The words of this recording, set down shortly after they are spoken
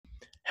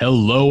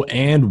Hello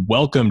and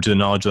welcome to the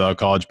Knowledge Without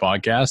College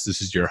podcast.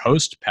 This is your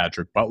host,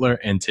 Patrick Butler,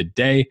 and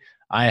today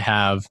I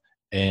have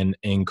an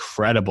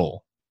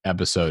incredible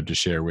episode to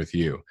share with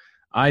you.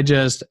 I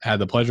just had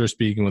the pleasure of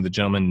speaking with a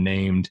gentleman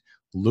named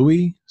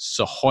Louis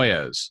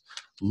Sahoyas.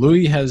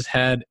 Louis has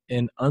had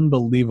an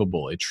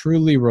unbelievable, a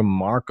truly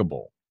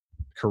remarkable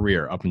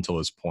career up until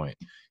this point.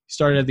 He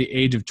started at the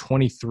age of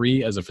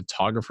 23 as a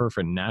photographer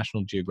for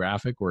National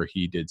Geographic, where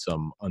he did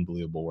some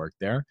unbelievable work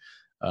there.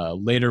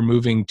 Later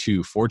moving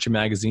to Fortune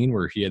magazine,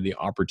 where he had the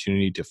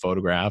opportunity to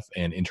photograph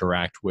and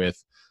interact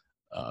with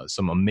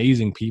some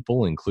amazing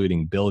people,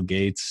 including Bill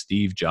Gates,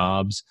 Steve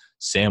Jobs,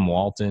 Sam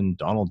Walton,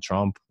 Donald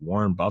Trump,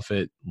 Warren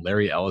Buffett,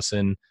 Larry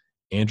Ellison,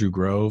 Andrew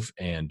Grove,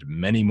 and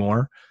many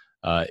more.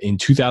 In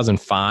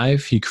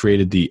 2005, he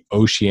created the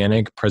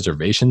Oceanic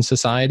Preservation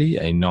Society,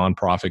 a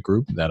nonprofit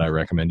group that I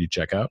recommend you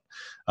check out.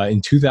 In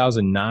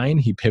 2009,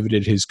 he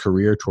pivoted his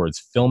career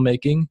towards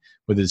filmmaking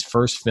with his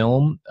first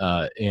film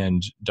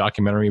and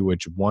documentary,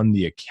 which won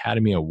the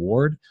Academy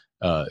Award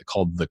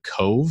called The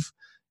Cove,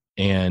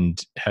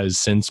 and has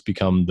since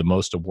become the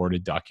most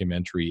awarded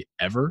documentary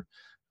ever,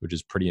 which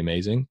is pretty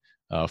amazing.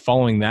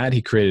 Following that,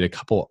 he created a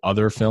couple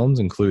other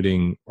films,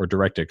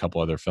 directed a couple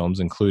other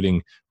films,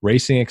 including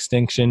Racing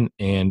Extinction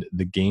and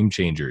The Game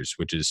Changers,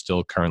 which is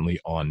still currently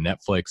on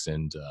Netflix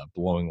and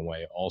blowing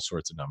away all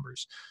sorts of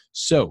numbers.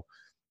 So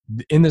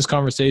in this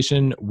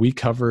conversation, we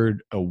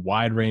covered a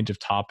wide range of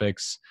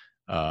topics.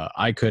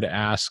 I could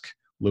ask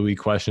Louis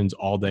questions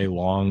all day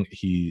long.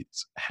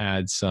 He's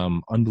had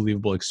some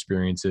unbelievable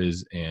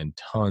experiences and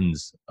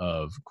tons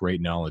of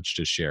great knowledge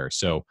to share.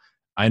 So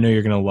I know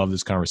you're going to love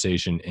this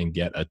conversation and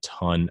get a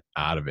ton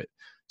out of it.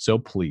 So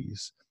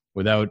please,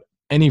 without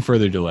any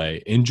further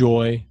delay,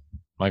 enjoy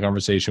my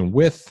conversation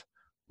with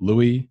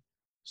Louis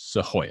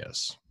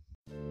Sahoyas.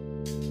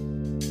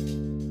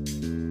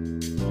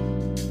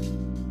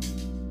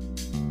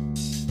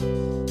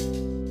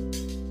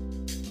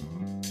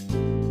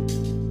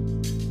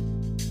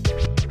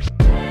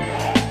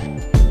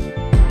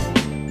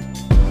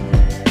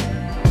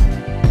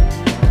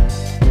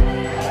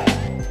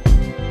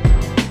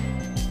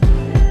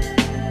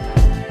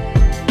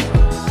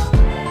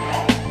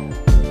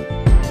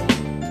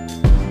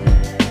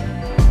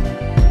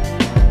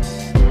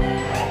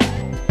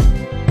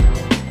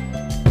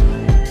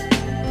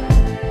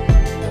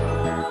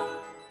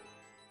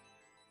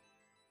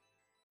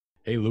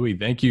 Hey, Louis,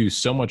 thank you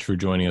so much for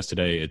joining us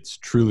today. It's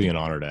truly an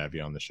honor to have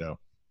you on the show.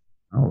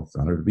 Oh, it's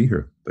an honor to be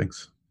here.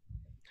 Thanks.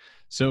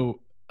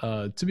 So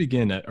to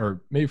begin, or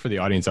maybe for the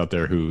audience out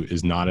there who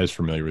is not as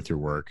familiar with your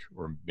work,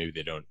 or maybe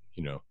they don't,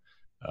 know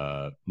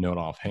it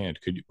offhand,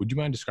 would you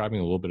mind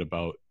describing a little bit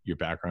about your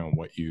background,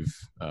 what you've,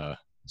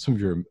 some of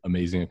your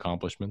amazing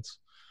accomplishments?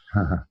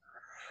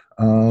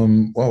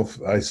 Well,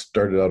 I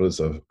started out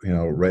as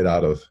right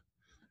out of,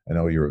 I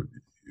know your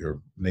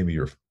name of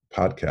your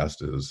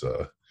podcast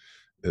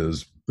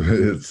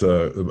it's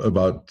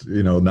about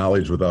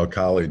knowledge without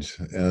college,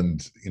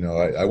 and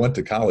I went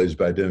to college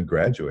but I didn't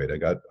graduate. I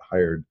got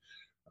hired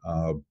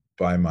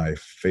by my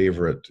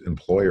favorite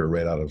employer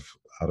right out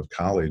of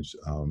college,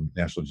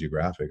 National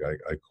Geographic.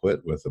 I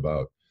quit with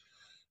about,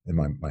 in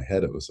my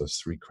head it was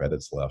 3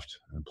 credits left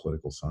in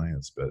political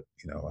science, but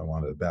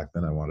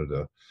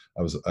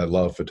I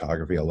loved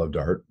photography. I loved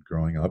art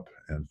growing up,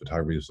 and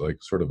photography is like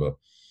sort of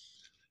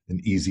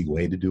an easy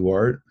way to do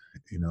art,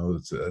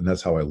 and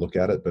that's how I look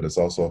at it. But it's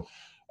also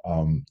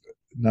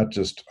not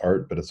just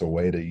art, but it's a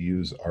way to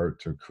use art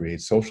to create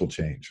social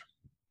change.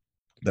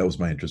 That was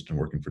my interest in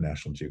working for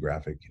National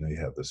Geographic. You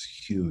have this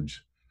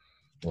huge,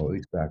 well, at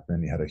least back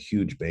then, you had a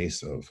huge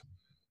base of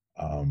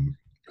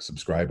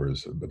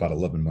subscribers, about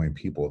 11 million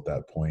people at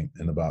that point,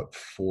 and about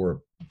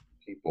 4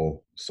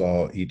 people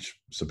saw each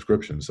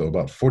subscription. So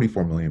about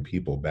 44 million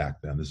people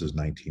back then, this is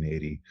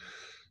 1980,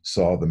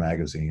 saw the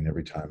magazine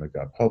every time it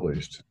got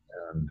published.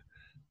 And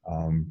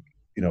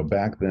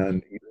back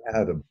then you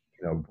had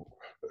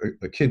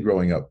a kid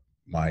growing up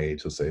my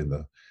age, let's say in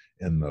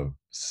the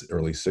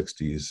early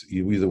 60s,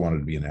 you either wanted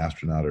to be an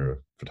astronaut or a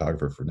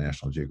photographer for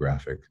National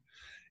Geographic,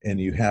 and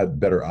you had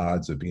better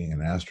odds of being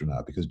an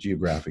astronaut because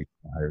Geographic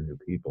hired new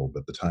people.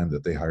 But the time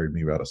that they hired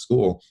me out of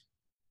school,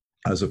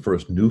 I was the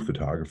first new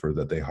photographer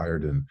that they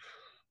hired in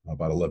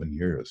about 11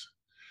 years.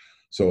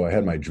 So I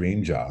had my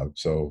dream job.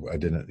 So I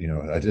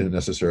didn't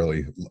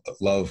necessarily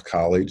love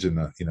college, and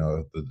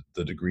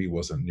the degree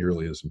wasn't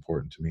nearly as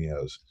important to me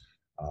as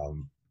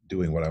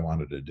doing what I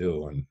wanted to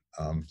do. And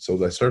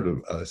so I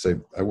started.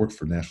 I worked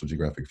for National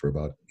Geographic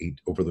for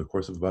over the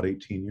course of about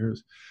 18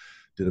 years.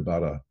 Did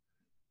about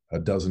a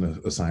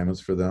dozen assignments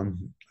for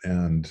them,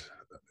 and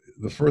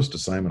the first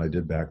assignment I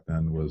did back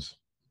then was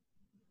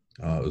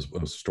a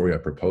story I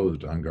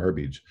proposed on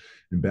garbage.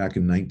 And back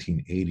in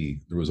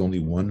 1980, there was only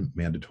one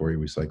mandatory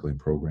recycling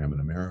program in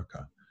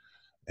America.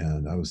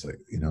 And I was like,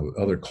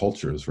 other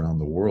cultures around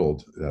the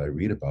world that I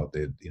read about,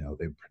 they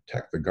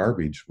protect the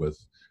garbage with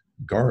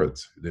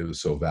guards. It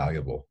was so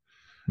valuable.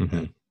 Mm-hmm.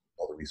 And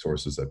all the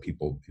resources that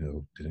people,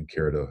 didn't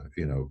care to,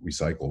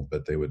 recycle,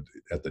 but they would,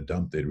 at the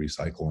dump, they'd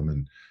recycle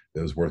them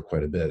it was worth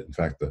quite a bit. In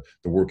fact,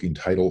 the working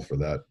title for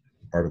that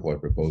article I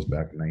proposed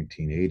back in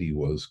 1980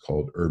 was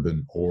called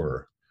Urban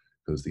Ore,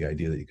 because the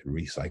idea that you could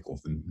recycle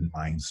and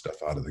mine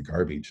stuff out of the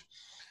garbage.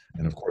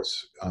 And of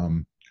course,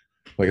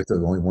 like I said,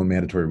 only one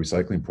mandatory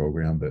recycling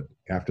program, but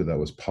after that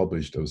was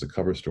published, it was a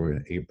cover story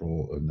in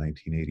April of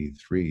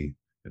 1983.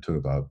 It took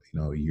about,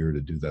 a year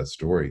to do that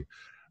story.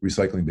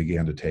 Recycling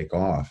began to take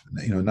off,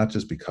 not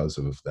just because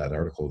of that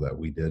article that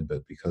we did,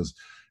 but because,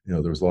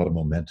 there was a lot of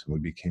momentum. We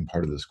became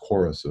part of this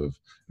chorus of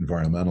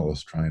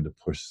environmentalists trying to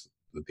push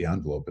the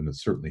envelope, and it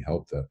certainly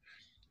helped that,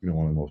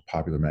 one of the most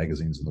popular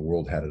magazines in the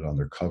world had it on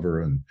their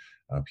cover, and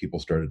people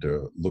started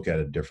to look at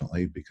it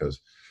differently because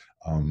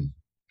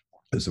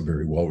it's a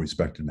very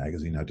well-respected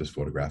magazine, not just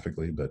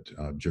photographically, but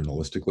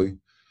journalistically.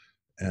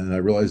 And I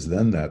realized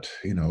then that,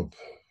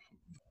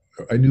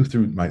 I knew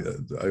through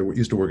I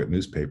used to work at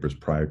newspapers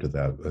prior to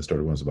that. I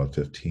started when I was about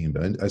 15,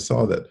 but I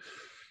saw that,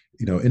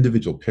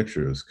 individual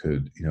pictures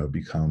could,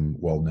 become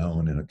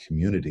well-known in a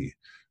community.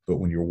 But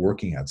when you're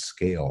working at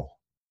scale,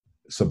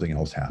 something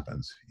else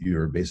happens.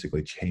 You're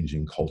basically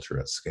changing culture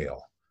at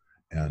scale.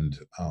 And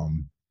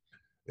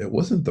it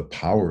wasn't the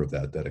power of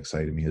that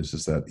excited me. It's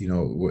just that,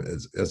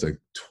 as a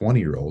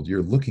 20-year-old,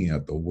 you're looking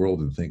at the world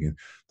and thinking,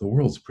 the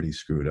world's pretty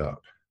screwed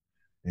up.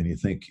 And you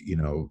think,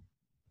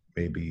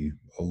 maybe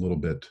a little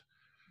bit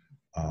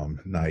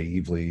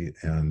naively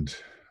and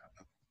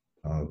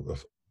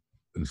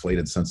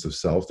inflated sense of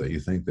self that you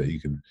think that you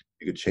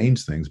could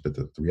change things. But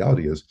the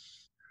reality is,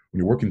 when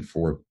you're working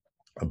for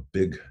a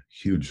big,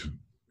 huge,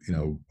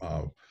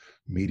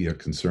 media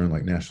concern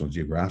like National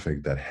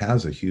Geographic that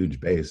has a huge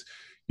base,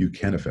 you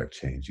can affect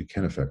change, you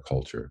can affect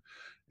culture.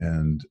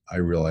 And I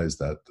realized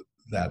that,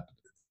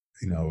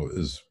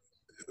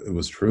 it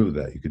was true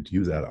that you could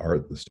use that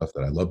art, the stuff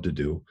that I love to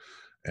do,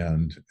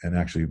 and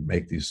actually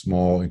make these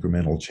small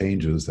incremental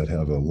changes that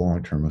have a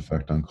long-term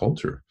effect on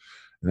culture.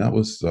 And that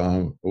was,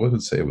 I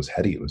wouldn't say it was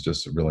heady. It was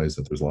just to realize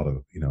that there's a lot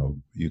of,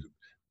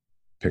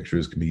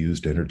 pictures can be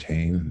used to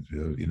entertain,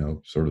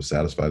 sort of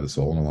satisfy the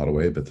soul in a lot of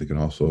ways, but they can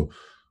also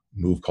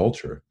move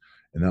culture.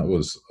 And that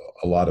was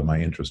a lot of my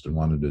interest in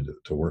wanting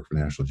to work for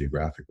National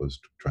Geographic, was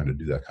trying to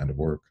do that kind of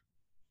work.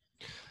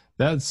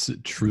 That's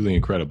truly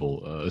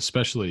incredible,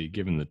 especially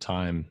given the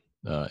time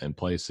and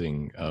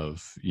placing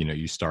of,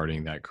 you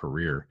starting that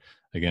career.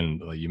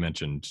 Again, like you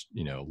mentioned,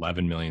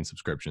 11 million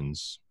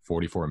subscriptions,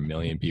 44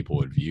 million people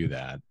would view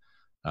that.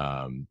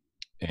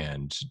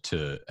 And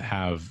to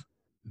have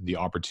the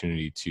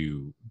opportunity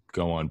to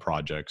go on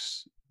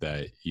projects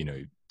that,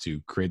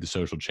 to create the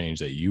social change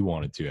that you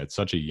wanted to at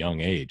such a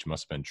young age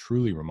must have been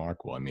truly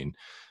remarkable. I mean,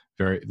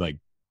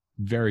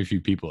 very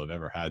few people have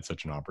ever had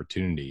such an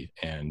opportunity.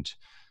 And,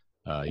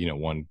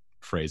 one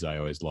phrase I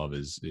always love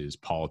is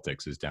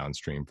politics is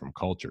downstream from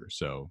culture.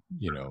 So,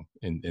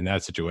 in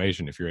that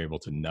situation, if you're able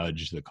to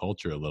nudge the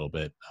culture a little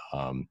bit,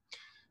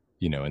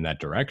 in that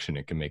direction,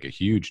 it can make a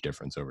huge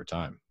difference over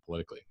time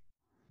politically.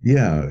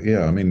 Yeah.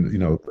 I mean,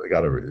 I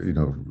got to,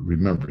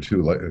 remember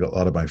too, like a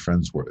lot of my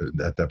friends were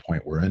at that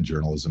point were in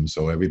journalism.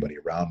 So everybody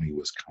around me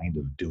was kind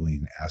of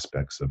doing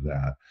aspects of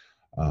that.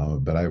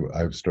 But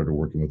I started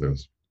working with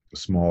a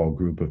small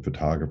group of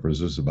photographers.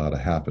 There's about a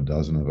half a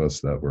dozen of us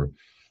that were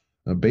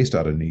based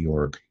out of New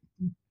York.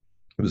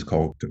 It was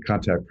called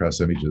Contact Press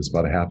Images,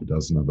 about a half a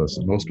dozen of us.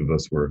 And most of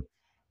us were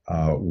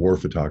war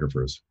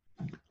photographers.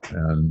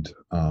 And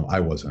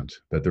I wasn't,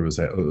 but there was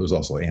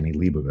also Annie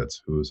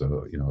Leibovitz, who was a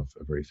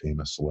very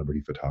famous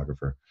celebrity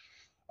photographer.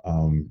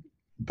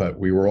 But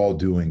we were all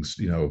doing,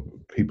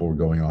 people were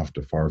going off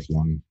to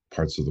far-flung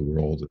parts of the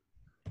world,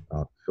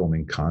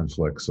 filming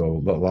conflict.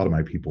 So a lot of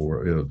my people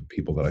were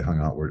people that I hung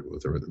out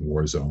with were in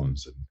war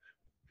zones and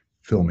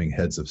filming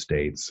heads of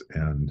states.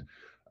 And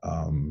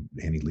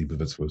Annie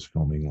Leibovitz was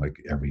filming like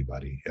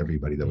everybody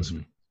that was.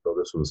 Mm-hmm.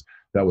 So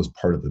that was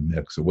part of the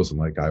mix. It wasn't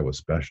like I was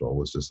special. It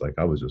was just like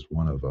I was just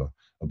one of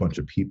a bunch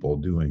of people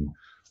doing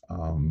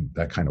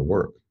that kind of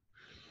work.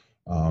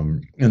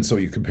 And so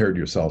you compared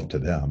yourself to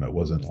them. It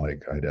wasn't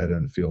like I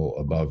didn't feel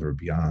above or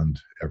beyond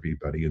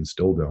everybody, and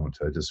still don't.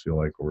 I just feel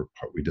like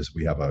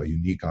we have a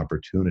unique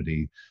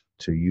opportunity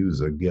to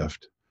use a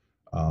gift.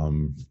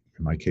 In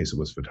my case, it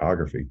was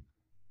photography,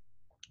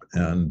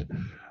 and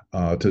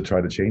to try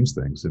to change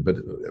things. But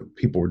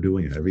people were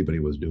doing it. Everybody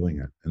was doing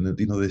it, and then,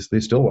 they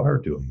still are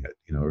doing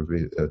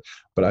it.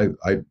 But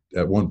I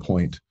at one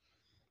point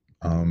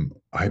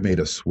I made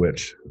a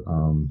switch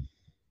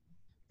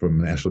from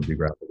National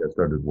Geographic. I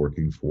started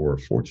working for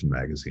Fortune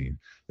magazine.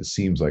 It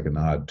seems like an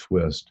odd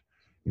twist,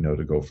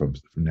 to go from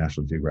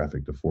National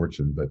Geographic to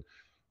Fortune, but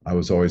I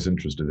was always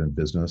interested in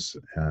business,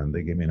 and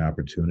they gave me an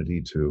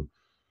opportunity to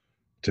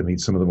meet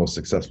some of the most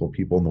successful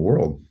people in the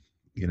world.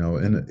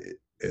 And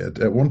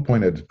at one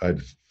point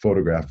I'd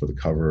photographed for the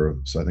cover,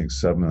 so I think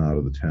 7 out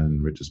of the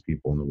 10 richest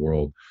people in the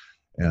world.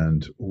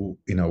 And,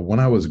 when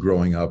I was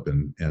growing up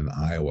in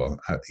Iowa,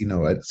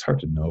 it's hard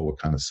to know what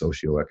kind of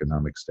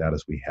socioeconomic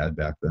status we had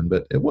back then,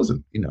 but it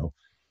wasn't,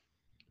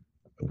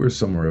 we're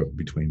somewhere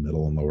between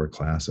middle and lower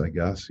class, I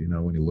guess.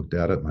 When you looked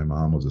at it, my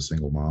mom was a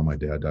single mom. My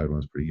dad died when I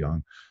was pretty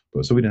young,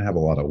 so we didn't have a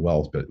lot of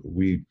wealth, but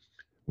when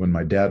when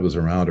my dad was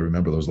around, I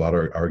remember there was a lot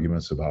of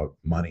arguments about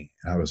money.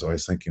 And I was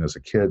always thinking as a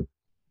kid,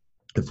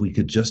 if we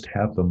could just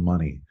have the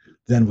money,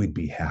 then we'd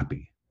be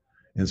happy.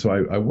 And so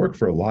I worked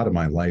for a lot of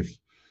my life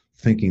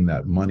thinking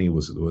that money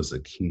was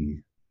the key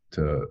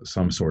to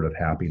some sort of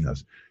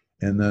happiness.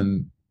 And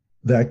then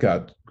that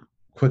got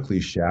quickly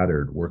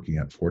shattered working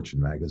at Fortune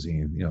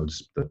magazine.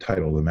 Just the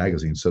title of the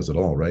magazine says it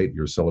all, right?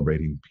 You're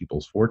celebrating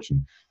people's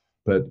fortune.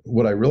 But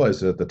what I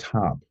realized at the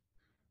top,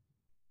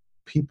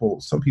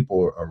 some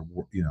people are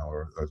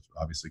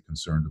obviously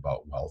concerned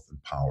about wealth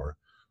and power,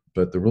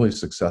 but the really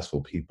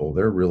successful people,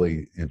 they're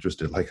really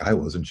interested, like I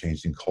was, in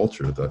changing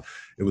culture.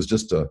 It was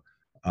just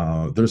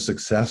their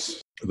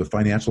success, the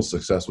financial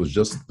success was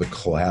just the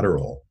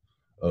collateral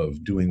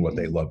of doing what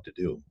they love to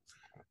do.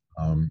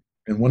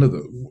 And when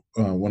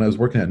I was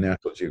working at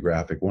National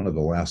Geographic, one of the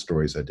last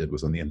stories I did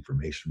was on the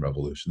information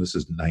revolution. This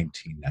is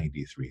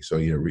 1993. So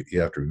you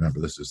have to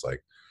remember, this is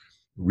like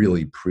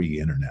really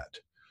pre-internet.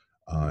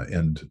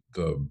 And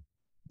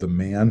the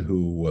man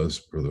who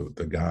was, or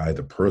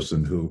the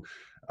person who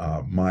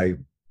my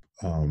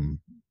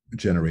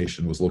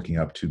generation was looking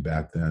up to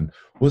back then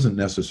wasn't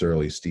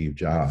necessarily Steve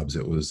Jobs.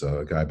 It was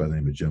a guy by the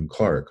name of Jim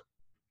Clark.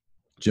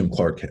 Jim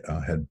Clark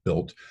had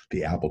built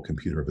the Apple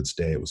computer of its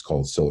day. It was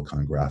called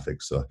Silicon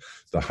Graphics.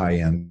 The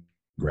high-end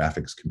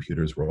graphics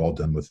computers were all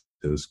done with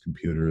his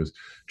computers.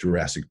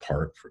 Jurassic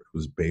Park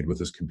was made with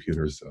his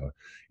computers.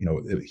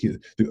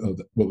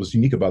 What was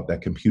unique about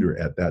that computer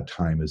at that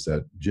time is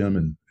that Jim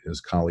and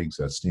his colleagues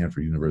at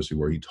Stanford University,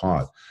 where he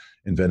taught,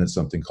 invented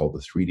something called the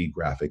 3D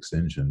graphics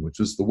engine, which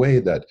is the way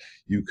that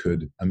you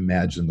could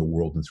imagine the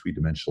world in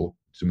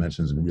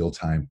dimensions in real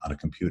time on a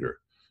computer.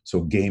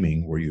 So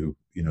gaming, where you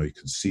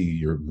could see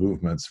your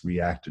movements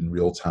react in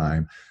real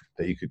time,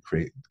 that you could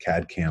create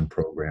CAD/CAM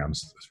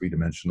programs,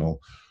 three-dimensional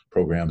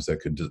programs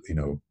that could,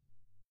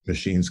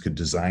 machines could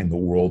design the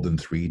world in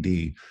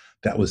 3D.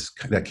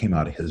 That came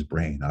out of his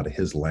brain, out of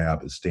his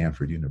lab at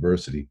Stanford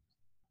University.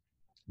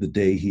 The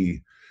day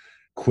he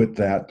quit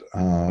that,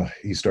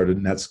 he started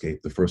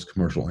Netscape, the first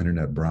commercial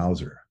internet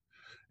browser.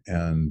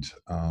 And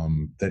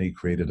then he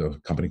created a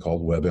company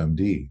called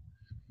WebMD.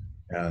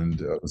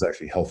 And it was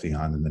actually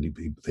Healthion, and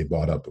then they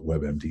bought up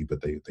WebMD, but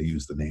they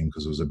used the name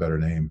because it was a better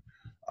name.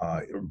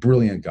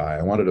 Brilliant guy.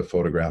 I wanted to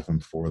photograph him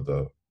for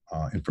the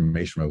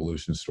information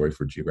revolution story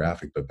for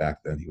Geographic, but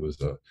back then he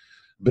was a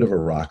bit of a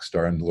rock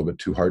star and a little bit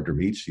too hard to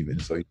reach, even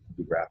so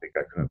Geographic,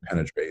 I couldn't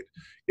penetrate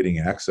getting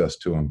access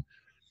to him.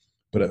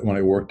 But when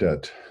I worked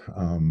at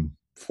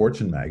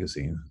Fortune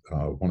magazine,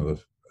 one of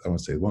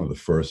the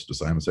first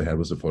assignments I had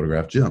was to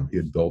photograph Jim. He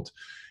had built,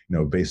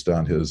 based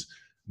on his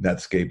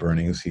Netscape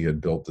earnings, he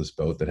had built this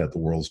boat that had the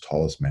world's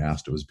tallest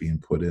mast. It was being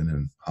put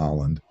in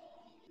Holland.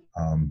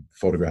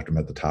 Photographed him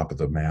at the top of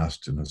the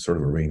mast in a sort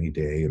of a rainy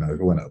day, and I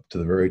went up to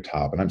the very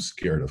top, and I'm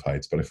scared of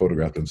heights, but I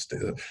photographed him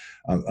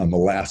on the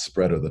last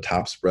spreader, the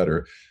top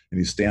spreader, and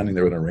he's standing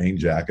there in a rain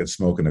jacket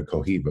smoking a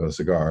Cohiba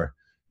cigar.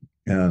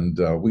 And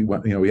we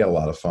had a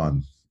lot of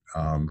fun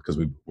because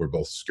we were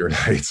both scared of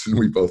heights, and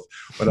we both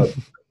went up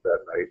that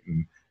night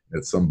and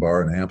at some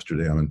bar in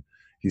Amsterdam. And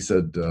he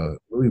said,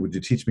 Louis, would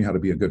you teach me how to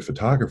be a good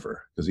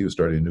photographer? Because he was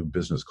starting a new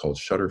business called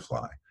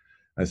Shutterfly.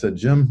 I said,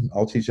 Jim,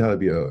 I'll teach you how to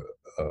be a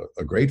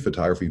great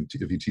photographer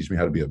if you teach me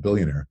how to be a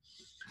billionaire.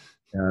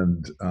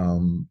 And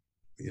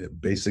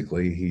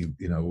basically, he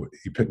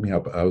picked me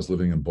up. I was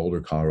living in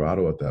Boulder,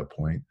 Colorado at that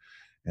point,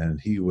 and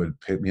he would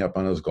pick me up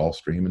on his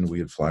Gulfstream, and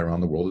we'd fly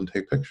around the world and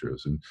take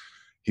pictures. And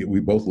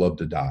we both loved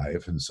to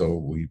dive, and so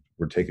we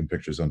were taking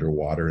pictures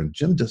underwater. And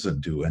Jim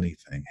doesn't do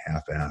anything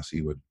half-ass.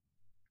 He was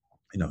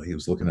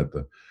looking at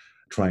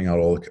trying out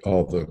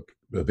all the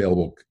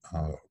available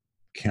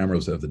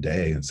cameras of the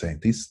day and saying,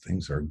 these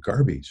things are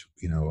garbage,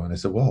 And I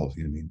said, well,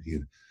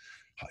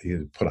 he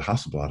put a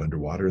Hasselblad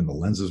underwater and the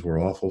lenses were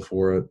awful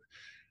for it.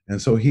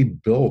 And so he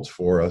built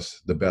for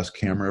us the best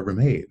camera ever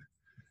made.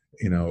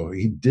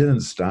 He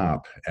didn't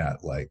stop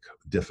at like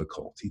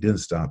difficult. He didn't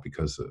stop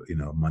because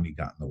money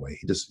got in the way.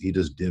 He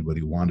just did what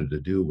he wanted to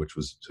do, which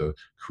was to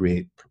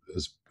create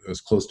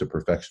as close to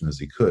perfection as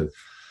he could.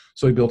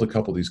 So he built a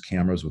couple of these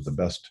cameras with the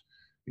best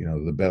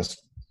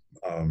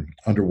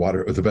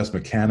underwater, or the best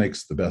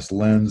mechanics, the best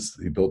lens.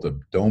 He built a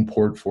dome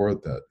port for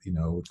it that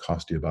would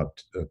cost you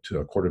about to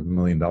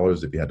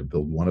 $250,000 if you had to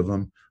build one of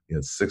them. He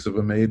had 6 of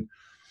them made,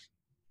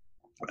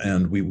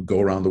 and we would go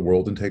around the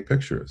world and take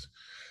pictures.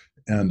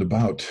 And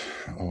about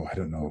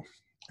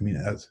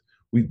as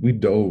we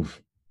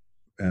dove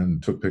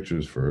and took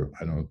pictures for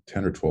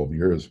 10 or 12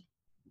 years.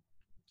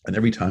 And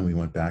every time we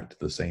went back to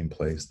the same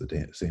place,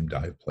 the same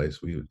dive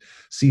place, we would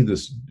see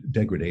this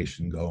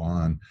degradation go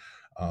on.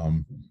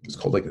 It's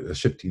called like a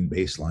shifting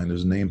baseline.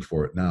 There's a name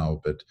for it now,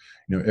 but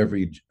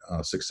every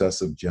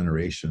successive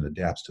generation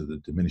adapts to the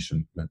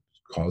diminishment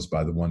caused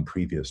by the one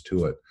previous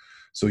to it.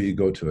 So you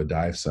go to a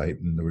dive site,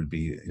 and there would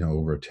be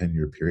over a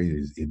 10-year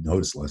period, you'd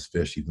notice less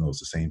fish, even though it's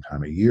the same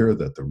time of year,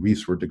 that the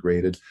reefs were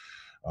degraded.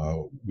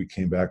 We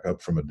came back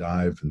up from a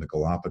dive in the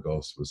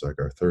Galapagos. It was like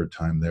our 3rd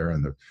time there,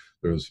 and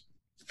there was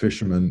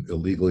fishermen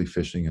illegally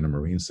fishing in a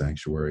marine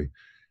sanctuary.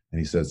 And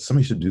he said,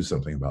 somebody should do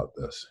something about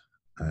this.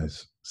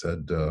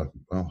 said,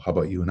 well, how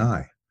about you and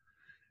I?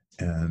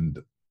 And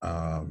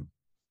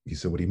he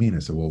said, what do you mean? I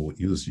said, well, we'll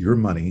use your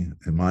money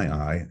and my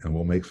eye, and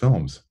we'll make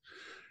films.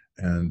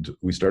 And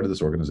we started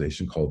this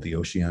organization called the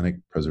Oceanic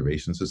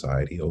Preservation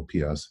Society,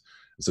 OPS.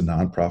 It's a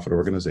nonprofit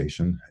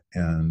organization.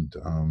 And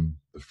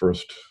the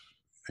first,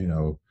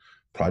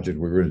 project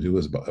we were going to do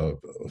was about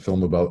a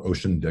film about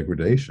ocean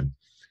degradation.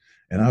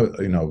 And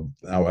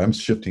now I'm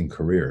shifting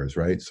careers,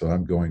 right? So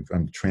I'm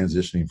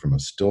transitioning from a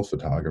still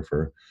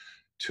photographer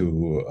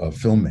to a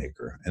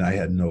filmmaker. And I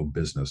had no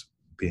business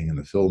being in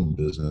the film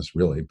business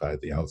really by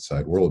the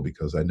outside world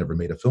because I'd never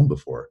made a film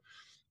before.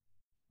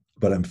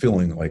 But I'm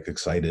feeling like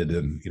excited,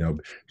 and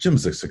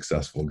Jim's a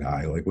successful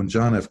guy. Like when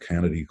John F.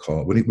 Kennedy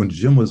called, when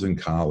Jim was in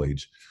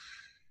college,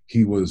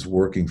 he was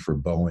working for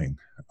Boeing.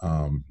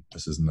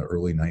 This is in the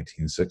early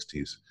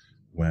 1960s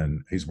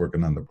when he's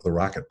working on the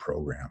rocket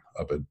program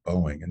up at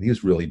Boeing, and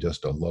he's really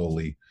just a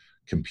lowly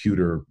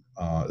computer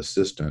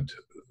assistant.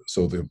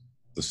 So the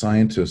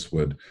scientists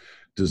would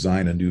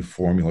design a new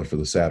formula for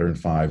the Saturn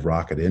V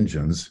rocket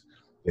engines.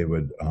 They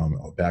would,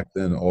 back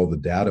then, all the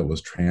data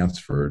was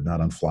transferred, not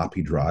on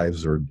floppy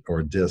drives or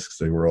disks.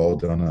 They were all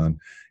done on,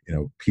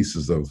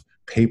 pieces of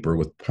paper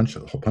with punch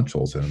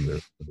holes in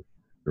them. There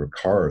were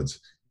cards.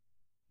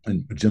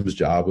 And Jim's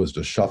job was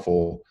to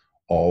shuffle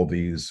all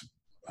these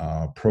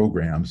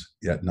programs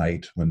at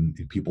night when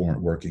people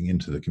weren't working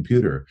into the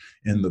computer.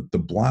 And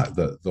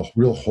the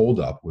real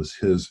holdup was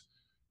his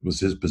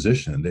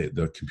position.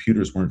 The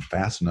computers weren't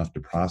fast enough to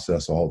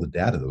process all the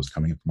data that was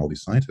coming in from all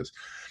these scientists.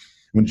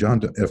 When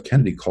John F.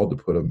 Kennedy called to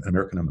put an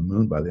American on the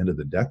moon by the end of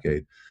the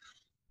decade,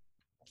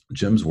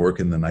 Jim's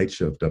working the night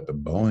shift up at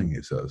Boeing.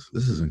 He says,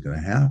 this isn't going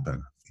to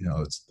happen.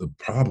 It's the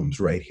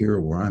problem's right here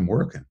where I'm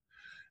working.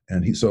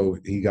 And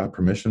he got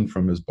permission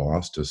from his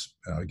boss to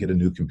get a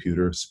new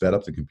computer, sped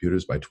up the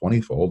computers by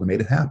 20-fold, and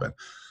made it happen.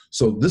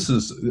 So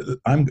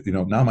I'm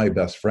now my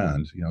best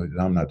friend.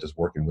 I'm not just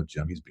working with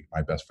Jim; he's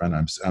my best friend.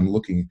 I'm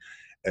looking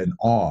in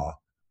awe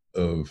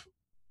of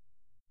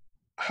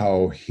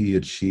how he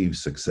achieved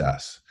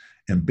success.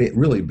 And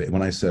really,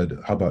 when I said,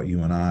 "How about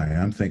you and I?"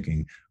 I'm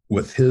thinking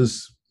with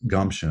his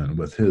gumption,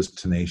 with his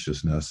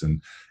tenaciousness,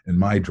 and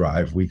my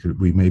drive, we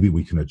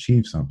can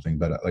achieve something.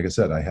 But like I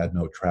said, I had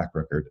no track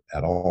record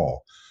at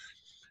all.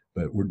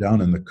 But we're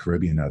down in the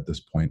Caribbean at this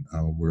point.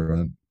 We're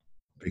on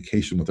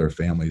vacation with our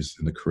families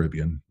in the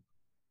Caribbean,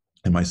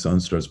 and my son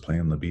starts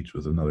playing on the beach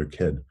with another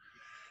kid.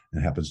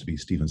 It happens to be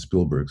Steven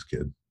Spielberg's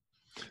kid.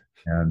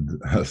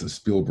 And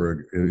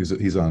Spielberg,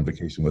 he's on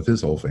vacation with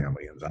his whole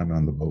family, and I'm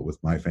on the boat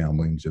with my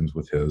family, and Jim's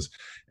with his.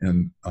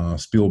 And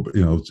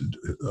Spielberg's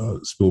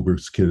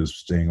kid is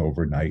staying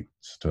overnight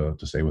to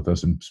stay with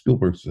us, and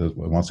Spielberg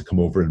wants to come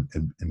over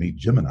and meet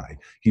Jim and I.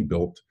 He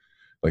built,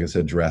 like I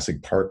said,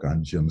 Jurassic Park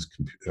on Jim's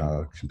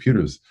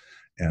computers,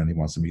 and he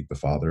wants to meet the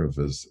father of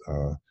his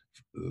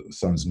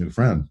son's new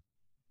friend.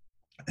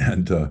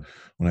 And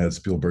when I had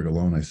Spielberg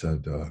alone, I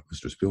said,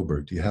 Mr.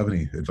 Spielberg, do you have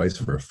any advice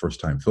for a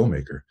first-time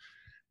filmmaker?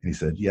 And he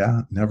said,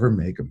 yeah, never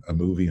make a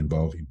movie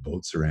involving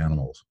boats or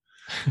animals.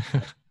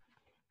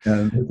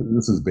 And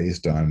this is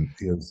based on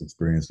his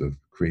experience of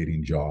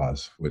creating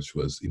Jaws, which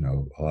was,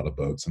 a lot of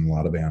boats and a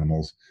lot of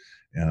animals.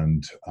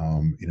 And,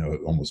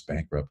 it almost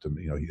bankrupted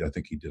him. I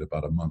think he did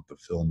about a month of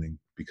filming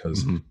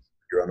because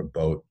you're on a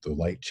boat, the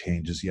light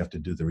changes, you have to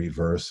do the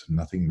reverse, and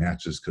nothing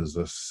matches because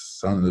the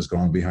sun is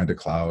gone behind a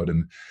cloud.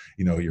 And,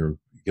 you're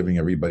giving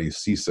everybody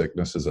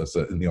seasickness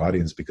in the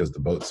audience because the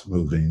boat's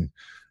moving.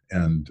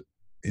 And,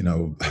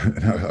 I'm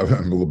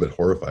a little bit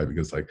horrified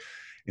because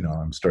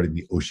I'm starting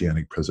the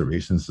Oceanic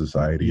Preservation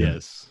Society.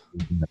 Yes.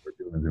 And we're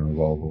going to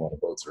involve a lot of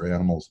boats or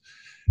animals.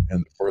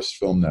 And the first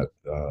film that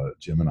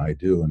Jim and I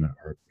do and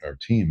our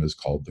team is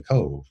called The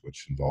Cove,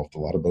 which involved a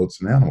lot of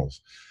boats and animals.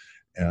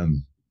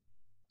 And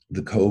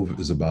The Cove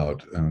is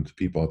about, to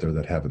people out there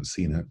that haven't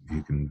seen it,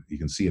 you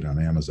can see it on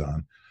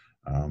Amazon.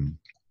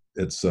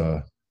 It's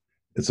a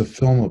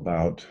film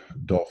about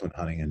dolphin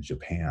hunting in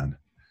Japan.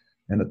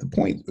 And at the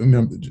point,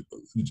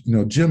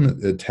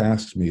 Jim had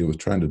tasked me with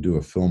trying to do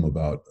a film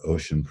about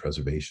ocean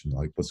preservation,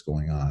 like what's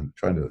going on,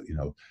 trying to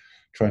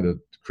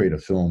create a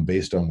film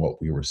based on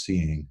what we were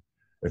seeing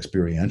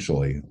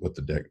experientially with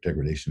the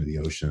degradation of the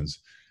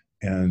oceans.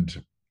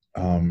 And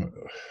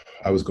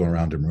I was going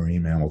around to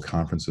marine mammal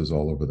conferences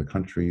all over the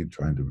country,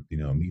 trying to,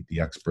 meet the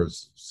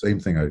experts. Same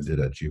thing I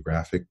did at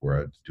Geographic,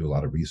 where I do a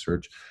lot of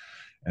research.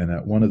 And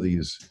at one of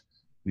these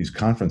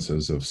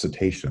conferences of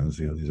cetaceans,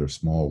 these are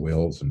small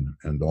whales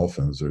and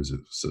dolphins. There's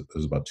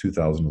about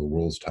 2,000 of the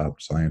world's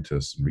top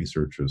scientists and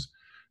researchers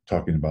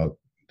talking about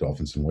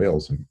dolphins and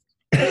whales. And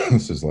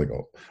this is like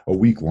a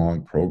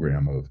week-long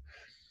program of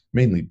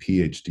mainly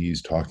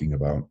PhDs talking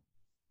about,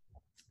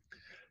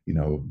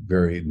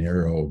 very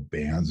narrow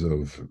bands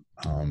of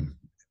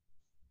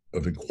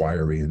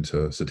inquiry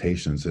into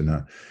cetaceans. And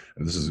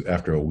this is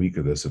after a week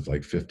of this, of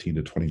like 15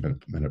 to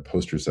 20-minute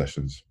poster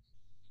sessions.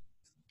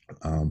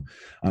 On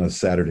a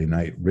Saturday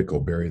night, Rick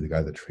O'Berry, the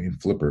guy that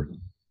trained Flipper,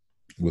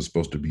 was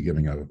supposed to be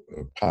giving a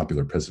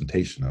popular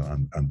presentation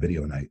on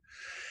video night.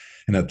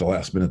 And at the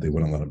last minute, they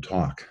wouldn't let him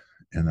talk.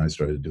 And I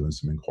started doing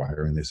some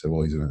inquiring. They said,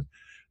 well, he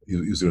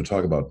was going to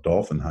talk about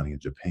dolphin hunting in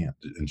Japan.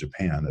 In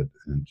Japan,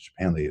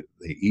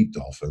 they eat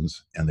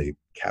dolphins and they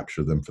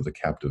capture them for the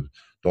captive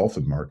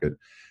dolphin market.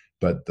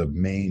 But the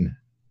main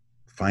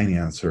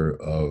financer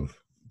of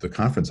the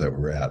conference that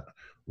we're at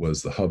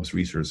was the Hubs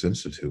Research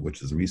Institute,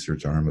 which is the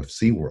research arm of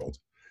SeaWorld.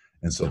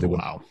 And so they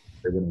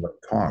wouldn't let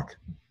talk.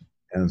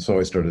 And so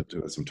I started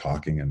doing some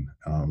talking, and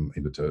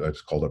I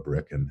just called up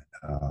Rick, and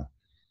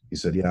he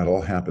said, yeah, it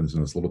all happens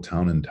in this little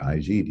town in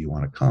Taiji. Do you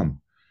want to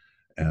come?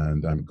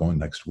 And I'm going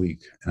next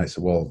week. And I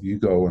said, well, you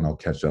go and I'll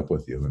catch up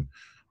with you. And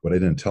what I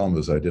didn't tell him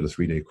was I did a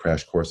 3-day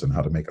crash course on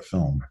how to make a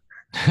film.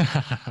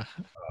 A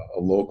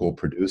local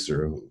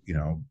producer,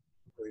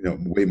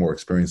 way more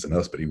experienced than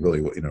us, but he really,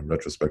 in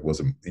retrospect,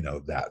 wasn't,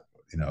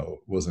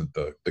 wasn't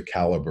the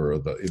caliber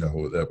of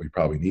that we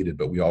probably needed.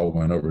 But we all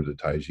went over to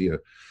Taiji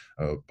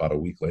about a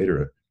week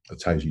later,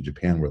 Taiji,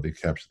 Japan, where they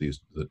captured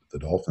the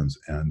dolphins.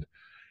 And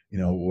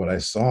what I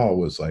saw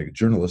was, like,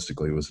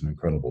 journalistically, it was an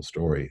incredible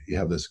story. You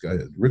have this guy,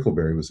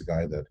 Rickleberry was the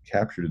guy that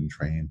captured and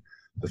trained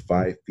the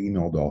 5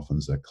 female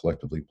dolphins that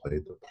collectively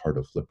played the part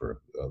of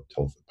Flipper, a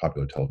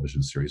popular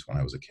television series when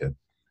I was a kid.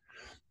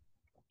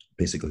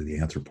 Basically, they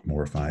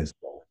anthropomorphize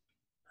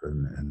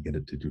and get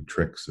it to do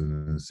tricks,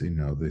 and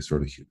they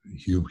sort of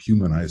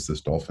humanize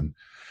this dolphin.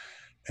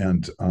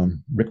 And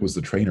Rick was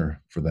the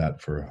trainer for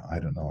that for, I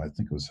don't know, I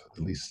think it was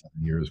at least 7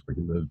 years, where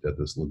he lived at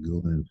this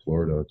lagoon in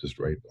Florida, just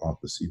right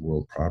off the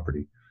SeaWorld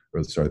property.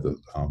 Or sorry,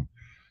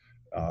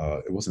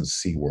 it wasn't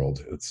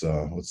SeaWorld. It's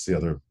what's the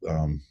other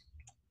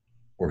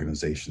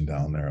organization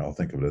down there? I'll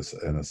think of it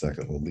in a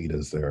second.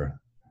 Lolita's there.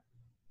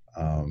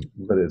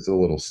 But it's a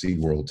little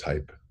SeaWorld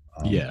type.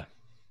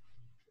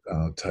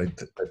 Type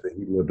thing.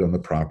 He lived on the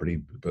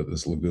property, but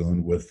this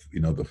lagoon with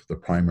the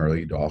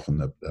primary dolphin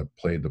that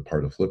played the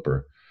part of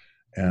Flipper.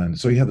 And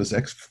so he had this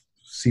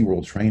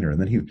ex-SeaWorld trainer,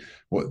 and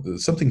then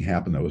something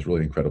happened that was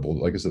really incredible.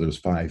 Like I said, there's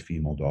 5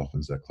 female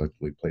dolphins that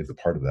collectively played the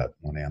part of that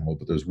one animal,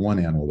 but there's one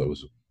animal that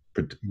was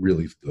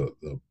really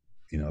the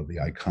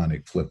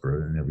iconic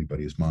Flipper in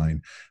everybody's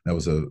mind. That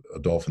was a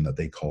dolphin that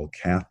they called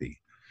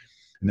Kathy.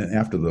 And then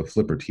after the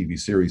Flipper TV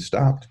series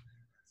stopped,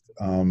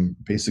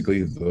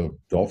 basically the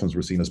dolphins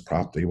were seen as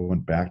prop. They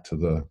went back to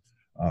the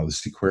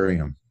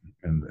Seaquarium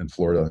in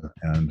Florida,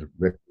 and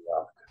Rick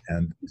left,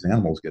 and these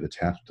animals get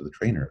attached to the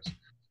trainers.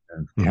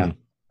 And Kathy,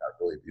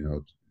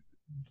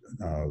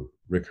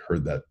 Rick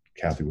heard that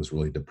Kathy was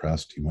really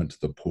depressed. He went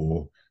to the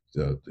pool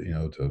to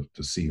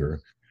see her,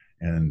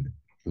 and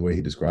the way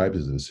he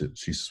describes it is that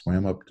she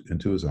swam up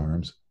into his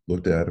arms,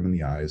 looked at him in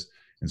the eyes,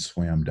 and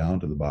swam down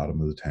to the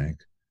bottom of the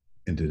tank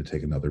and didn't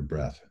take another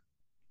breath.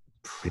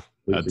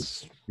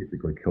 That's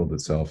basically killed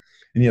itself.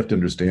 And you have to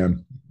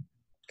understand,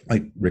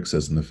 like Rick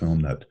says in the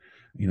film, that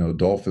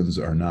dolphins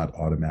are not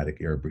automatic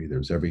air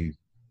breathers. Every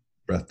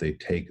breath they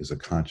take is a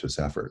conscious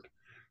effort.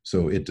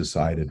 So it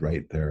decided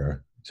right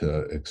there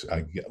to,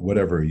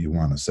 whatever you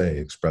want to say,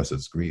 express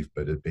its grief,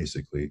 but it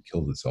basically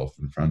killed itself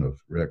in front of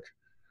Rick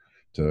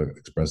to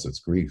express its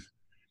grief.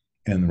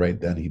 And right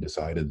then he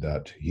decided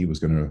that he was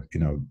going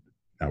to,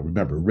 now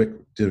remember, Rick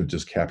didn't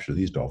just capture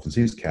these dolphins,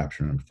 he was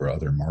capturing them for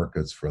other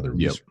markets, for other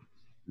research.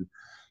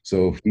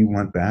 So he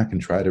went back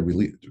and tried to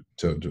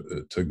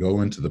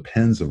go into the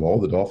pens of all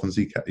the dolphins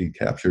he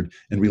captured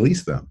and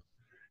release them,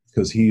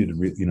 because he had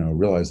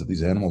realized that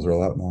these animals are a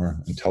lot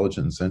more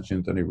intelligent and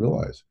sentient than he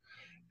realized.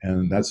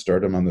 And that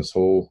started him on this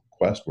whole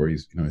quest where he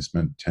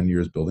spent 10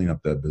 years building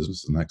up that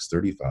business, the next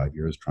 35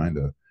 years trying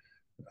to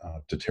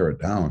tear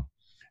it down.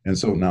 And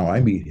so now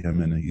I meet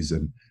him, and he's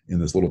in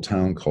this little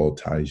town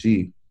called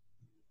Taiji,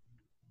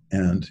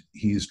 and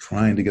he's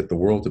trying to get the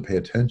world to pay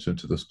attention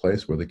to this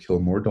place where they kill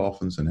more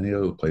dolphins than any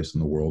other place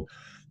in the world.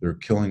 They're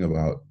killing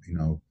about,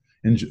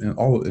 in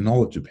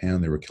all of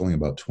Japan, they were killing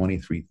about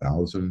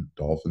 23,000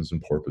 dolphins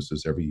and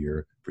porpoises every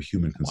year for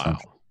human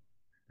consumption. Wow.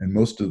 And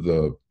most of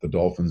the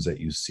dolphins that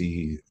you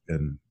see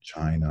in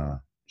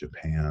China,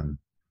 Japan,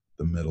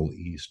 the Middle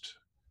East,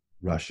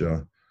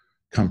 Russia,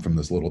 come from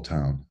this little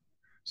town.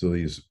 So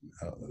there's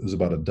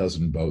about a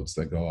dozen boats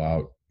that go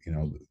out,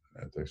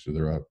 actually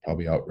they're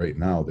probably out right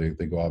now. They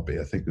go out,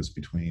 I think it's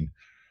between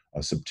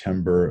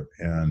September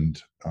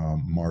and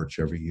March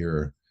every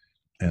year.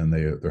 And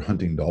they're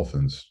hunting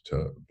dolphins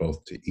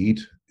both to eat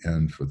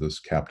and for this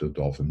captive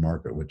dolphin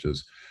market,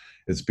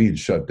 it's being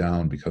shut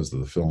down because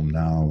of the film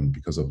now and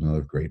because of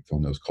another great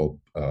film that was called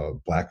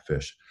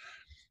Blackfish.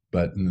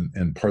 But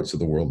in parts of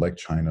the world like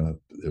China,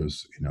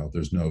 there's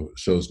no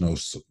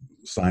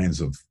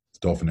signs of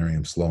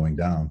dolphinarium slowing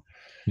down.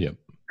 Yep.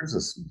 There's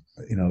this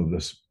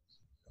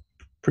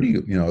pretty,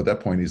 at that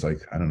point he's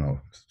like, I don't know,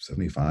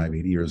 75,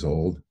 80 years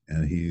old,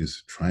 and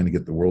he's trying to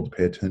get the world to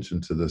pay attention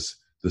to this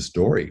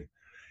story.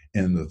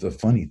 And the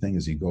funny thing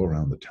is, you go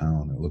around the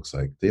town, it looks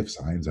like they have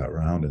signs out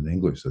around in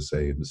English that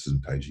say, this is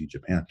in Taiji,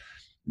 Japan,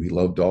 we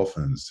love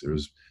dolphins.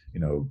 There's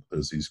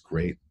these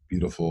great,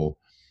 beautiful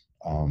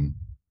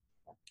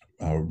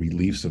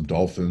reliefs of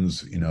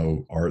dolphins,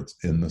 art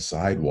in the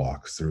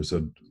sidewalks. There's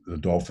a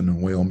dolphin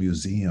and whale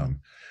museum.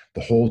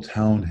 The whole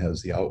town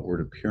has the outward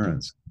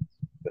appearance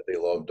that they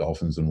love love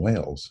dolphins and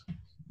whales.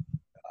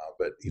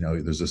 But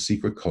there's a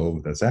secret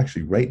cove that's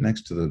actually right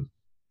next to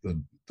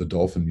the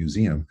dolphin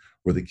museum,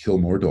 where they kill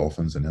more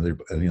dolphins than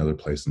any other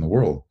place in the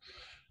world.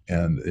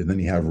 And then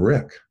you have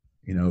Rick,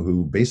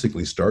 who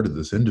basically started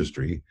this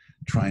industry,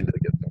 trying to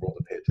get the world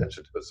to pay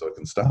attention to it so it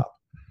can stop.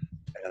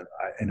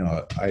 And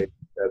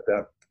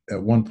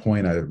at one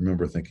point I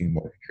remember thinking,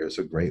 well, here's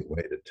a great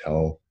way to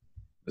tell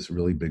this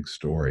really big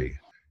story.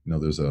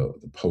 There's the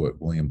poet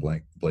William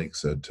Blake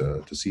said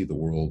to see the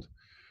world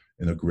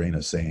in a grain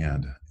of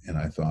sand. And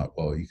I thought,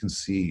 well, you can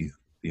see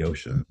the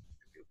ocean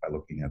by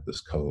looking at this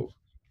cove.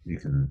 You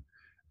can,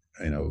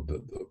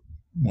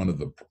 one of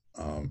the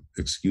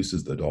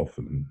excuses the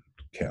dolphin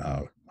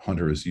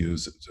hunters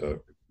use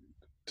to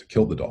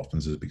kill the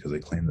dolphins is because they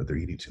claim that they're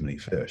eating too many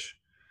fish.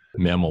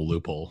 Mammal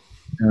loophole.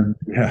 And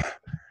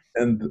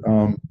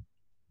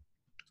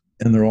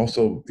and they're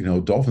also,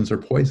 dolphins are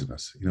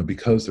poisonous,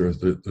 because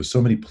there's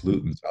so many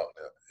pollutants out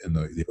in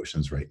the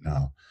oceans right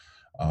now.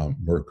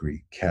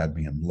 Mercury,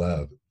 cadmium,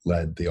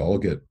 lead, they all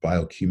get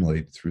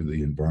bioaccumulate through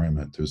the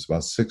environment. There's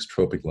about 6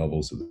 trophic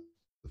levels of the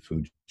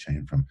food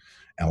chain, from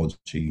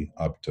algae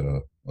up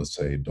to, let's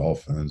say,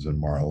 dolphins and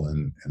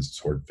marlin and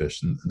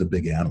swordfish and the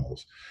big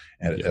animals.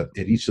 And at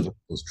each of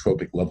those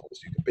trophic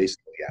levels, you can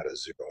basically add a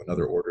zero,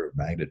 another order of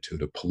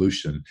magnitude of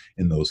pollution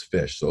in those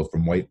fish. So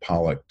from white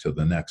pollock to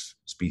the next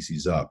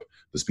species up,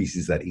 the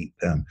species that eat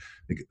them,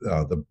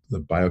 the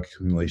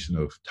bioaccumulation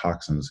of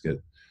toxins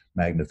get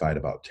magnified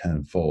about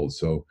 10-fold.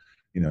 So,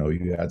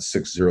 you add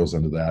 6 zeros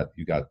under that,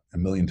 you got a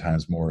million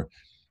times more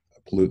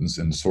pollutants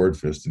in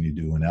swordfish than you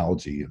do in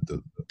algae.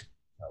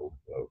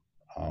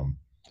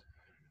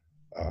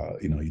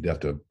 You'd have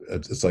to,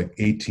 it's like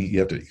 18, you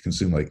have to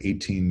consume like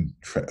 18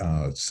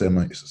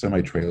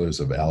 semi trailers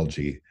of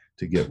algae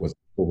to get what's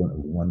equivalent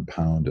of 1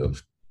 pound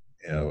of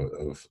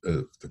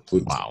the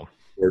pollutants. Wow.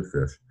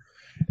 Swordfish.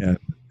 And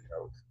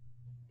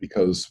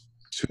because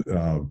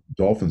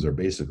dolphins are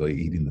basically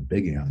eating the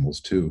big animals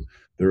too.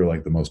 They're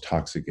like the most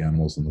toxic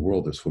animals in the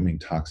world. They're swimming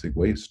toxic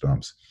waste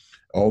dumps.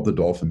 All the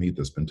dolphin meat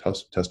that's been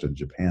tested in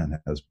Japan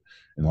has,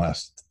 in the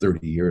last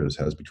 30 years,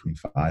 has between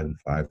 5 and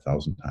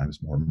 5,000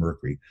 times more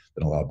mercury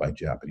than allowed by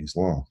Japanese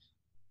law,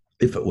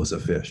 if it was a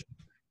fish.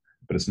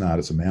 But it's not.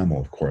 It's a mammal,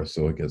 of course.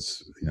 So it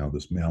gets,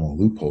 this mammal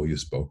loophole you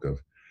spoke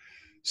of.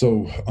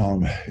 So,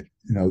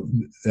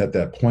 at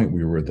that point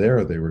we were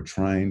there, they were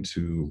trying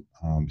to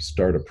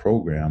start a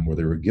program where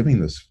they were giving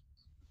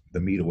the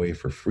meat away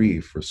for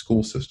free for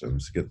school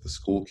systems to get the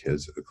school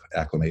kids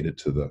acclimated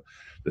to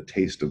the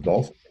taste of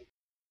dolphin.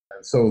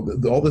 And so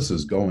all this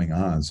is going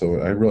on.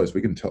 So I realized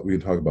we can talk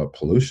about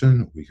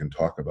pollution. We can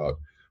talk about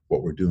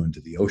what we're doing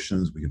to the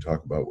oceans. We can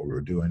talk about what we're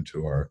doing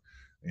to our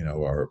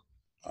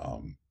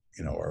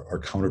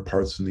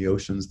counterparts in the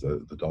oceans,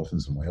 the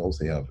dolphins and whales.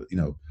 They have,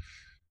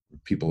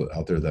 people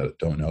out there that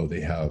don't know,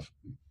 they have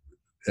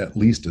at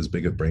least as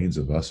big of brains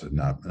of us, and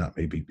not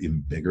maybe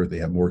even bigger. They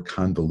have more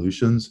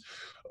convolutions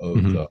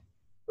of the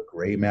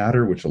gray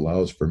matter, which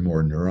allows for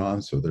more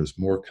neurons. So there's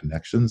more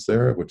connections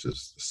there, which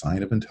is a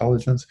sign of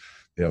intelligence.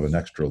 They have an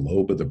extra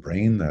lobe of the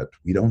brain that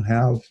we don't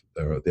have.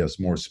 They have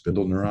more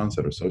spindle neurons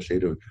that are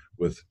associated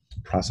with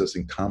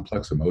processing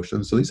complex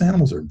emotions. So these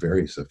animals are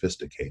very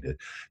sophisticated.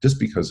 Just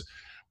because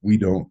we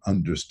don't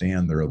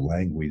understand their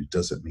language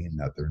doesn't mean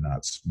that they're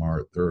not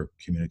smart. They're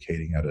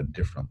communicating at a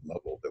different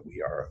level that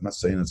we are. I'm not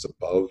saying it's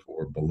above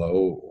or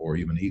below or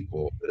even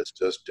equal, but it's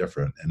just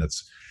different. And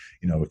it's,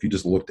 if you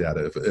just looked at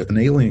it, if an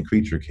alien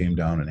creature came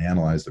down and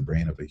analyzed the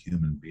brain of a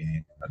human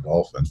being and a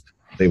dolphin,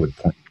 they would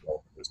point to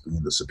dolphin as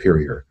being the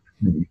superior.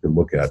 And you could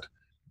look at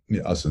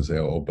us and say,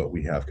 oh, but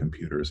we have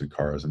computers and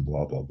cars and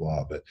blah, blah,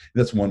 blah. But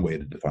that's one way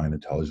to define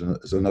intelligence.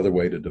 There's another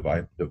way to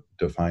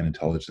define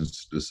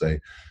intelligence, to say,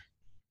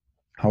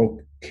 how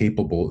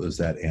capable is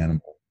that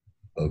animal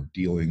of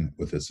dealing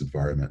with its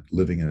environment,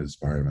 living in its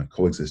environment,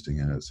 coexisting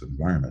in its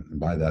environment? And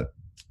by that,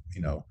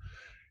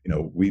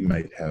 we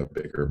might have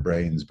bigger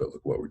brains, but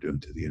look what we're doing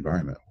to the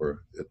environment. We're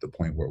at the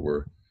point where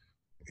we're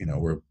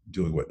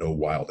doing what no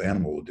wild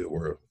animal will do.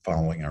 We're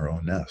following our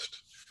own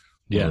nest.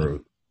 Yeah.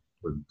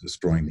 We're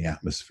destroying the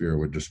atmosphere.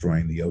 We're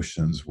destroying the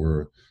oceans.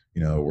 We're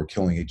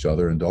killing each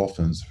other. And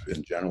dolphins,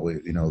 in generally,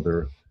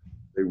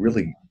 they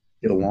really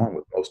get along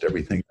with most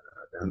everything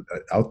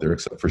out there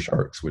except for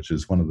sharks, which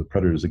is one of the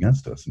predators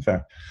against us. In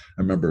fact,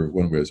 I remember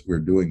when we were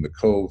doing the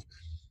Cove,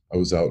 I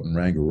was out in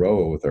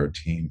Rangiroa with our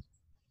team,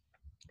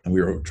 and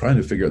we were trying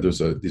to figure out,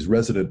 there's these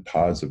resident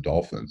pods of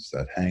dolphins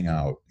that hang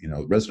out.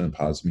 Resident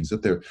pods means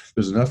that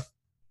there's enough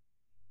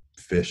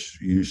fish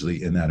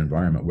usually in that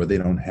environment where they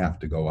don't have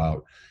to go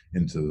out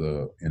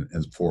into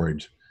and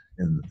forage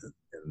in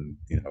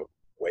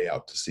way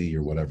out to sea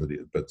or whatever.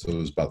 But so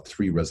there's about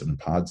 3 resident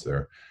pods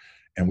there.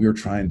 And we were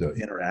trying to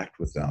interact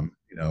with them,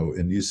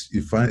 and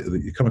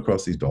you come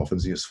across these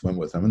dolphins, and you swim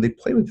with them, and they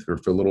play with you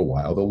for a little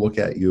while. They'll look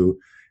at you,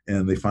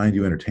 and they find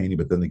you entertaining,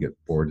 but then they get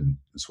bored and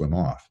swim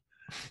off.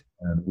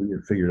 And we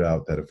had figured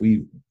out that if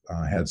we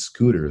had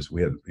scooters,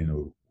 we had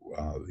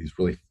these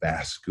really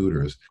fast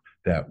scooters,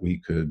 that we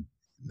could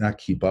not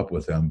keep up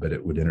with them, but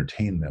it would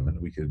entertain them,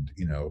 and we could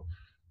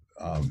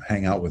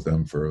hang out with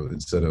them for,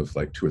 instead of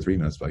like 2 or 3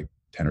 minutes, like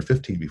 10 or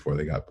 15 before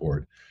they got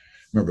bored.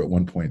 Remember at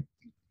one point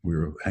we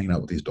were hanging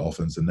out with these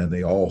dolphins, and then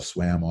they all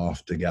swam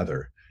off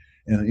together.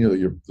 And,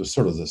 there's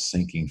sort of this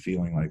sinking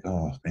feeling like,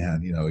 oh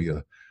man,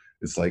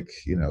 it's like,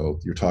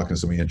 you're talking to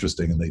somebody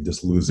interesting and they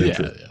just lose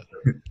interest.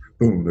 Yeah.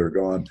 Boom, they're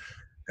gone.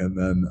 And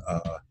then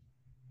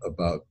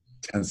about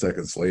 10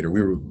 seconds later,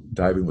 we were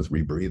diving with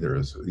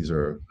rebreathers. These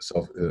are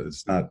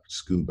it's not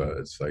scuba,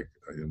 it's like,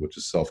 which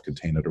is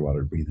self-contained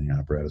underwater breathing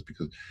apparatus,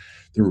 because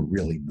they were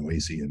really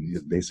noisy.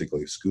 And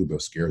basically scuba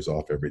scares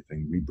off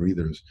everything.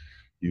 Rebreathers,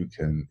 you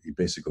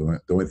basically,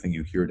 the only thing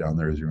you hear down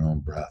there is your own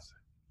breath.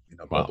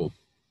 Wow. Bubbles,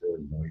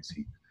 really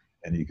noisy.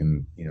 And you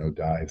can,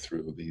 dive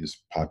through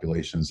these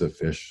populations of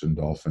fish and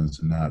dolphins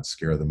and not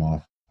scare them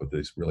off with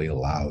this really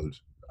loud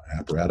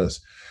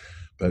apparatus.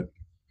 But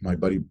my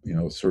buddy,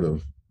 sort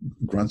of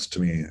grunts to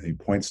me, and he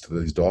points to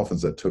these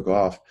dolphins that took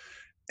off,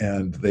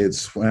 and they had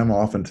swam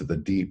off into the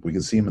deep. We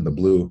could see them in the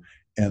blue,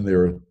 and they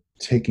were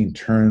taking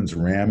turns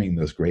ramming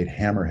this great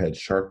hammerhead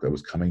shark that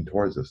was coming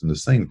towards us. And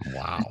this thing,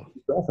 wow,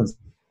 dolphins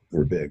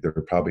were big. They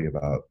were probably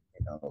about,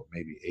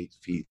 maybe 8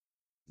 feet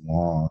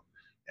long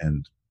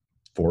and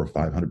 400 or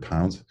 500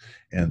 pounds.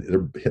 And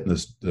they're hitting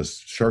this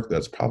shark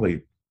that's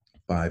probably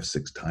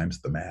 5-6 times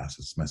the mass.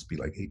 It must be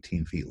like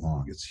 18 feet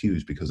long. It's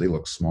huge because they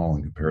look small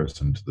in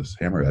comparison to this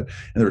hammerhead,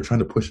 and they were trying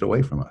to push it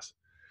away from us.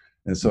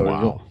 And so,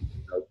 wow.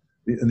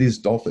 And these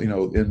dolphins,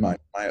 in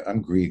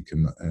I'm Greek,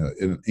 and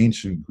in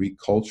ancient Greek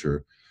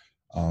culture,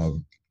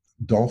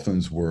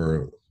 dolphins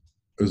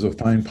it was a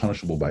fine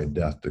punishable by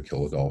death to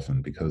kill a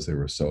dolphin, because they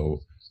were so,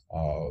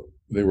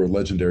 they were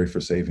legendary for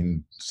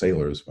saving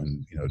sailors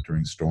when,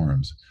 during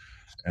storms.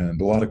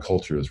 And a lot of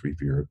cultures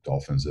revere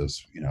dolphins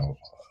as,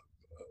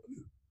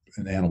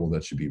 an animal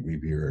that should be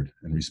revered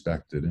and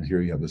respected. And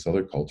here you have this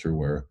other culture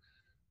where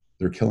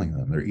they're killing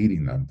them, they're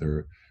eating them,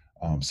 they're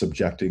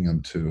subjecting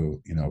them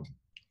to,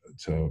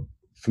 to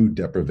food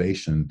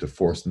deprivation to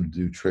force them to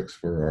do tricks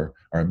for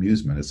our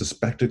amusement. It's a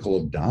spectacle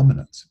of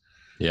dominance.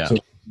 Yeah. So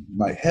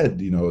my head,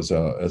 as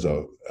a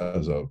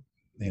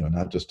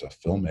not just a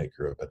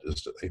filmmaker, but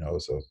just, as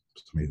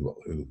somebody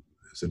who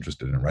is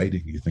interested in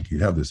writing, you think you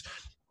have this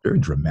very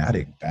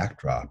dramatic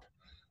backdrop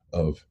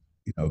of,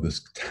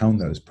 this town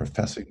that is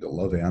professing to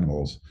love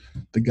animals,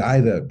 the guy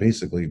that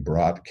basically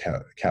brought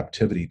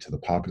captivity to the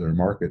popular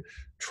market,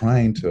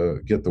 trying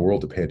to get the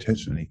world to pay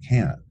attention, and he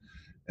can't.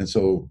 And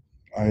so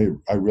I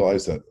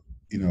realized that,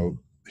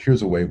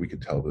 here's a way we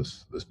could tell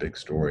this big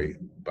story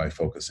by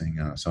focusing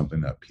on something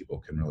that people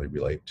can really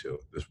relate to.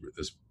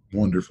 This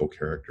wonderful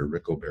character,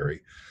 Rickleberry,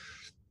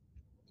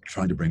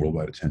 trying to bring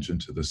worldwide attention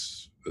to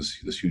this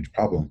huge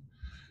problem.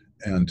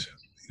 And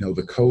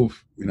the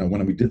Cove,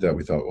 when we did that,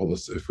 we thought, well,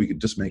 if we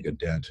could just make a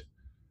dent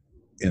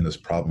in this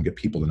problem, get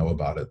people to know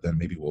about it, then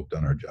maybe we'll have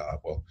done our job.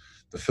 Well,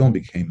 the film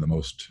became the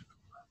most,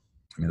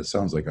 it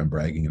sounds like I'm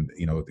bragging, and,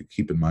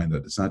 keep in mind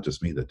that it's not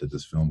just me that did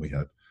this film. We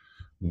had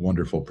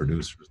wonderful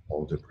producers,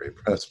 Paul DePrey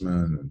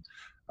Pressman and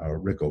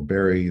Rick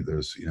O'Barry.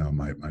 There's,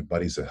 my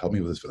buddies that helped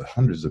me with this, for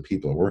hundreds of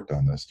people that worked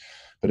on this.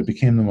 But it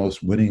became the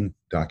most winning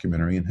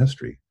documentary in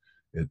history.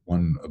 It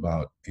won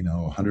about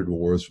 100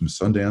 awards, from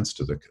Sundance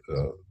to the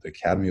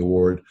Academy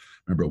Award.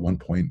 Remember, at one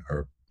point,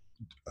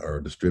 our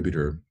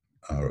distributor,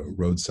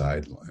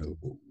 Roadside,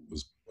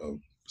 was a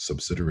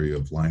subsidiary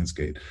of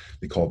Lionsgate.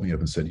 They called me up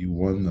and said, "You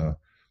won the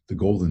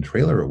Golden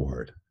Trailer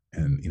Award."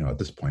 And at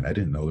this point, I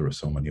didn't know there were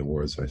so many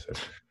awards. So I said,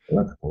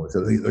 well, that's cool.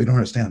 So they don't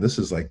understand. This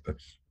is like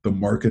the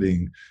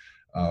marketing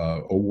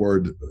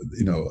award.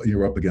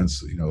 You're up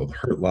against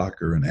Hurt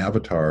Locker and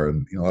Avatar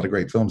and a lot of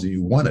great films, and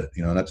you won it.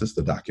 Not just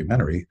the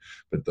documentary,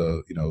 but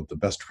the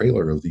best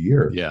trailer of the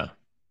year. Yeah.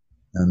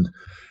 And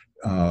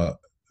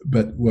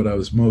but what I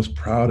was most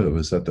proud of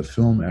is that the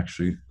film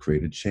actually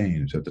created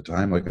change. At the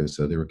time, like I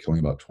said, they were killing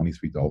about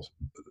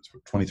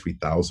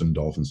 23,000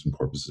 dolphins and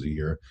porpoises a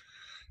year.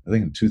 I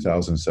think in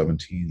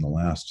 2017, the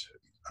last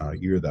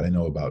year that I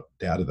know about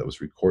data that was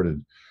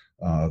recorded,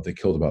 they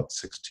killed about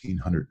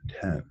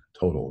 1,610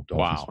 total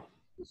dolphins.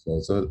 Wow.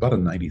 So about a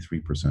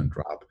 93%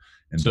 drop.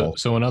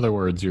 So in other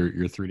words, your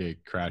 3-day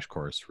crash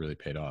course really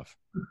paid off.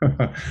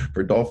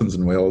 For dolphins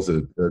and whales,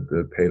 it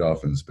paid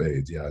off in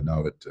spades. Yeah,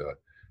 no,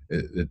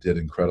 it did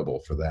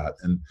incredible for that.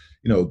 And,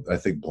 I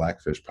think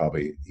Blackfish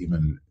probably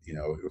even,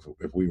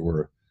 if we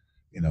were,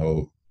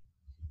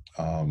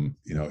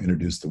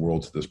 introduced the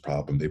world to this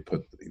problem, they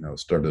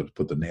started to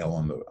put the nail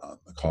on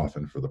the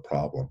coffin for the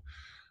problem.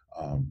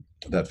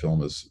 That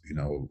film is,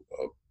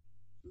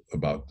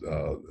 about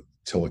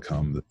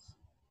Tilikum,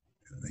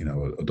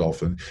 a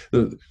dolphin.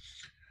 The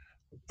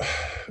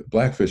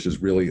Blackfish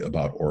is really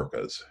about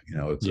orcas.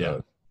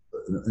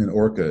 An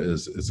orca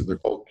is they're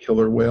called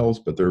killer whales,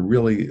 but they're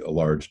really a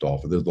large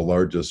dolphin. They're the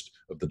largest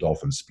of the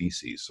dolphin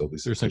species. So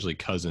they're essentially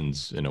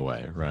cousins in a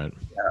way, right?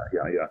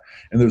 Yeah.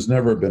 And there's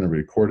never been a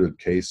recorded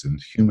case in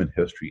human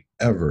history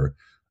ever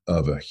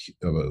of a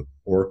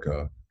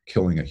orca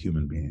killing a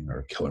human being, or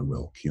a killer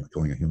whale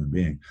killing a human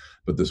being.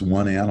 But this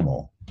one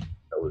animal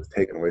that was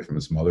taken away from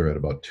its mother at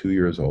about 2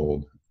 years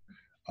old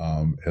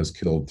has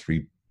killed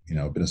 3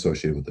 been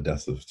associated with the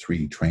deaths of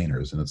 3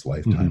 trainers in its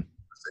lifetime. Mm-hmm.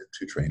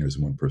 2 trainers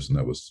and 1 person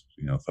that was,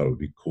 thought it would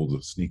be cool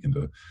to sneak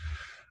into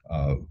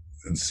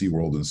in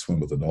SeaWorld and swim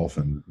with a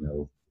dolphin,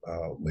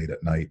 late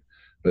at night.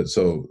 But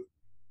so,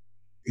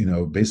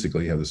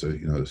 basically you have this,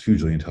 this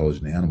hugely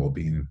intelligent animal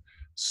being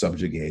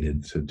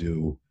subjugated to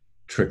do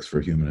tricks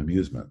for human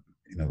amusement,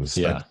 with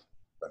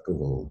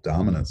spectacle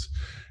dominance.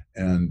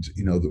 And,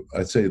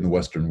 I'd say in the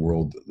Western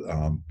world,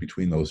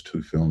 between those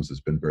 2 films,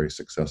 has been very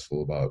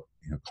successful about,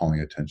 calling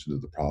attention to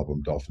the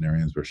problem.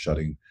 Dolphinariums were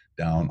shutting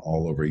down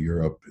all over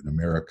Europe and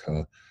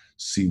America.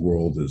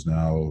 SeaWorld is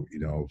now,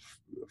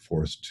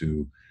 forced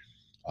to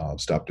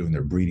stop doing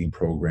their breeding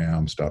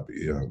program, stop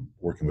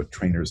working with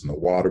trainers in the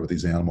water with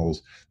these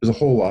animals. There's a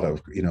whole lot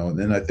of, and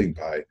then I think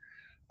by,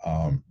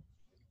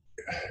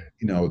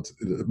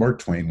 Mark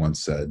Twain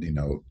once said, he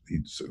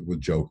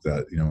would joke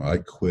that, I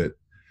quit,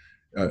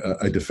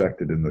 I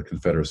defected and the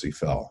Confederacy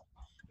fell.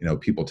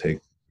 People take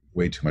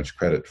way too much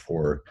credit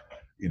for,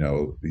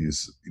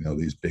 these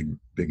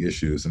big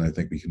issues. And I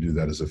think we can do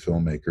that as a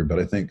filmmaker. But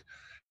I think,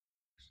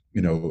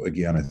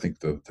 again, I think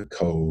the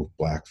Cove,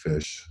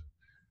 Blackfish,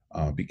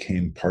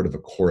 became part of a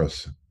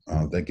chorus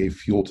that gave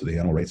fuel to the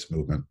animal rights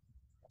movement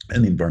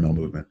and the environmental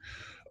movement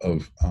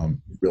of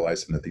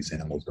realizing that these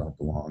animals don't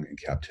belong in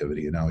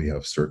captivity. And now you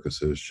have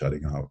circuses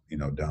shutting out,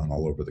 down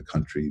all over the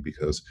country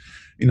because,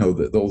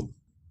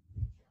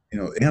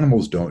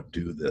 animals don't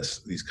do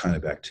these kind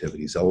of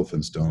activities.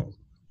 Elephants don't,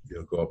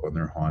 go up on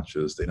their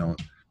haunches. They don't,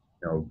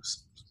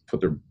 put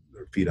their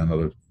feet on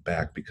their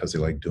back because they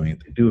like doing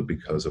it. They do it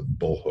because of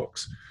bull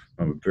hooks.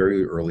 From a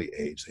very early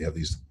age, they have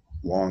these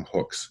long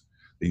hooks.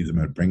 They use them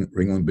at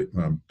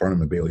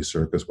Barnum and Bailey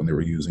Circus when they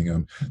were using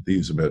them. They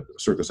use them at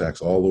circus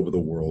acts all over the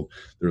world.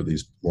 There are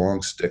these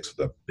long sticks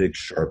with a big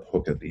sharp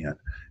hook at the end.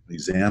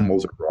 These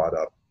animals are brought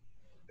up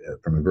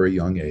from a very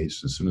young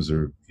age. As soon as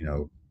they're,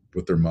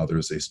 with their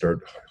mothers, they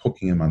start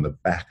hooking them on the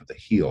back of the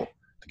heel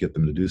to get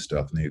them to do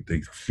stuff. And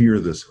they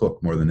fear this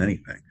hook more than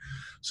anything.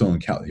 So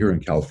here in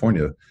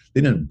California,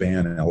 they didn't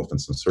ban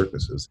elephants in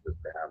circuses. They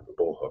banned the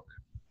bull hook.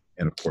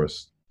 And of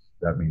course,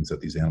 that means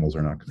that these animals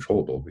are not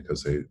controllable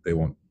because they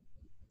won't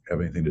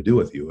have anything to do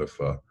with you if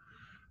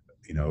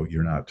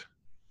you're not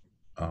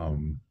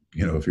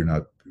if you're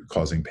not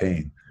causing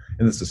pain.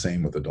 And it's the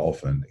same with the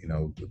dolphin.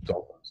 The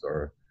dolphins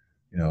are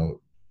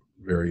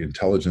very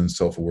intelligent,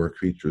 self-aware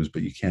creatures,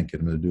 but you can't get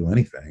them to do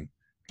anything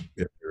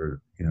if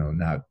you're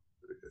not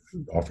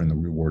offering the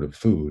reward of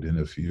food. And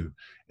if you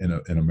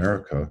in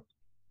America,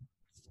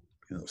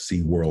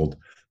 SeaWorld,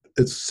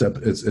 it's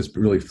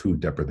really food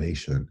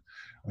deprivation.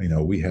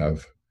 We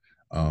have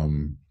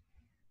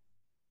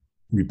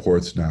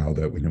reports now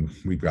that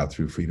we got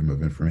through Freedom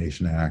of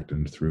Information Act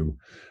and through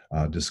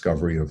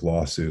discovery of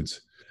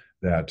lawsuits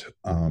that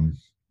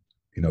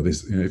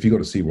if you go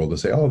to SeaWorld, they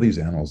say, oh, these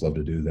animals love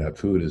to do that.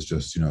 Food is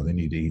just, they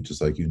need to eat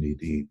just like you need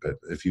to eat. But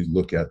if you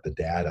look at the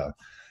data,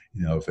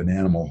 if an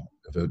animal,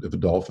 if a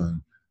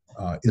dolphin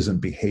isn't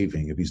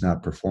behaving, if he's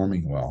not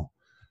performing well,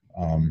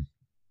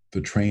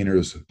 the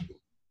trainers'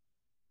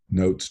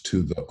 notes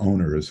to the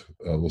owners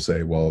will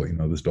say, well,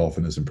 this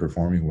dolphin isn't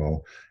performing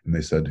well. And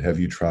they said, have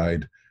you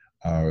tried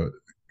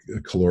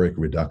caloric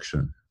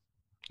reduction?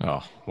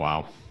 Oh,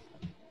 wow.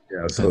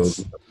 Yeah, so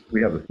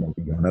we have the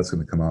smoking gun. That's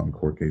going to come out in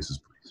court cases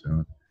pretty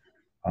soon.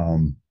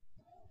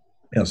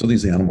 So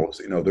these animals,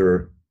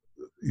 they're,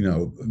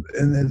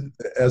 and then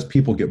as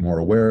people get more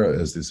aware,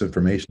 as this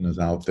information is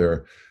out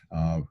there,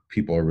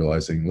 people are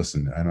realizing,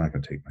 listen, I'm not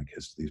going to take my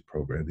kids to these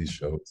programs, these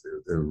shows.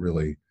 They're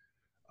really,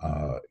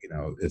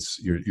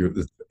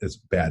 it's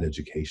bad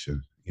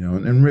education,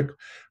 and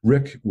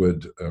Rick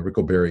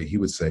O'Barry, he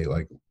would say,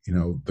 like,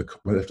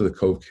 after the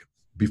Cove,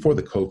 before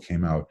the Cove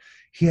came out,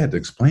 he had to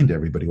explain to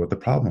everybody what the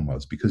problem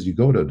was, because you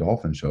go to a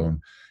dolphin show and,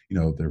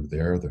 they're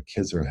there, the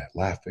kids are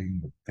laughing,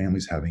 the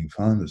family's having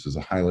fun. This is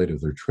a highlight of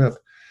their trip,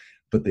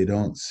 but they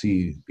don't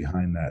see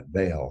behind that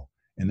veil.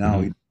 And now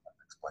you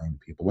explain to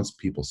people, once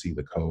people see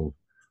the Cove,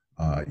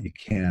 you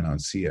can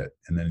unsee it.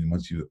 And then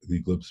once you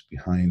glimpse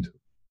behind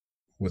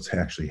what's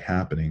actually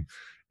happening,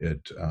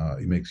 it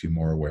makes you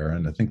more aware.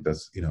 And I think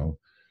that's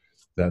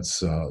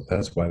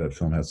why that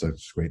film has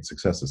such great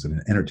success. It's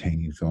an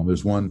entertaining film.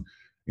 There's one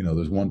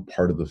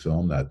part of the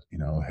film that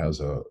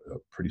has a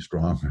pretty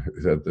strong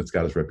that's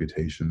got its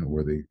reputation,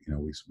 where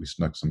we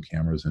snuck some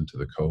cameras into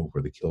the Cove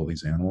where they kill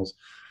these animals,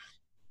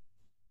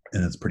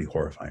 and it's pretty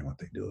horrifying what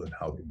they do and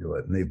how they do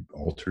it. And they've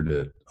altered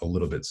it a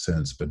little bit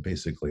since, but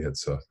basically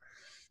it's a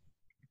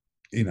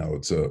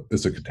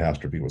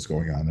catastrophe what's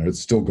going on there. It's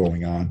still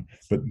going on,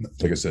 but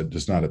like I said,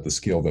 just not at the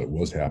scale that it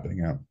was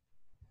happening at.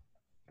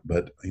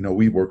 But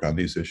we work on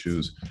these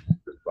issues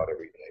just about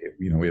every day.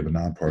 We have a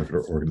nonprofit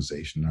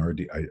organization.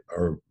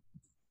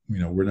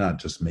 We're not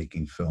just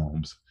making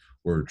films.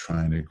 We're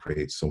trying to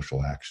create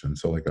social action.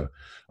 So like a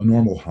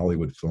normal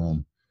Hollywood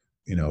film,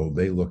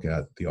 they look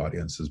at the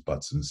audience's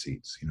butts and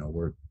seats.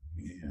 You're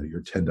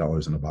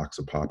 $10 in a box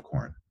of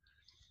popcorn.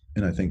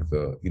 And I think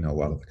a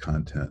lot of the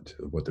content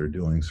of what they're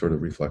doing sort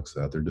of reflects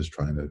that. They're just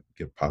trying to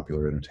get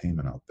popular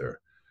entertainment out there.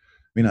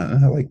 mean,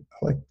 I like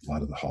a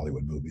lot of the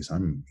Hollywood movies.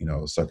 I'm,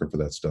 a sucker for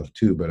that stuff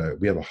too. But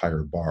we have a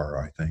higher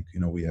bar, I think.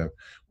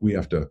 We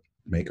have to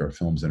make our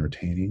films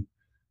entertaining,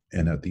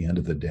 and at the end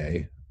of the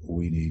day,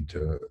 we need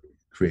to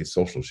create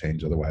social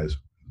change. Otherwise,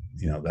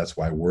 that's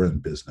why we're in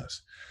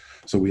business.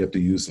 So we have to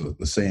use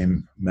the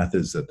same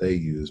methods that they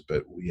use,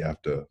 but we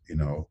have to,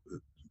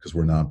 because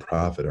we're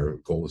nonprofit, our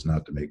goal is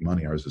not to make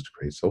money. Ours is to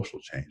create social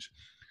change.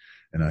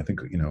 And I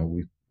think,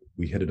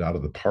 we hit it out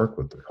of the park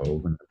with The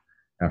Cove. And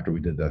after we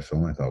did that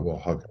film, I thought, well,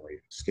 how can we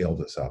scale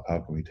this up? How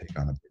can we take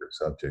on a bigger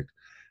subject?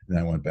 And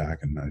I went back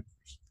and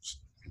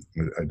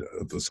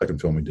the second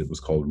film we did was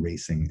called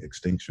Racing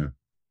Extinction,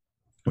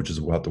 which is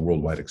about the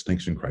worldwide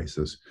extinction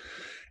crisis.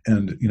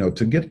 And,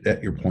 to get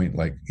at your point,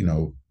 like,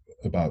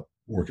 about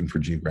working for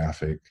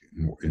Geographic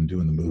and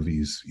doing the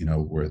movies,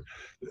 where,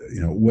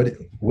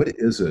 what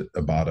is it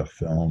about a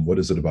film? What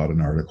is it about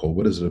an article?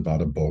 What is it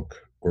about a book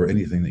or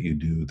anything that you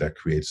do that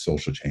creates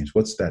social change?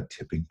 What's that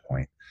tipping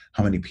point?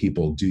 How many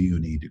people do you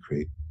need to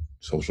create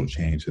social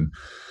change? And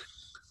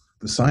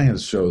the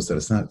science shows that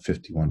it's not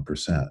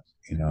 51%,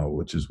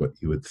 which is what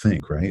you would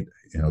think, right?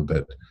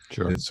 But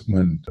Sure. it's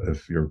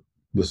if your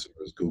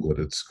listeners Google it,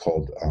 it's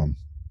called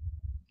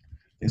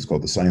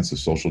The Science of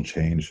Social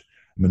Change,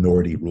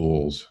 Minority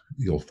Rules.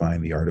 You'll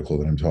find the article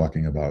that I'm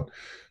talking about.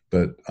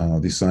 But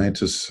these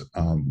scientists,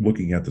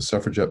 looking at the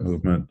suffragette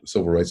movement, the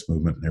civil rights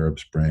movement, and Arab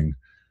Spring,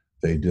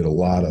 they did a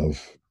lot of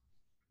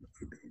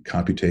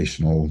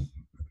computational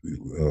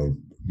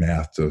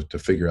math to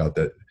figure out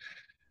that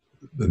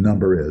the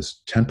number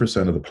is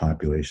 10% of the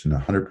population,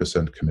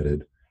 100%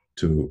 committed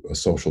to a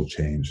social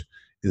change,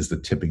 is the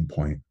tipping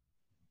point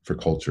for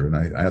culture. And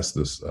I asked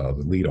the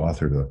lead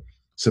author to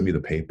send me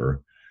the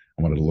paper.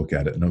 I wanted to look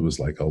at it, and it was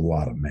like a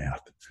lot of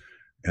math.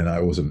 And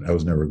I was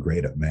never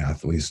great at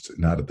math, at least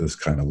not at this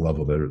kind of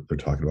level that they're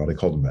talking about. I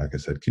called him back. I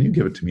said, "Can you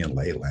give it to me in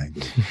lay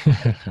language?"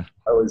 I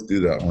always do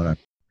that when I'm,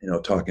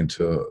 talking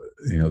to,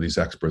 these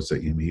experts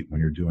that you meet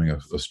when you're doing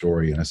a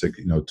story. And I say,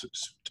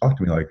 talk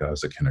to me like I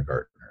was a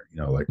kindergartner,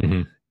 like I'm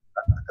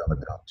not dumb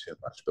it down too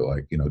much, but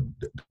like,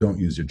 don't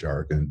use your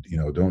jargon,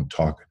 don't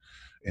talk,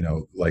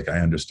 like I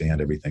understand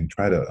everything.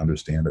 Try to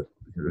understand it.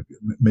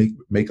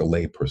 Make a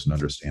lay person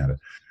understand it.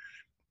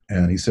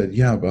 And he said,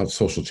 yeah, about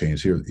social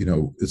change here,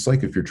 it's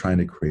like if you're trying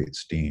to create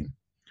steam,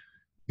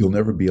 you'll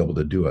never be able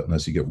to do it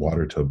unless you get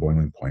water to a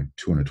boiling point,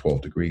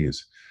 212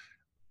 degrees.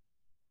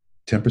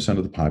 10%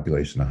 of the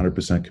population,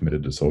 100%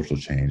 committed to social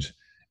change,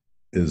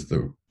 is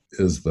the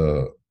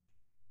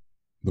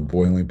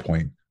boiling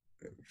point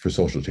for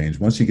social change.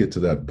 Once you get to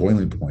that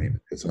boiling point,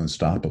 it's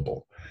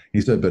unstoppable.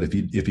 He said, but if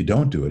you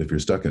don't do it, if you're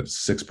stuck at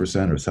 6%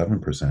 or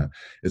 7%,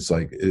 it's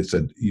like it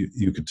said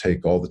you could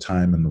take all the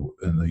time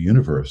in the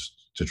universe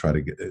to try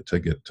to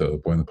get to a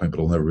boiling point, but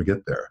it'll never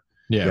get there.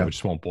 Yeah, we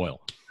just won't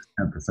boil.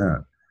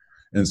 10%.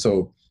 And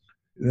so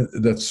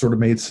that sort of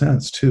made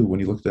sense too when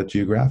you looked at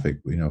Geographic.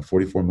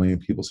 44 million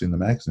people see in the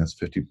magazine. That's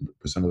 50%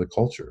 of the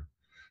culture.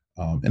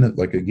 And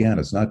again,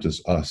 it's not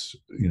just us,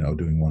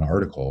 doing one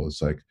article.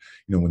 It's like,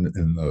 when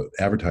in the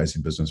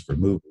advertising business for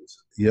movies,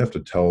 you have to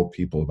tell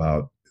people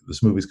about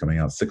this movie's coming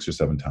out 6 or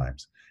 7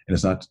 times. And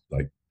it's not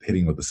like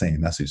hitting with the same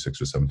message 6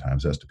 or 7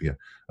 times. It has to be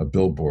a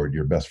billboard,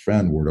 your best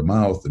friend, word of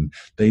mouth. And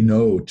they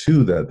know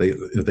too that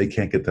if they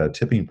can't get that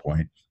tipping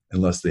point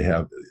unless they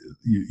have,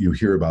 you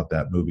hear about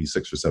that movie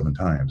 6 or 7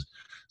 times.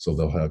 So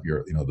they'll have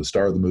the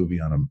star of the movie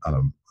on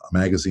a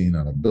magazine,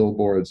 on a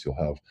billboards. You'll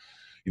have,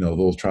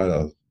 they'll try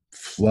to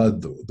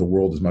flood the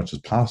world as much as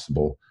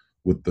possible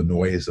with the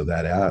noise of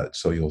that ad.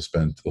 So they'll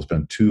spend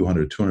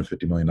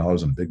 $250 million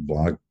on a big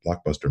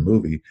blockbuster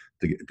movie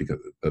because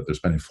they're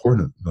spending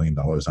 $400 million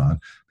on,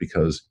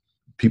 because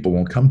people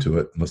won't come to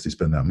it unless they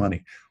spend that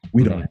money.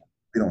 We don't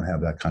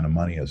have that kind of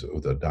money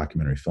with a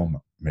documentary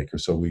filmmaker.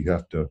 So we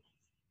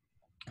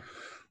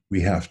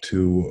have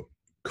to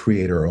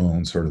create our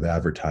own sort of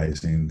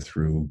advertising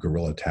through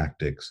guerrilla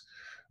tactics.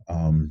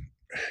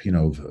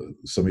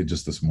 Somebody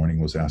just this morning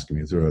was asking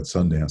me, through at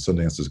Sundance.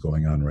 Sundance is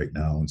going on right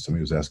now, and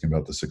somebody was asking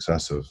about the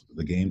success of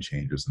the Game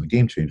Changers. And the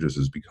Game Changers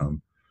has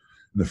become,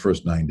 in the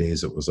first 9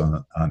 days it was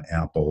on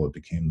Apple, it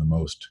became the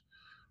most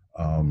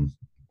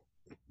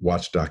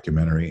watched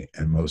documentary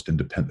and most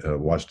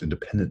watched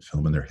independent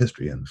film in their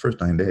history in the first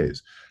 9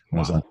 days.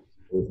 Wow.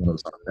 When it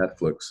was on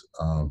Netflix,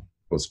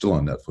 it's still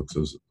on Netflix.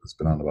 It's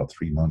been on about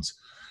 3 months.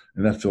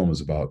 And that film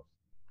is about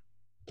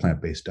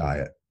plant-based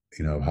diet,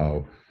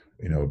 how,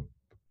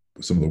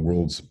 some of the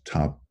world's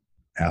top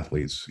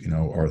athletes,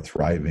 are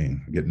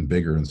thriving, getting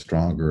bigger and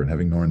stronger and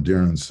having more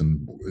endurance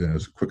and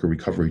quicker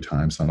recovery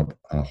times on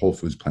a whole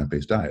foods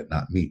plant-based diet,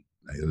 not meat,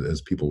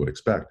 as people would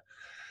expect.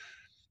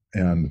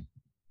 And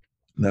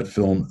that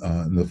film,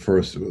 in the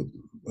first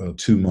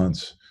 2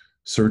 months,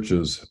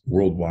 searches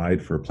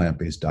worldwide for a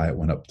plant-based diet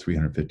went up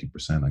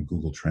 350% on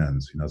Google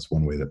Trends. That's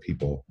one way that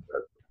people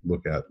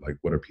look at, like,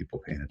 what are people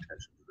paying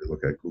attention to? They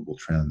look at Google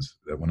Trends.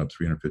 That went up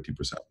 350% in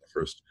the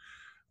first,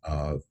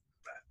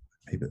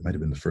 maybe it might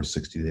have been the first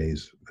 60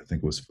 days. I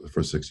think it was the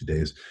first 60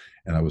 days.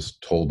 And I was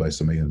told by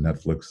somebody on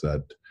Netflix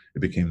that it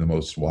became the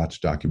most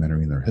watched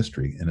documentary in their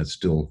history, and it's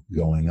still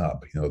going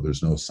up.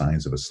 There's no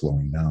signs of it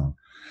slowing down.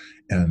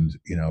 And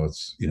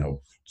it's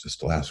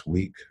just last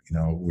week,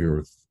 we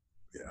were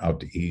out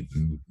to eat,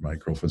 and my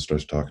girlfriend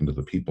starts talking to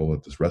the people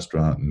at this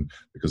restaurant, and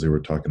because they were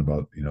talking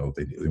about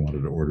they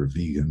wanted to order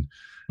vegan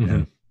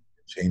and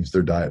change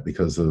their diet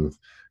because of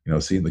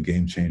seeing the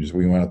game changes.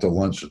 We went out to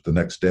lunch the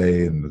next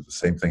day, and the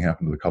same thing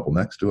happened to the couple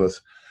next to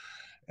us.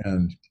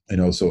 And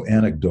so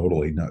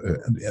anecdotally,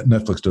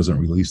 Netflix doesn't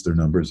release their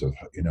numbers of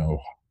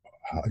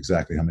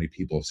exactly how many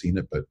people have seen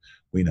it, but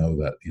we know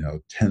that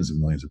tens of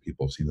millions of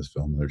people have seen this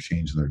film, and they're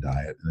changing their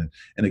diet.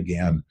 And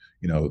again,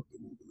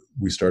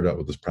 we started out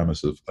with this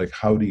premise of like,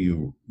 how do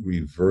you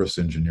reverse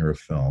engineer a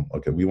film?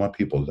 Okay, we want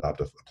people to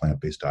adopt a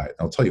plant-based diet.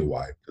 And I'll tell you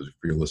why, because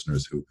for your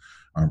listeners who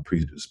aren't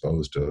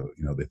predisposed to,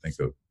 they think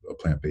of a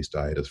plant-based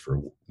diet as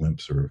for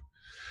wimps, or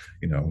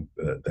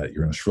that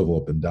you're going to shrivel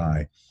up and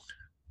die.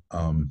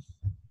 I'm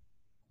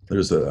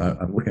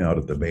looking out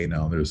at the bay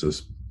now, and there's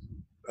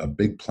a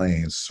big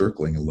plane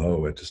circling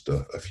low at just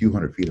a few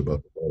hundred feet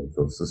above the bay.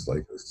 So it's just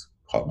like, this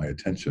caught my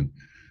attention.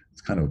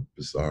 It's kind of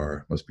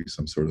bizarre. Must be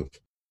some sort of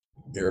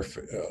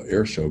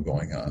air show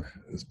going on,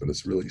 but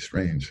it's really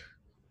strange.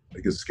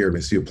 It gets scared when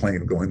I see a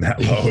plane going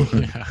that low.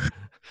 Yeah.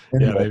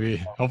 Anyway, yeah, maybe.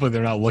 Hopefully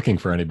they're not looking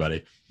for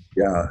anybody.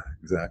 Yeah,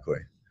 exactly.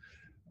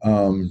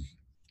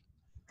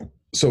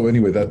 So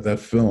anyway, that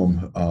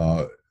film,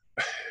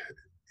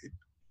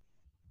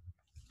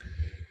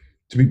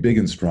 to be big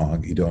and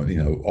strong,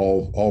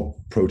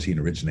 all protein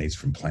originates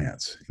from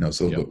plants.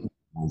 So yep. The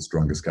world's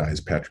strongest guy is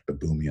Patrick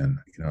Baboumian.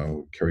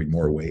 Carried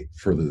more weight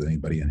further than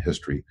anybody in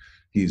history.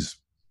 He's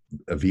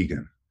a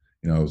vegan.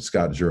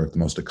 Scott Jurek, the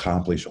most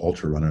accomplished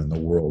ultra runner in the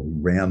world,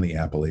 ran the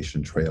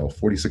Appalachian Trail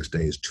 46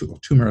 days, two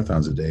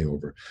marathons a day,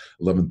 over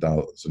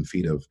 11,000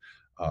 feet of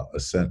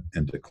ascent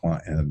and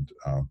decline, and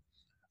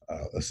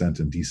ascent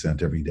and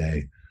descent every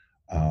day.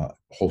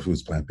 Whole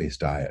foods, plant-based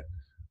diet.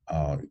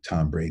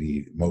 Tom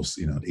Brady,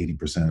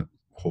 80%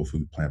 whole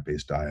food,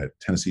 plant-based diet.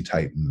 Tennessee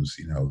Titans,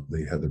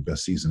 they had their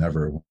best season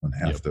ever when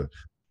half yep.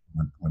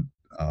 went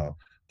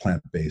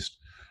plant-based.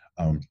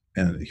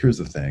 And here's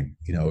the thing,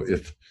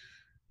 if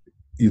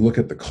you look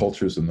at the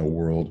cultures in the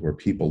world where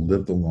people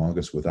live the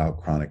longest without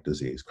chronic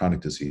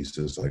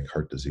diseases like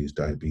heart disease,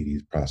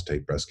 diabetes,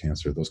 prostate, breast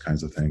cancer, those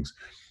kinds of things,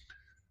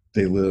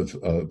 they live,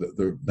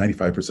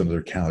 95% of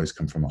their calories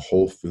come from a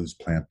whole foods,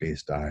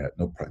 plant-based diet,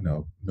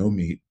 no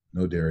meat,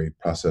 no dairy,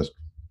 processed,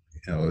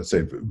 let's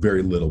say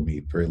very little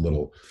meat, very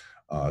little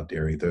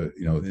dairy.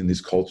 In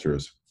these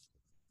cultures,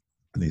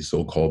 in these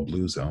so-called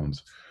blue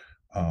zones,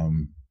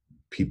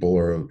 people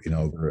are,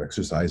 they're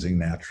exercising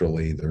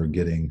naturally. They're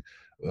getting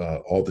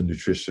all the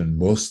nutrition,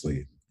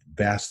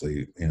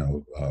 vastly,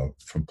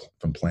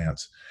 from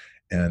plants.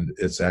 And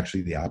it's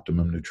actually the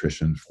optimum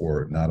nutrition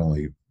for not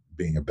only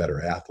being a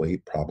better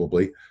athlete,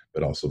 probably,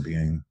 but also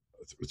being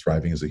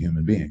thriving as a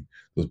human being.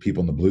 Those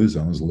people in the blue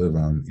zones live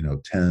on,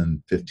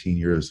 10, 15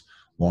 years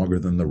longer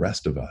than the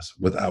rest of us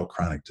without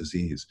chronic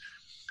disease.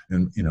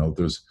 And,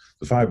 there's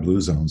the 5 blue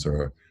zones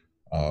are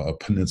a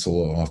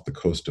peninsula off the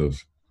coast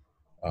of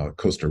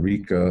Costa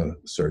Rica,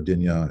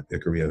 Sardinia,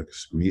 Icaria,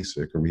 Greece.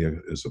 Icaria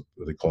is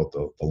they call it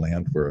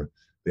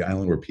the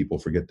island where people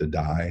forget to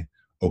die.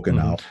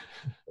 Okinawa,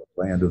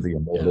 land of the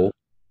immortal,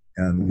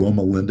 and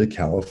Loma Linda,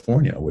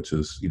 California, which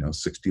is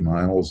 60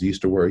 miles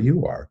east of where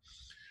you are.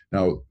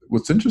 Now,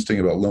 what's interesting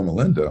about Loma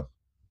Linda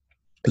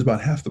is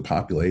about half the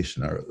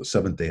population are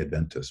Seventh-day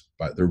Adventists.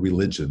 By their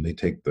religion, they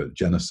take the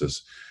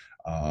Genesis,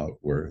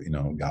 where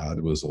God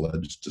was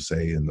alleged to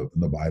say in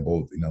the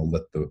Bible,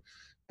 let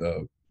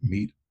the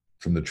meat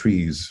from the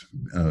trees,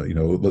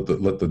 let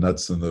the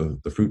nuts and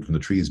the fruit from the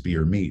trees be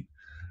your meat.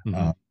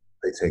 Mm-hmm.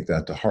 They take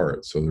that to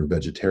heart, so they're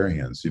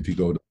vegetarians. If you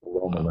go to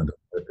Loma Linda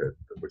Market,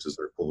 which is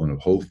their equivalent of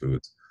Whole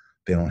Foods,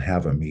 they don't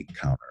have a meat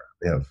counter.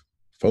 They have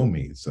faux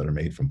meats that are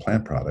made from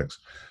plant products.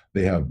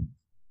 They have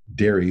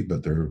dairy,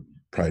 but they're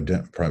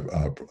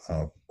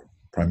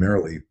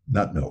primarily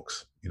nut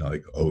milks,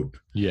 like oat,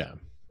 et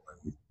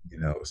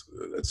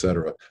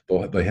cetera.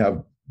 They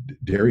have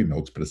dairy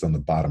milks, but it's on the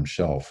bottom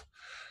shelf.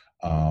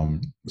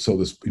 So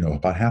this,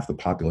 about half the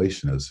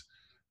population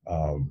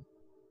are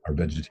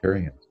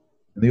vegetarian.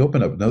 And they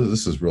open up. Now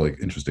this is really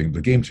interesting.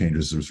 The Game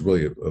Changers is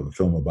really a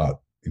film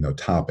about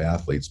top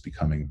athletes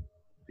becoming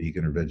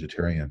vegan or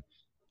vegetarian.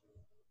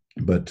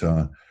 But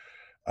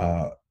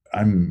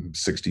I'm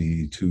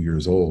 62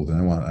 years old,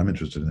 and I'm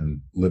interested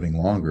in living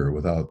longer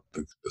without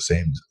the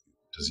same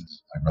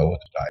disease my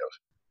relative died of.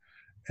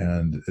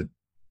 And it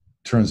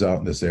turns out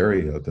in this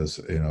area,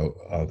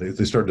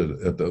 they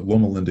started at the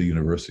Loma Linda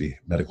University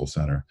Medical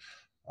Center.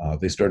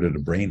 They started a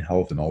brain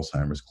health and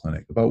Alzheimer's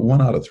clinic. About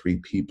 1 out of 3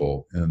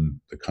 people in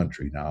the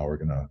country now are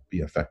going to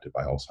be affected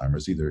by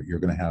Alzheimer's. Either you're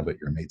going to have it,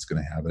 your mate's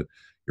going to have it,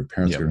 your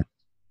parents are going to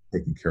be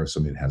taking care of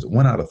somebody that has it.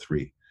 1 out of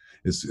 3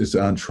 is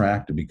on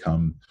track to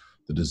become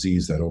the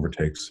disease that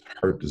overtakes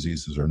heart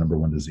diseases, our number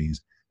 1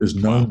 disease. There's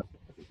no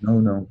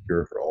known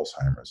cure for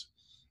Alzheimer's.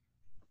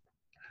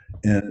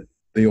 And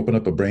they opened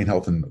up a brain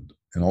health and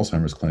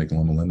Alzheimer's clinic in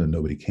Loma Linda, and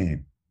nobody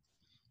came.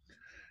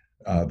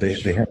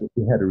 they had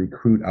to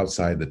recruit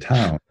outside the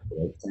town,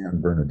 like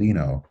San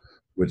Bernardino,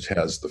 which had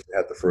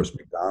the first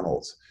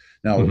McDonald's.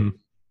 Now, Hmm.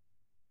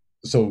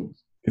 so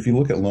if you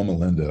look at Loma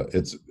Linda,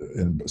 it's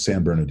in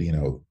San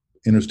Bernardino.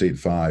 Interstate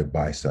 5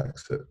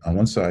 bisects it. On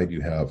one side,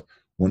 you have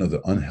one of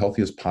the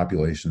unhealthiest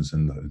populations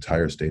in the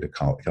entire state of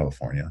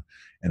California,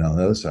 and on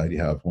the other side, you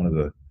have one of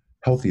the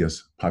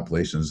healthiest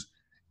populations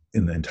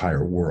in the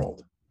entire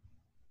world.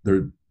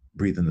 They're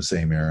breathing the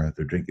same air,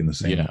 they're drinking the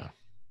same, Yeah.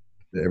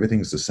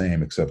 everything's the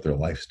same except their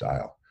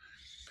lifestyle.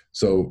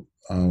 So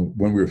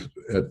when we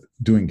were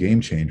doing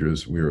Game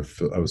Changers,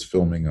 I was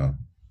filming a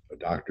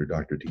doctor,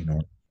 Dr.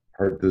 Dino,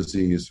 heart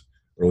disease,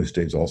 early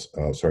stage,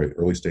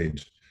 early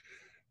stage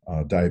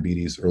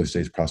diabetes, early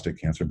stage prostate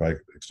cancer, by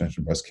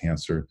extension breast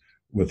cancer,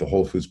 with a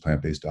whole foods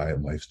plant-based diet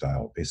and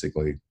lifestyle.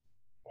 Basically,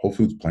 whole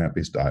foods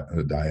plant-based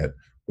diet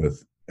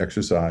with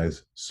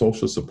exercise,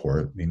 social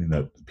support, meaning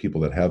that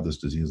people that have this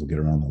disease will get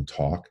around, they'll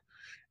talk.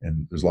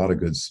 And there's a lot of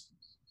good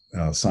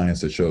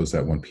science that shows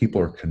that when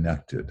people are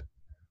connected,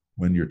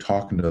 when you're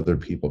talking to other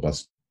people about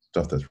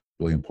stuff that's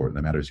really important,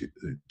 that matters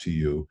to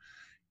you,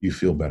 you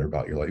feel better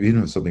about your life.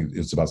 Even if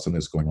it's about something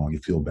that's going wrong, you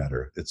feel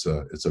better. It's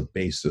a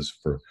basis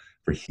for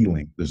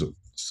healing. There's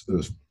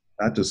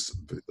not just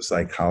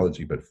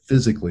psychology, but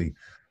physically,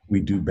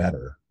 we do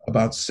better,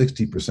 about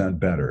 60%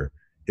 better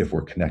if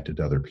we're connected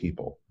to other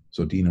people.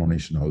 So Dean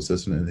Ornish knows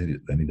this, and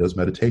then he does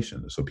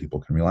meditation so people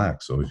can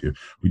relax. So if you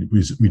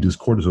reduce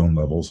cortisone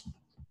levels,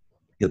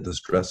 get the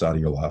stress out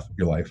of your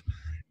life,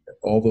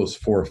 all those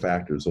four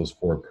factors, those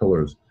four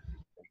pillars,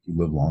 you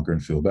live longer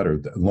and feel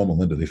better. Loma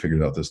Linda, they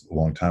figured out this a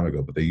long time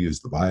ago, but they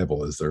used the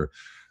Bible as their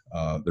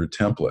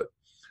template.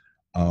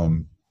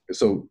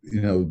 So,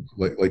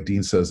 like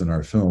Dean says in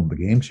our film, The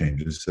Game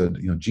Changers, said,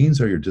 genes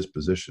are your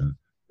disposition,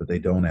 but they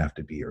don't have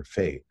to be your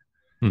fate.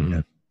 Hmm.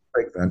 And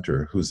Craig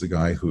Venter, who's the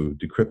guy who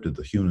decrypted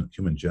the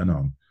human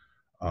genome,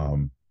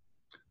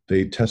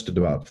 they tested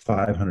about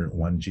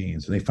 501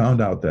 genes, and they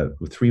found out that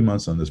with 3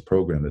 months on this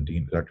program that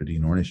Dr.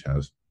 Dean Ornish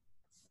has,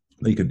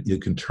 you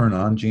can turn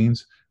on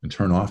genes and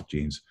turn off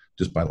genes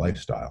just by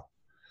lifestyle.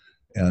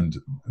 And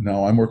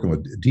now I'm working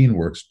with Dean,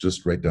 works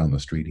just right down the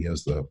street. He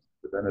has the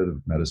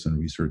Preventive Medicine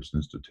Research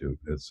Institute.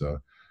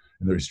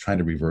 And he's trying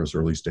to reverse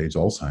early stage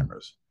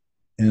Alzheimer's.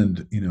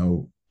 And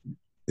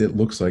it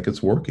looks like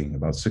it's working.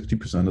 About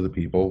 60% of the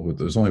people,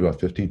 there's only about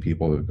 15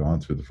 people that have gone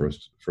through the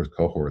first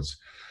cohorts.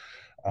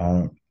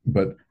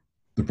 But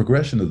the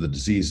progression of the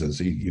disease is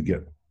you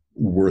get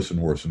worse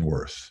and worse and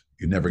worse.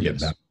 You never get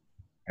better.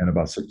 And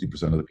about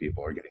 60% of the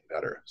people are getting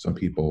better. Some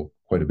people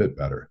quite a bit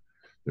better.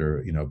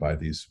 They're, by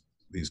these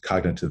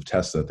cognitive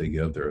tests that they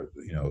give, they're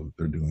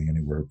doing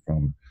anywhere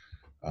from,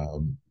 a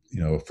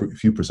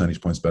few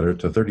percentage points better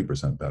to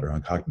 30% better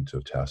on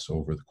cognitive tests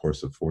over the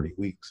course of 40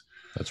 weeks.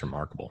 That's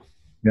remarkable.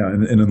 Yeah,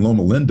 and in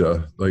Loma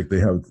Linda, like, they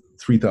have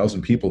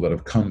 3,000 people that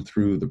have come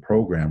through the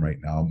program right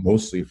now,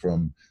 mostly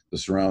from the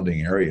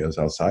surrounding areas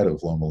outside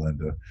of Loma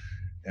Linda.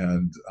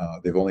 And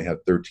they've only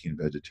had 13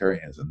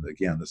 vegetarians. And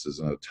again, this is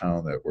in a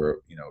town that where,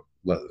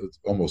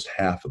 almost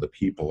half of the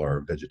people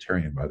are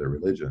vegetarian by their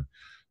religion.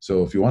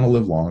 So if you want to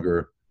live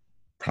longer,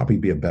 probably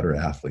be a better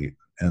athlete.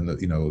 And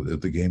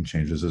the Game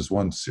Changers, there's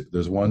one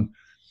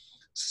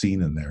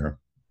scene in there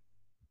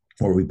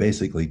where we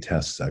basically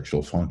test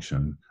sexual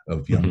function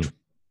of young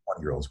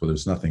 20-year-olds where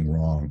there's nothing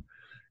wrong.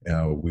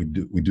 We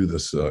do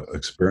this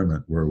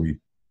experiment where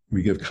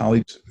we give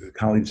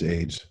college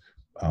age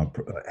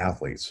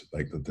athletes,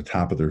 like the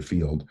top of their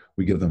field,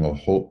 we give them a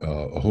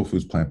whole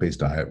foods plant-based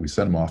diet. We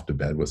send them off to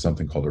bed with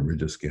something called a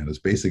Rigiscan. It's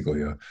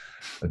basically a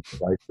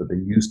device that they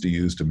used to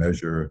use to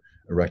measure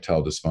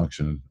erectile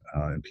dysfunction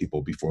in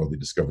people before they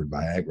discovered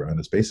Viagra. And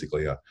it's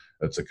basically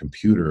it's a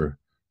computer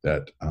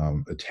that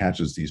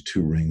attaches these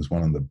two rings,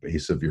 one on the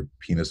base of your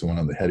penis and one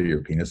on the head of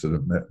your penis, and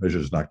it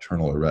measures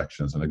nocturnal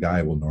erections. And a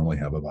guy will normally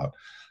have about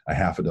a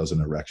half a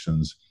dozen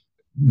erections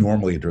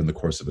normally during the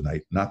course of a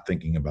night, not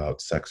thinking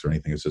about sex or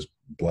anything. It's just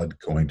blood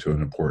going to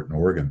an important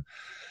organ.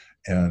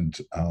 And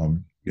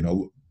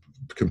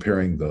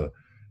comparing the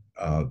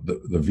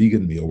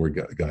vegan meal where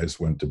guys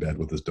went to bed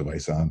with this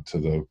device on to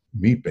the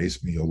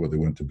meat-based meal where they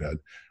went to bed,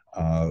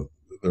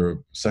 their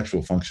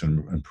sexual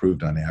function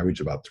improved on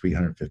average about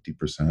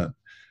 350%.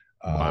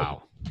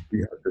 Wow.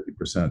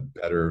 350%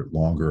 better,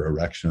 longer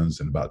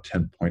erections, and about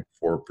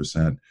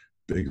 10.4%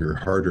 bigger,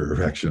 harder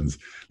erections.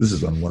 This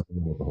is on one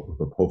level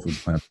of a whole food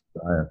plant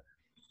diet.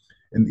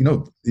 And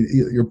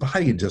your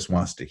body just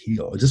wants to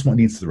heal. It just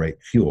needs the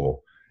right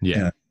fuel.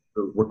 Yeah.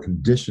 And we're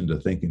conditioned to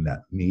thinking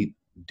that meat,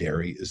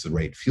 dairy is the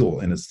right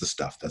fuel, and it's the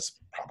stuff that's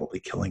probably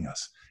killing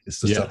us.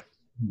 It's the stuff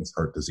that's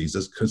heart disease.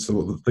 That's because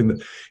the thing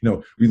that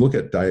we look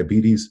at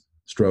diabetes,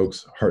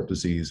 strokes, heart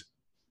disease.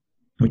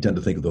 We tend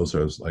to think of those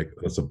as like,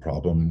 that's a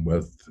problem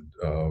with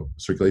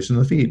circulation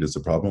in the feet. It's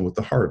a problem with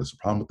the heart. It's a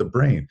problem with the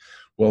brain.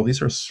 Well,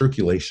 these are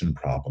circulation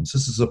problems.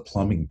 This is a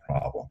plumbing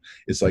problem.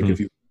 It's like if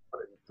you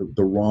put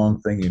the wrong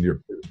thing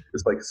in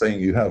it's like saying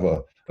you have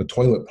a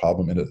toilet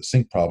problem and a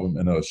sink problem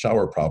and a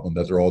shower problem,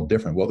 that they're all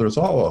different. Well, there's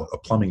all a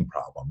plumbing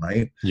problem,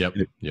 right? Yep.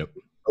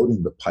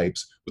 loading the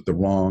pipes with the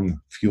wrong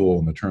fuel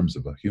in the terms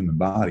of a human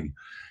body,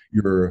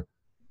 you're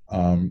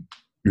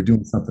you're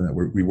doing something that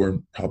we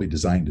weren't probably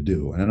designed to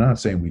do. And I'm not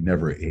saying we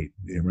never ate,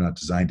 we're not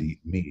designed to eat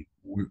meat.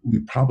 We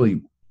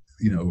probably,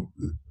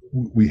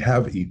 we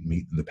have eaten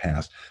meat in the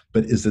past,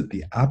 but is it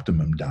the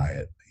optimum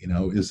diet?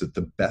 Is it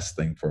the best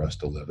thing for us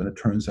to live? And it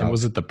turns out. And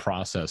was it the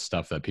processed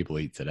stuff that people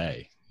eat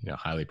today?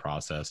 Highly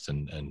processed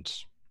and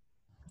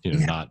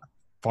Yeah. not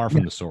far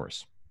from the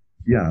source.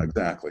 Yeah,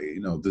 exactly.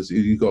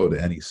 You go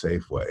to any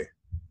Safeway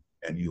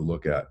and you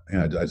look at,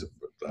 and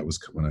I was,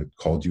 when I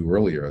called you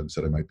earlier and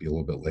said I might be a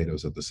little bit late, I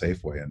was at the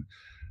Safeway, and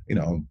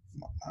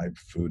my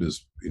food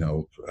is,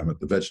 I'm at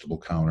the vegetable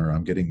counter,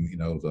 I'm getting,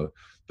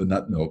 the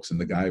nut milks, and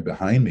the guy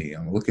behind me,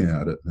 I'm looking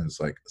at it, and it's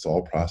like, it's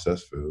all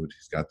processed food.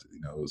 He's got,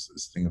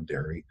 this thing of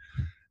dairy,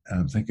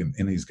 and I'm thinking,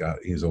 and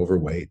he's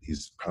overweight,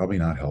 he's probably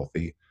not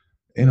healthy,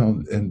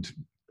 and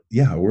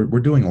yeah, we're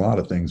doing a lot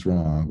of things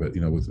wrong, but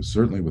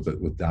certainly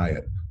with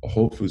diet, a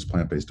whole foods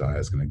plant-based diet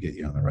is going to get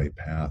you on the right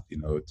path.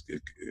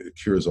 It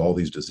cures all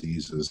these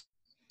diseases,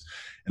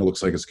 and it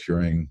looks like it's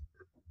curing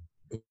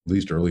at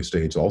least early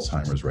stage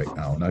Alzheimer's right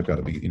now. And I've got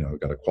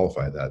to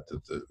qualify that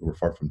we're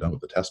far from done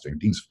with the testing.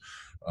 Dean's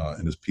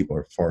and his people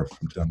are far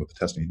from done with the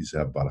testing. He needs to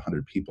have about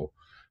 100 people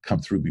come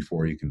through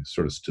before you can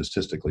sort of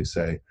statistically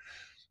say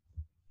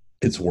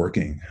it's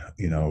working.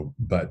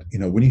 But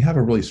when you have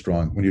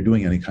when you're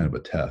doing any kind of a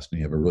test and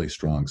you have a really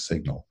strong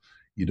signal,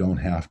 you don't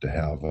have to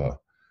have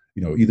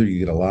either you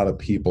get a lot of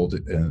people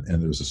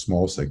and there's a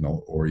small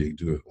signal, or you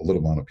do a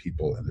little amount of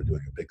people and they're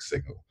doing a big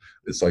signal.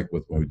 It's like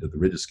when we did the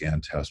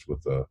Rigiscan test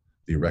with the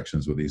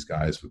erections with these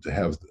guys, but to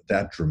have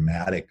that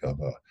dramatic of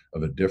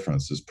a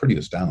difference is pretty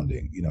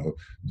astounding.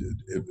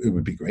 It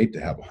would be great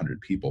to have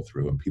 100 people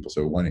through, and people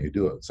say, well, why don't you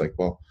do it? It's like,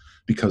 well,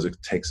 because it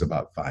takes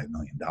about $5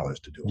 million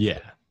to do it. Yeah.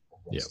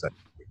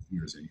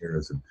 Years and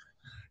years. And,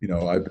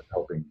 I've been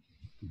helping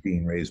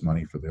Dean raise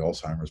money for the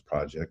Alzheimer's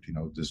Project,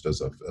 just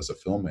as a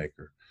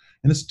filmmaker.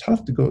 And it's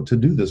tough to go to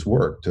do this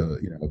work.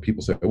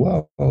 People say,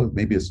 well,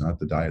 maybe it's not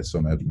the diet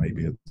so much,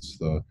 maybe it's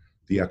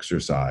the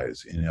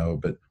exercise,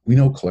 but we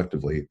know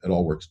collectively it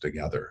all works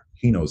together.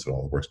 He knows it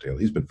all works together.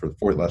 He's been,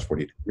 for the last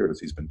 48 years,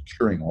 he's been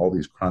curing all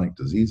these chronic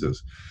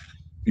diseases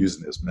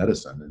using this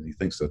medicine. And he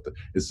thinks that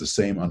it's the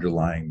same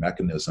underlying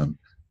mechanism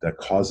that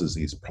causes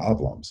these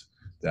problems.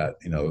 That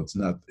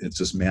it's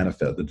just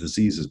the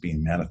disease is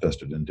being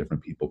manifested in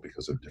different people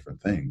because of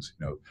different things,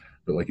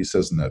 but like he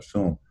says in that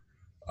film,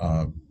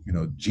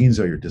 genes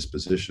are your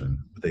disposition,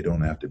 but they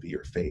don't have to be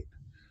your fate.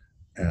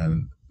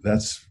 And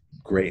that's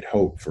great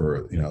hope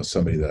for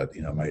somebody that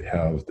might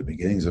have the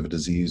beginnings of a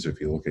disease. Or if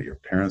you look at your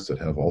parents that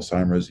have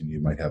Alzheimer's and you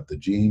might have the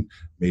gene,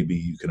 maybe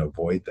you can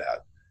avoid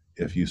that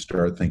if you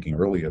start thinking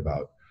early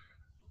about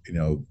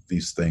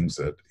these things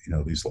that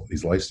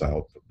these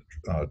lifestyle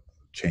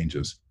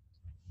changes.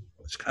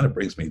 Which kind of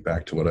brings me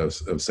back to what I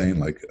was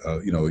saying,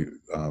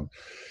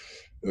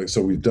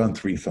 so we've done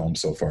 3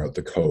 films so far: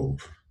 The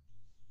Cove,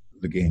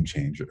 The Game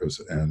Changers,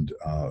 and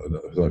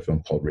another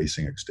film called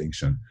Racing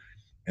Extinction.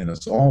 And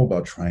it's all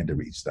about trying to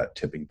reach that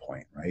tipping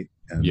point, right?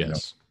 And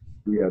yes.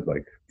 We had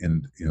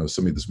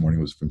somebody this morning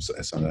was from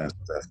Sundance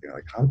was asking,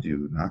 how do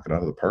you knock it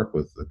out of the park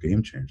with The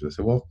Game Changers? I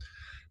said, well,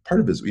 part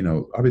of it is,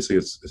 obviously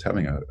it's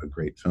having a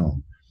great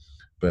film,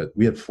 but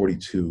we had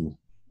 42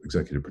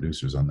 executive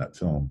producers on that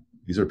film.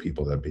 These are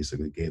people that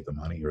basically gave the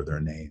money or their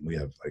name. We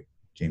have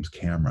James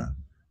Cameron,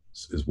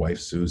 his wife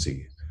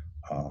Susie,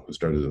 who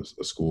started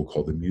a school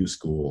called the Muse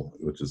School,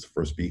 which is the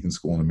first vegan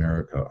school in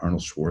America.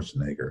 Arnold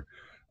Schwarzenegger,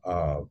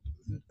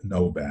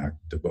 Novak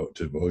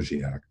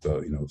Dvorak,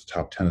 the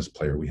top tennis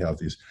player. We have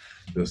this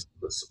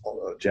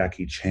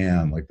Jackie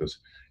Chan,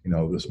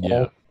 this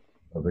all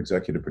of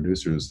executive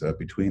producers that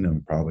between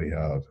them probably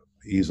have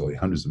easily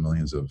hundreds of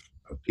millions of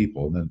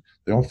people, and then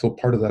they all feel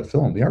part of that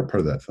film. They are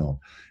part of that film,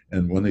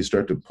 and when they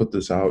start to put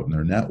this out in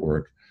their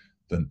network,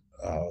 then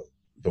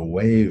the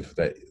wave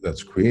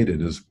that's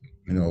created is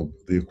the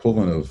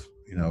equivalent of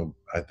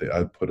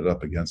I'd put it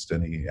up against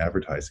any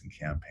advertising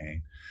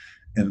campaign.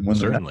 And when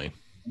certainly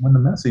when the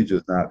message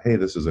is not, hey,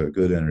 this is a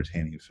good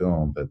entertaining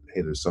film, but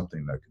hey, there's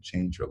something that could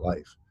change your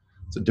life,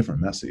 it's a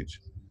different message.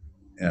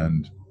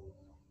 And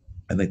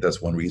I think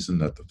that's one reason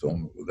that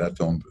that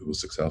film was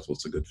successful.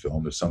 It's a good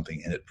film. There's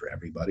something in it for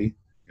everybody.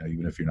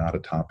 Even if you're not a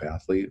top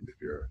athlete, if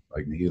you're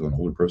like me, an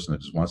older person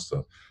that just wants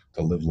to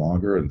live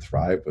longer and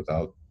thrive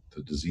without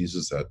the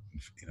diseases that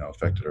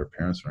affected our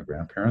parents and our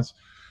grandparents,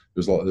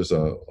 there's a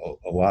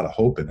lot of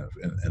hope in it,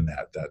 in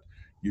that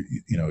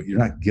you're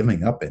not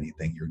giving up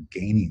anything, you're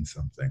gaining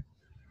something.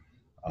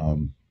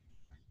 One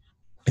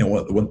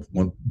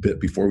bit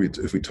before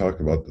if we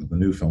talk about the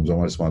new films,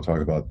 I just want to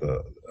talk about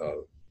the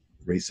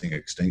Racing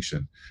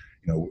Extinction.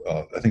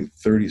 I think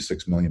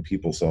 36 million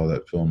people saw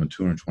that film in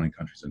 220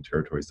 countries and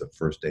territories the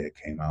first day it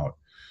came out.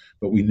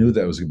 But we knew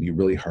that it was going to be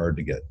really hard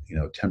to get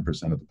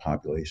 10% of the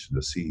population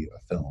to see a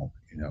film.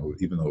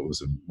 Even though it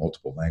was in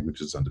multiple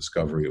languages on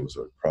Discovery, it was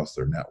across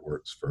their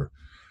networks for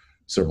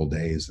several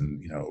days,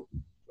 and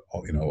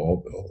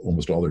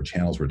almost all their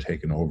channels were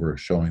taken over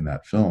showing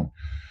that film.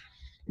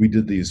 We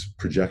did these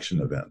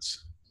projection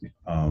events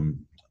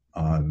on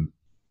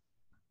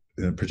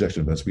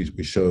projection events.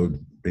 We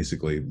showed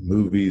basically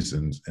movies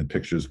and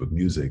pictures with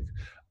music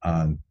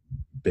on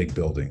big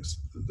buildings,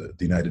 the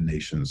United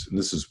Nations. And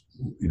this is,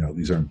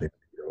 these aren't big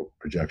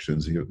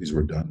projections. These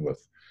were done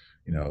with,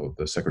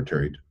 the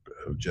Secretary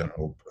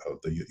General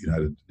of the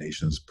United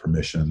Nations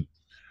permission.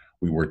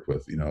 We worked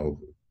with,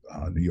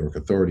 New York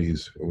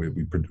authorities. We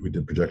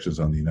did projections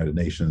on the United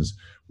Nations.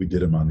 We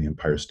did them on the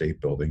Empire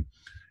State Building.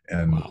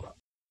 And wow.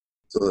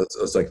 so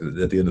that's like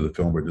at the end of the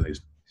film, we're doing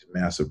these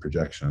massive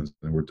projections,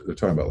 and they're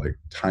talking about like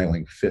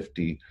tiling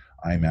 50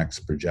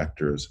 IMAX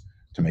projectors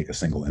to make a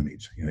single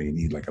image. You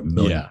need like a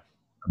million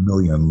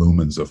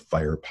lumens of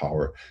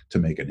firepower to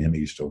make an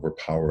image, to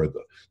overpower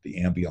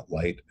the ambient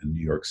light in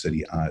New York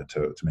City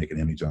to make an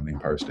image on the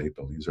Empire State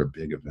Building. These are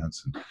big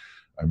events. And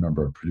I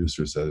remember a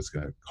producer said it's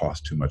going to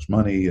cost too much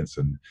money.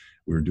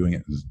 We were doing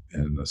it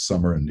in the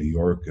summer in New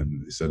York,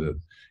 and they said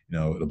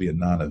it'll be a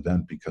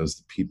non-event because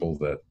the people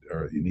that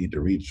you need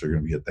to reach are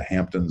going to be at the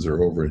Hamptons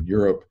or over in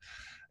Europe,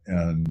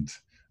 and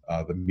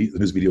the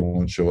news media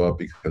won't show up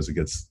because it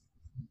gets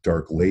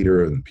dark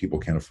later and people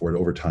can't afford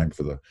overtime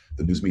for the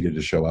news media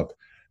to show up.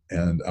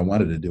 And I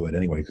wanted to do it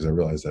anyway because I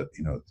realized that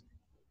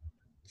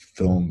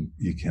film,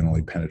 you can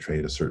only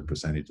penetrate a certain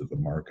percentage of the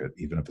market,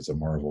 even if it's a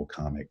Marvel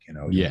comic.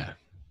 Yeah,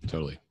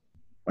 totally.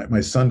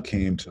 My son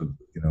came to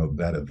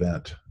that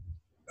event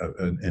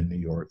in New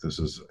York. This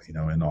is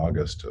in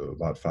August,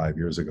 about 5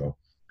 years ago,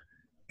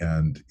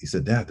 and he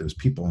said, "Dad, there's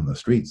people in the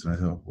streets." And I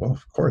said, "Well,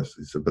 of course."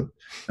 He said, "But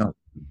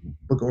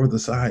look over the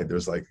side.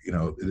 There's like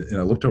and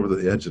I looked over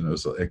the edge, and it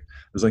was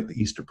like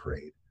the Easter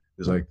parade. It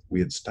was like we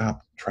had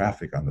stopped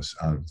traffic on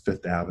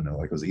Fifth Avenue,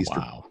 like it was Easter.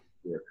 Wow.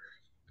 Parade.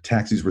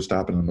 Taxis were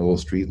stopping in the middle of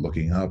the street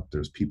looking up.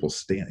 There's people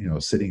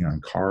sitting on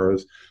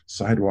cars.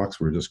 Sidewalks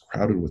were just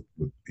crowded with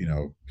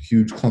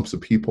huge clumps of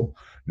people,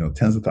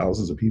 tens of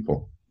thousands of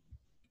people.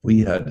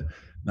 We had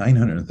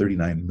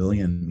 939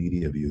 million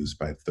media views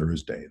by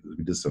Thursday. We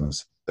did this on a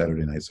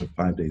Saturday night, so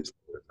 5 days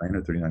later,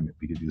 939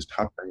 media views,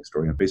 top trending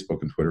story on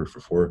Facebook and Twitter for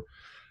 4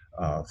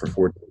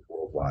 days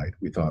worldwide.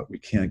 We thought we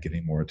can't get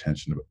any more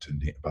attention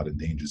about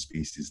endangered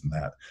species than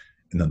that.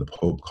 And then the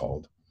Pope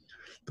called.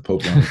 The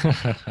Pope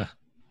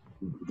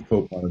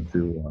wanted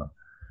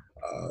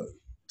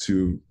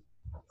to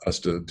us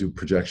to do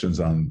projections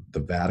on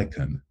the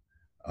Vatican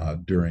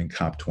during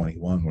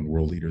COP21, when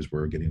world leaders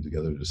were getting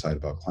together to decide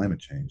about climate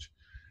change.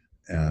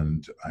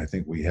 And I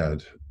think we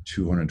had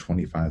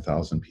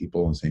 225,000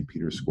 people in St.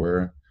 Peter's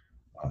Square.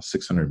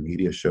 600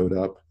 media showed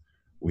up.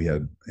 We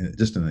had,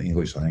 just in the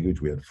English language,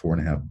 we had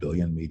 4.5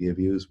 billion media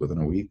views within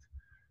a week.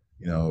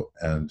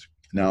 And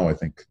now I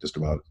think just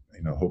about,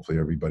 hopefully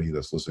everybody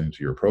that's listening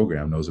to your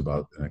program knows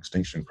about an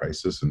extinction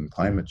crisis and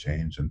climate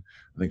change. And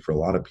I think for a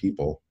lot of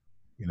people,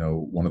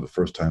 one of the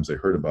first times they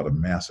heard about a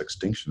mass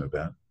extinction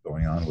event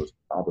going on was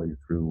probably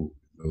through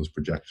those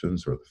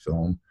projections or the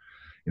film.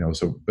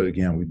 But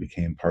again, we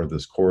became part of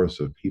this chorus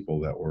of people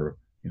that were,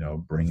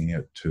 bringing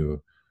it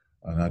to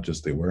not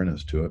just the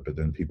awareness to it, but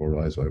then people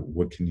realized, like,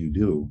 what can you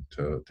do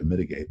to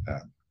mitigate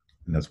that?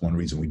 And that's one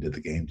reason we did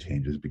the Game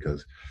Changers,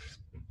 because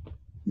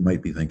you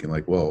might be thinking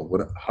like, well,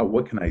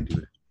 what can I do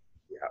to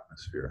the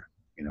atmosphere?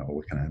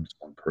 What can I? I'm just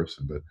one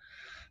person, but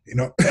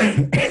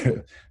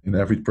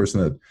every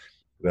person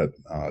that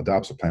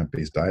adopts a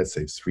plant-based diet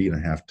saves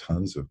 3.5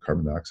 tons of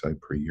carbon dioxide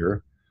per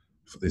year.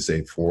 They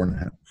save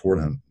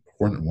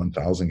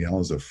 401,000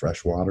 gallons of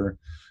fresh water,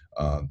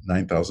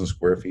 9,000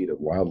 square feet of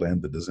wild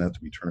land that doesn't have to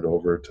be turned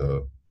over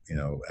to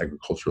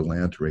agricultural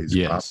land to raise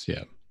crops.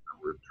 Yeah.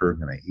 We're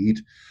going to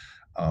eat.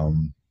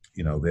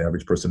 The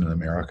average person in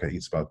America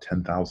eats about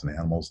 10,000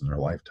 animals in their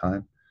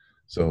lifetime.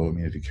 So, I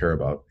mean, if you care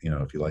about,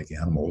 if you like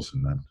animals,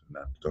 and not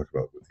talk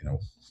about,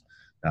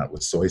 not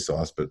with soy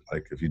sauce, but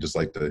like if you just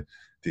like to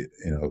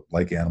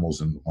like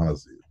animals and want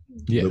to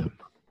live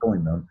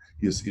killing them,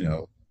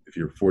 if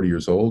you're 40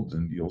 years old,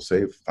 then you'll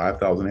save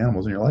 5,000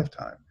 animals in your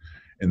lifetime.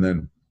 And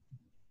then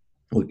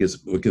what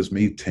gives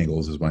me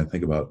tingles is when I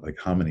think about like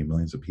how many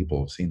millions of people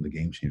have seen the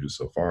Game Changers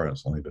so far, and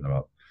it's only been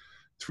about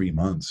 3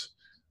 months.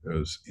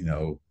 There's,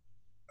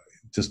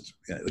 just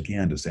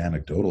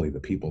anecdotally, the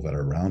people that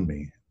are around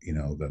me,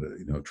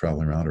 that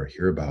traveling around or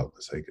hear about,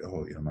 it's like,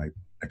 oh, my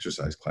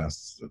exercise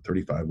class,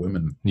 35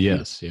 women.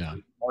 Yes, yeah.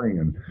 Morning,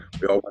 and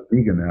we all went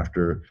vegan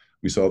after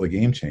we saw the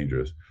Game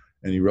Changers.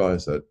 And you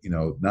realize that,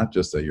 not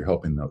just that you're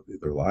helping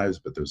their lives,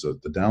 but there's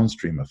the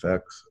downstream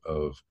effects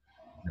of,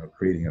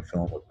 creating a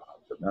film with a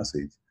positive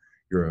message.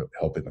 You're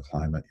helping the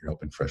climate, you're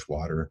helping fresh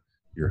water,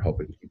 you're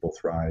helping people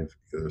thrive.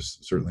 There's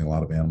certainly a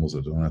lot of animals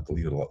that don't have to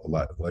lead a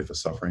life of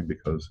suffering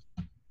because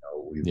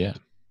we this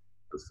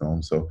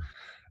film. So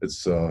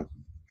it's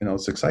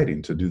it's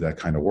exciting to do that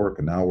kind of work.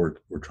 And now we're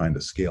trying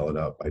to scale it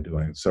up by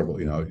doing several.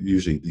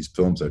 Usually these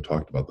films I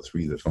talked about,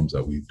 the films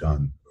that we've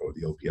done or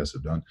the OPS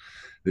have done,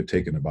 they've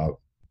taken about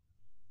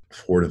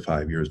 4 to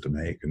 5 years to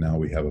make, and now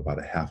we have about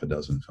a half a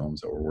dozen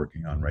films that we're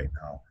working on right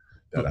now.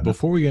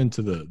 Before we get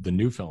into the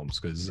new films,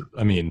 because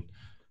I mean,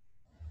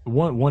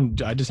 one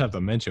I just have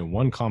to mention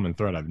one common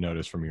thread I've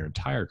noticed from your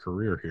entire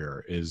career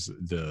here is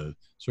the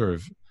sort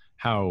of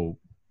how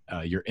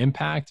your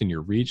impact and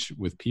your reach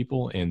with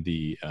people and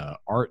the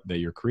art that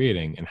you're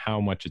creating and how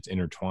much it's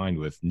intertwined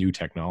with new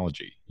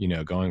technology,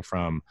 going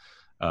from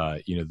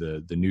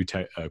the new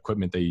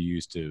equipment that you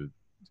use to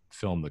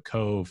film The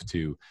Cove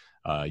to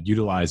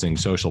utilizing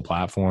social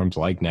platforms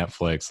like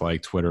Netflix,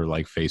 like Twitter,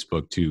 like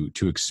Facebook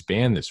to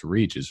expand this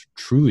reach is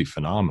truly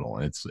phenomenal.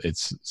 And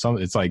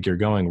it's like you're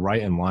going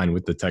right in line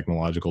with the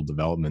technological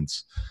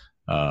developments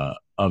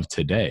of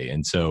today.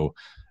 And so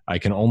I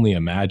can only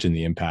imagine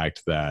the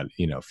impact that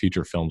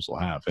future films will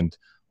have. And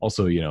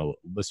also,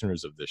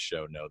 listeners of this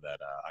show know that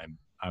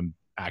I'm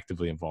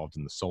actively involved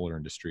in the solar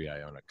industry.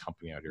 I own a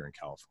company out here in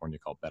California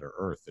called Better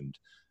Earth, and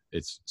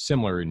it's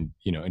similar in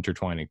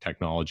intertwining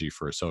technology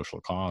for a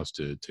social cause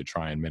to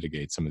try and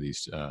mitigate some of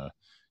these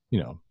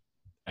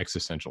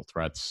existential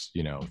threats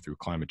through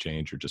climate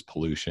change or just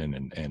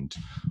pollution and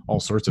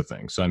all sorts of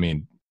things. So I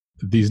mean,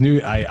 these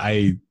new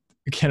I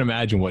can't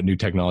imagine what new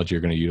technology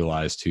you're going to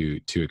utilize to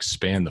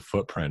expand the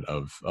footprint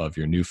of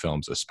your new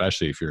films,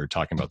 especially if you're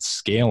talking about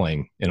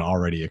scaling an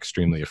already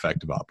extremely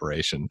effective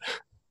operation.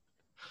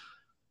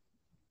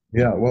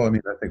 Yeah, well, I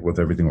mean, I think with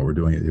everything what we're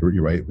doing,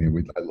 you're right. I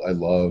mean, I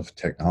love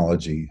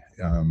technology.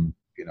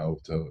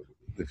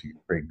 If you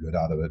create good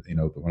out of it,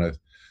 when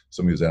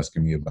somebody was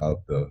asking me about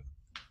the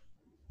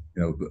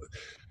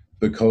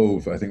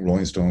Cove, I think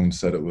Rolling Stone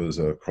said it was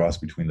a cross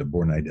between the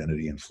Bourne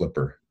Identity and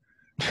Flipper.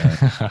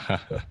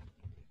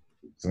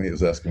 Somebody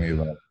was asking me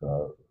about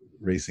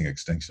Racing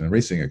Extinction. And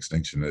Racing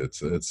Extinction,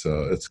 it's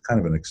kind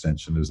of an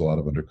extension. There's a lot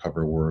of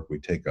undercover work. We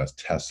take a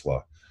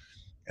Tesla.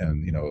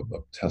 And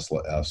the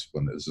Tesla S,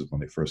 when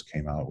they first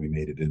came out, we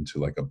made it into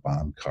like a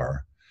Bond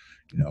car.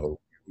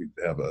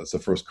 It's the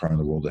first car in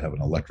the world to have an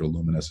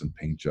electroluminescent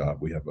paint job.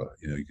 We have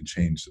you can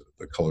change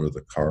the color of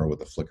the car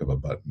with a flick of a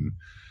button.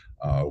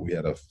 We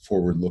had a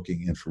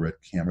forward-looking infrared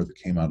camera that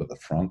came out of the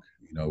front.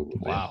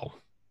 Wow.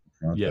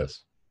 Front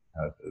yes.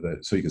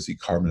 So you can see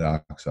carbon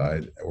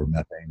dioxide or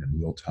methane in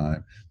real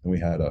time. Then we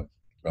had a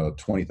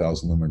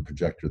 20,000 lumen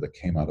projector that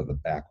came out of the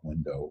back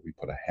window. We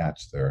put a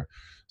hatch there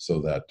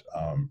so that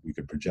we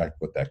could project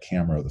what that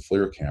camera, the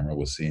FLIR camera,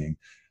 was seeing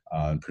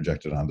and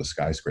project it onto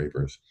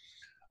skyscrapers.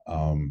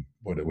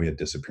 But we had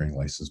disappearing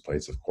license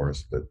plates, of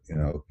course. But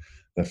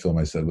that film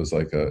I said was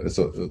like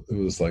it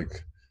was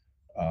like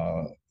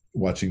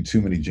watching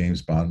too many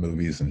James Bond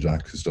movies and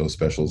Jacques Cousteau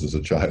specials as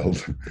a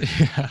child.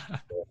 Yeah.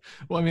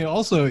 Well, I mean,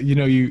 also,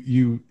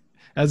 you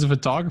as a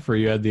photographer,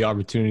 you had the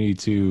opportunity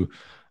to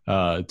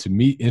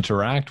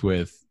interact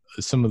with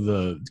some of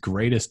the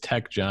greatest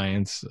tech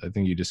giants. I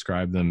think you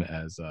described them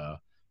as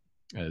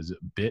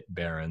bit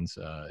barons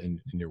in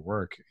your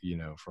work,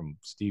 from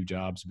Steve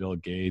Jobs, Bill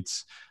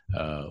Gates,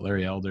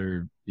 Larry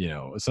Elder,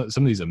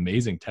 some of these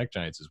amazing tech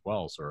giants as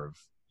well. Sort of,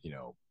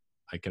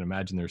 I can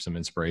imagine there's some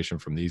inspiration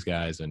from these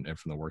guys and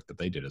from the work that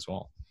they did as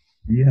well.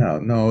 Yeah,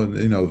 no,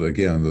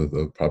 again,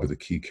 the probably the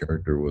key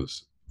character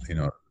was,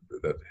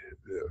 that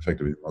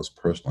affected me most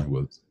personally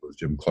was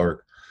Jim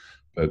Clark.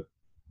 But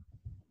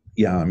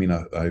yeah, I mean,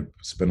 I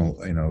spent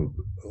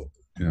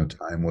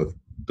time with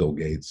Bill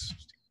Gates,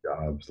 Steve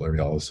Jobs, Larry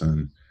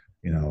Ellison,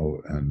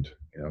 and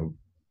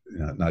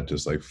not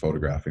just like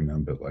photographing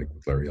them, but like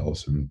with Larry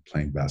Ellison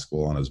playing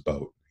basketball on his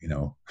boat.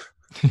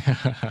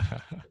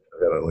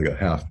 Like a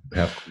half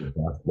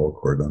basketball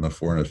court on a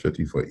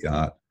 450-foot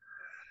yacht.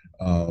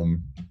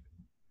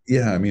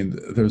 Yeah, I mean,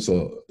 there's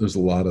a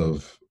lot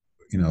of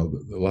a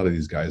lot of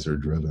these guys are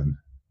driven,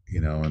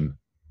 and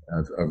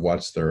I've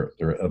watched their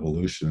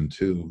evolution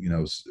too.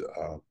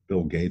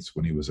 Bill Gates,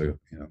 when he was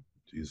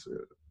he's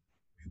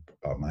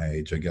about my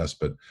age, I guess,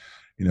 but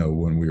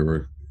when we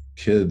were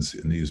kids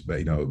and these,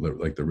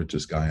 like the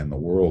richest guy in the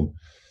world,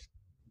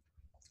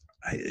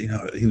 he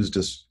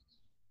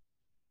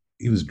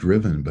was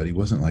driven, but he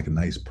wasn't like a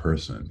nice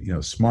person,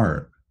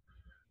 smart.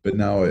 But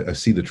now I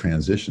see the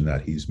transition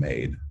that he's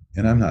made,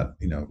 and I'm not,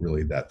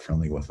 really that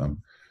friendly with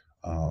him.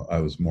 I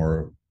was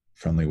more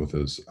friendly with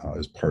his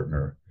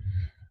partner,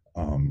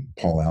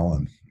 Paul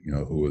Allen,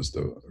 who was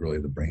really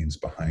the brains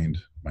behind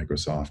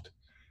Microsoft.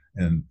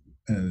 And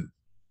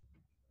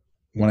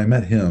when I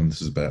met him,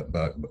 this is about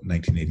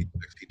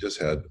 1986, he just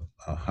had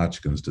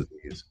Hodgkin's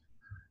disease.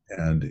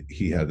 And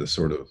he had this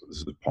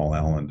is Paul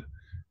Allen,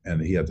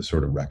 and he had this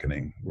sort of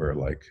reckoning where,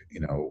 like,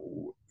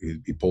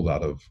 he pulled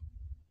out of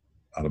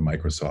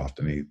Microsoft,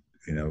 and he,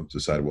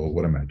 decided, well,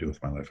 what am I going to do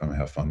with my life? I'm going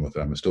to have fun with it.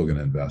 I'm still going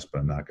to invest, but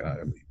I'm not going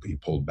to. He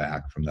pulled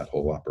back from that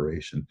whole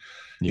operation.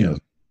 Yeah.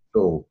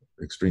 Still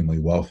extremely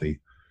wealthy,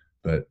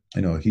 but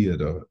he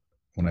had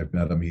when I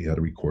met him, he had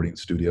a recording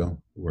studio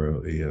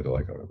where he had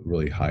like a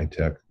really high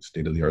tech,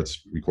 state of the art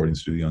recording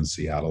studio in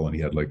Seattle, and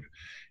he had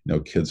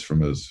kids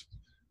from his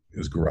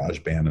garage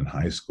band in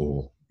high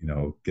school,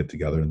 get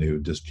together and they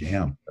would just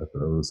jam. That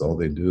was all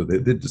they do. They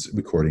did just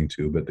recording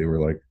too, but they were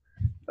like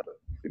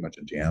pretty much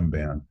a jam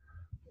band,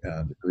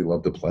 and he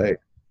loved to play.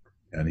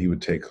 And he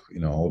would take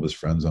all of his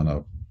friends on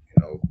hop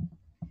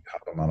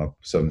them on a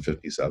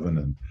 757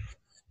 and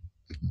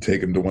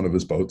take him to one of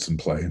his boats and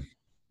play.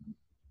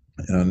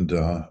 And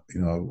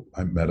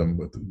I met him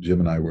with Jim,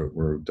 and I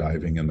were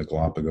diving in the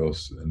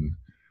Galapagos, and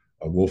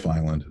Wolf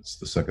Island. It's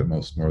the second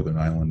most northern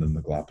island in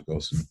the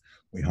Galapagos, and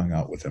we hung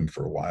out with him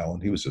for a while.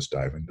 And he was just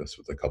diving just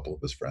with a couple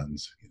of his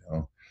friends,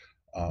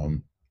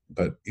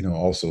 but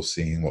also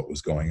seeing what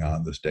was going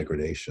on, this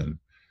degradation,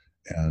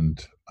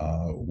 and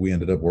we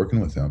ended up working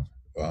with him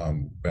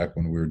back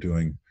when we were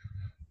doing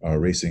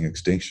Racing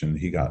Extinction.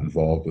 He got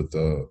involved with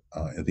the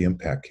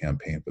impact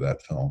campaign for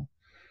that film,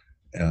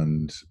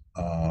 and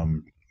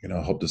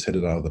helped us hit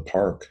it out of the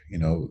park.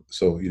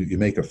 So you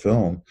make a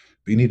film,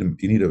 but you need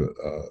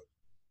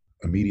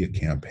a media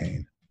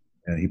campaign,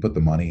 and he put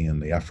the money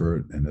and the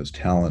effort and his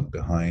talent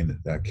behind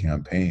that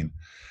campaign,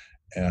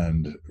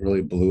 and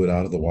really blew it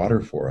out of the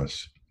water for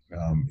us.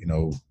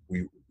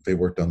 They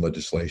worked on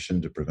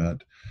legislation to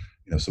prevent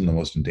some of the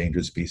most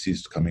endangered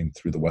species coming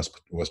through the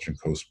western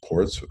coast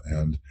ports,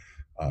 and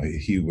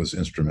he was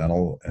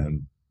instrumental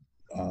in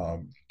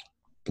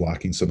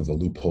blocking some of the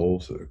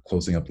loopholes,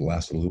 closing up the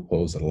last of the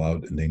loopholes that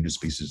allowed endangered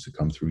species to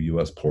come through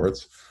U.S.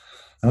 ports.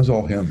 That was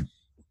all him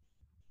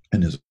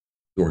and his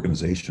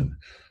organization.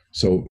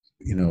 So,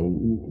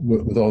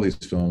 with all these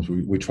films,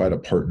 we try to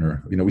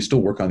partner. We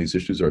still work on these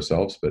issues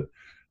ourselves, but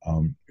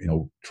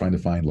trying to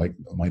find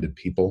like-minded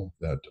people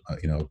that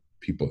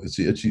people.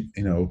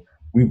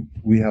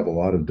 We have a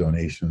lot of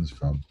donations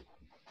from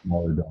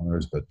smaller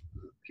donors, but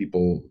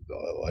people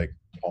like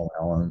Paul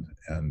Allen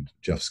and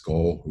Jeff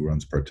Skoll, who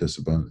runs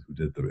Participant, who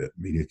did the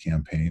media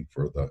campaign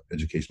for the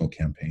educational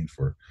campaign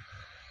for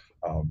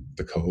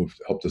the Cove,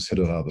 helped us hit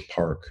it out of the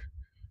park.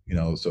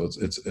 So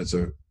it's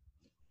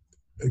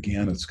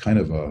kind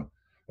of a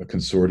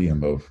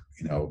consortium of,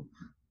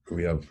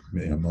 we have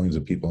millions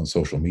of people on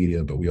social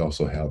media, but we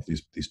also have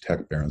these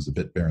tech barons, the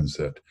bit barons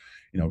that,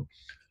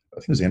 I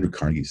think it was Andrew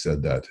Carnegie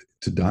said that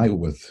to die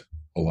with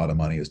a lot of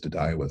money is to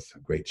die with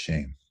great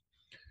shame.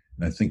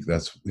 And I think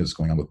that's what's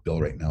going on with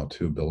Bill right now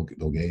too, Bill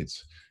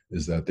Gates,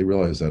 is that they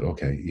realize that,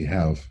 okay, you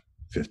have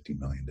 $50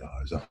 million,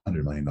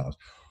 $100 million.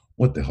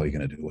 What the hell are you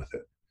going to do with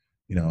it?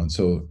 And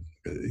so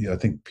I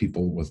think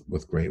people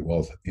with great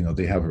wealth,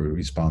 they have a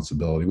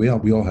responsibility. We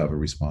all have a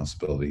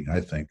responsibility,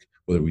 I think,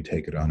 whether we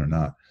take it on or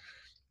not,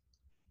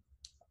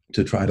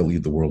 to try to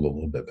leave the world a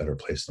little bit better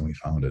place than we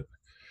found it.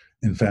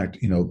 In fact,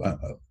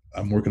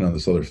 I'm working on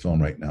this other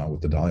film right now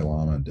with the Dalai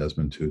Lama and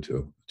Desmond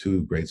Tutu,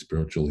 two great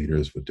spiritual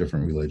leaders with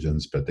different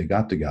religions, but they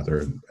got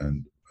together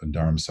and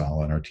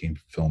Dharamsala and our team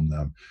filmed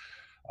them,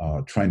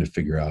 trying to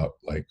figure out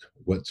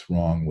what's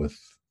wrong with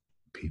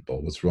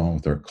people, what's wrong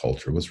with our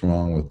culture, what's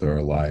wrong with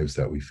our lives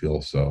that we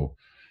feel so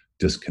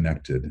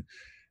disconnected.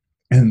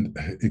 And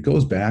it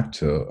goes back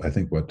to, I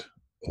think, what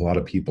a lot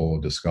of people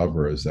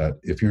discover is that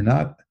if you're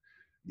not,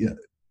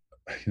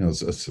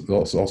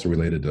 it's also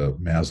related to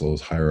Maslow's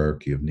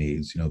hierarchy of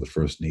needs. The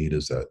first need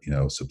is that,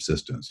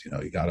 subsistence.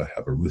 You got to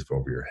have a roof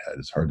over your head.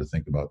 It's hard to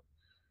think about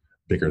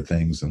bigger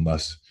things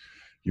unless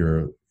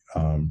you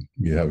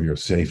have your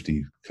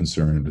safety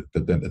concerned.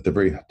 But then at the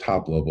very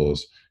top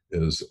levels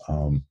is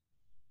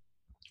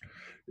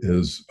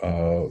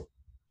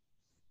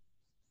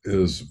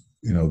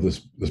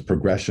this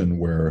progression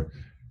where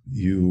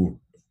you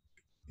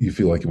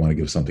feel like you want to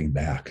give something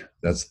back.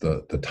 That's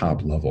the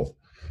top level.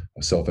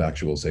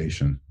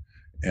 Self-actualization.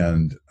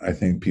 And I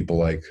think people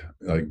like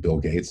Bill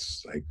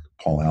Gates, like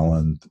Paul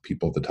Allen, the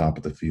people at the top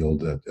of the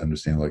field that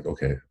understand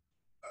okay,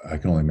 I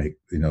can only make,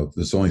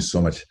 there's only so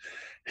much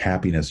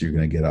happiness you're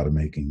going to get out of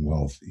making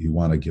wealth. You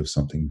want to give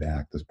something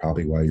back. That's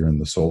probably why you're in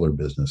the solar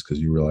business,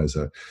 because you realize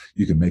that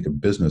you can make a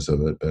business of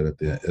it, but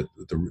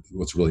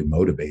what's really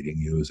motivating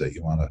you is that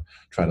you want to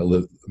try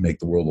to make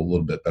the world a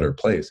little bit better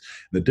place.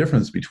 The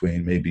difference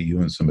between maybe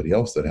you and somebody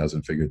else that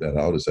hasn't figured that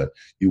out is that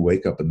you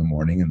wake up in the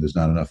morning and there's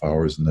not enough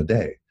hours in the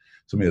day.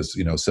 Somebody has,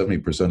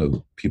 70% of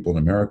the people in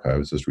America, I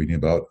was just reading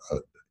about,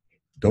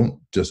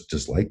 don't just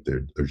dislike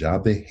their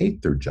job, they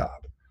hate their job.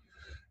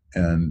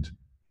 And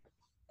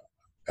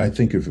I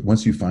think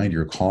once you find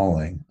your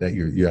calling, that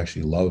you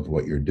actually love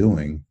what you're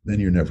doing,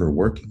 then you're never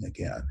working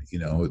again.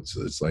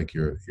 It's like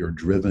you're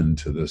driven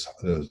to this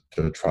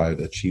to try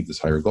to achieve this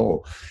higher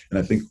goal. And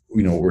I think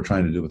what we're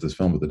trying to do with this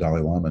film with the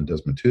Dalai Lama and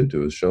Desmond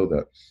Tutu is show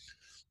that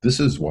this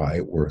is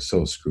why we're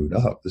so screwed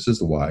up. This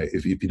is why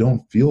if you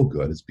don't feel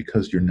good, it's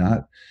because you're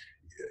not.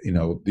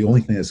 The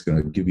only thing that's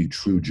going to give you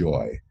true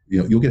joy.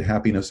 You'll get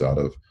happiness out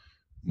of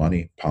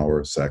money,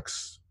 power,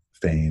 sex,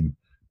 fame,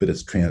 but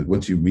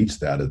once you reach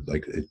that, it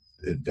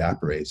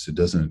evaporates. It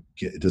doesn't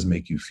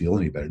make you feel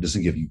any better. It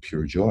doesn't give you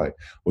pure joy.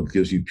 What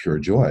gives you pure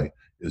joy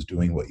is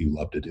doing what you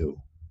love to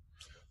do.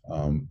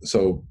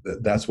 So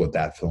that's what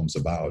that film's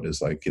about,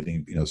 is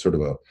getting, sort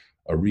of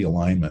a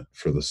realignment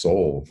for the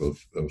soul of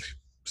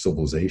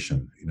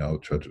civilization,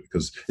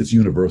 because it's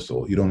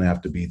universal. You don't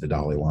have to be the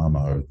Dalai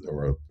Lama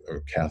or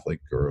a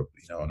Catholic or,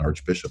 an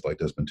archbishop like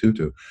Desmond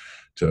Tutu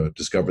to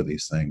discover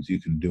these things.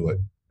 You can do it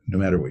no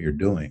matter what you're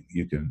doing.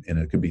 You can, and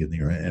it could be in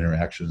your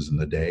interactions in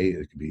the day.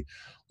 It could be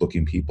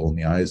looking people in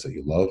the eyes that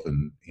you love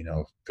and,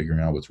 figuring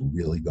out what's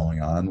really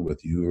going on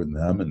with you and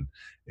them, and,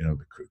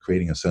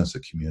 creating a sense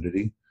of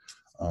community.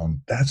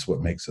 That's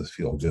what makes us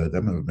feel good.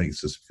 That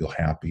makes us feel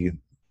happy.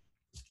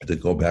 to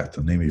go back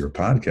to the name of your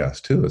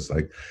podcast too, it's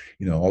like,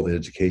 all the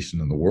education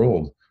in the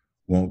world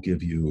won't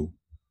give you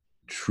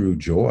true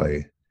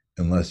joy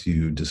unless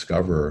you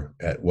discover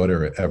at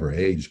whatever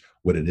age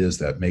what it is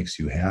that makes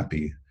you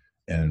happy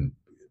and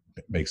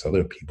makes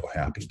other people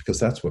happy, because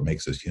that's what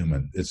makes us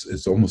human.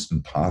 It's almost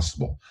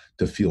impossible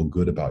to feel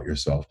good about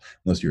yourself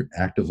unless you're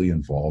actively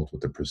involved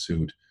with the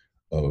pursuit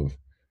of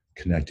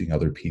connecting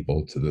other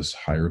people to this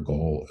higher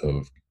goal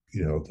of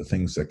the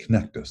things that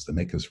connect us, that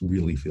make us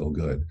really feel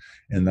good.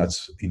 And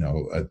that's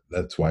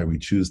why we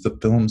choose the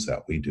films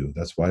that we do.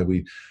 That's why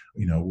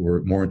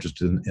we're more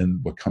interested in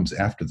what comes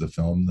after the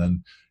film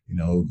than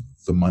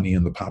the money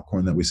and the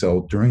popcorn that we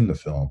sell during the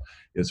film.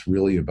 It's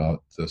really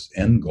about this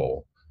end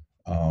goal.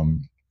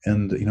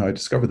 And I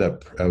discovered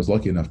that I was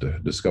lucky enough to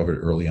discover it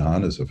early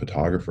on as a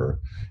photographer,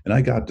 and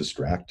I got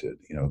distracted,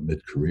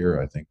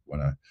 mid-career. I think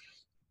when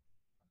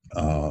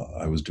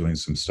I was doing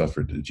some stuff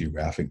for the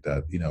Geographic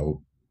that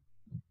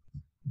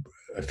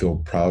I feel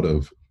proud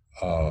of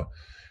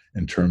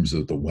in terms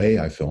of the way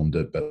I filmed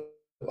it, but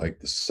like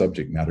the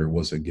subject matter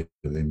wasn't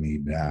giving me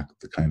back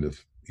the kind of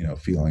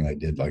feeling I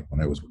did like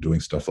when I was doing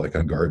stuff like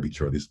on Garbage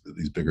or these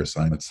bigger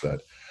assignments that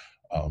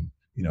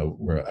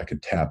where I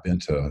could tap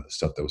into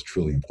stuff that was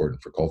truly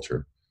important for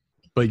culture.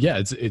 But yeah,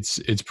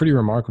 it's pretty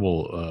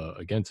remarkable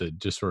again to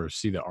just sort of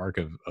see the arc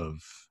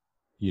of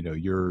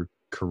your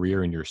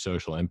career and your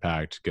social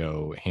impact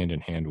go hand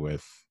in hand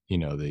with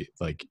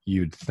like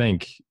you'd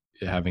think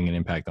having an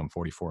impact on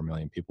 44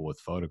 million people with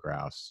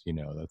photographs,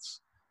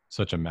 that's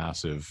such a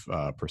massive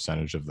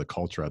percentage of the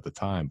culture at the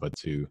time. But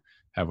to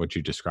have what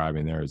you're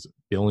describing there is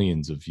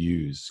billions of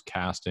views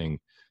casting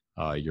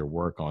your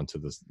work onto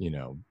this,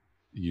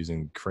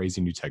 using crazy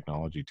new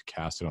technology to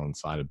cast it on the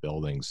side of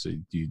buildings, so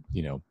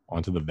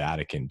onto the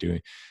Vatican,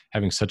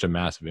 having such a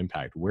massive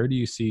impact. Where do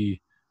you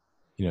see,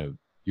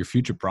 your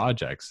future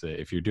projects?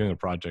 If you're doing a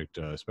project,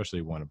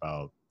 especially one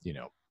about,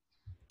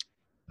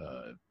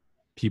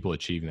 people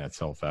achieving that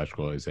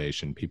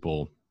self-actualization,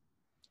 people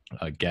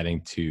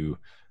getting to,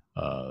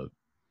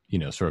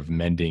 sort of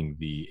mending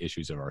the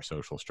issues of our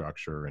social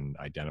structure and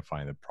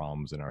identifying the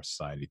problems in our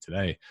society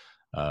today,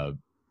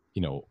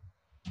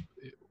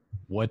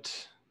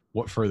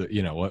 what further,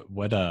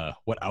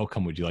 what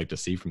outcome would you like to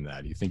see from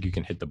that? Do you think you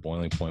can hit the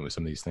boiling point with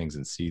some of these things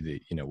and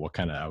see what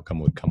kind of outcome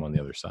would come on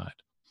the other side?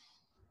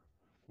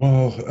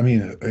 Well, I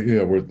mean,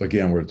 yeah, we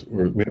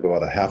have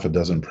about a half a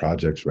dozen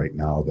projects right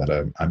now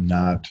that I'm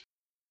not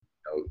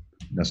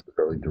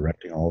necessarily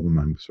directing all of them.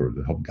 I'm sort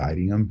of help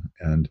guiding them,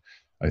 and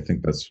I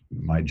think that's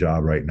my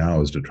job right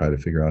now, is to try to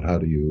figure out how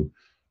do you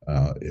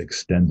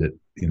extend it,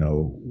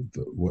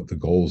 what the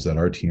goals that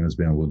our team has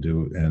been able to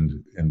do,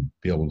 and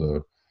be able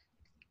to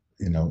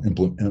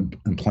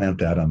implant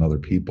that on other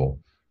people.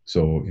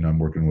 So I'm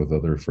working with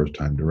other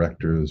first-time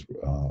directors,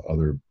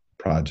 other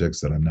projects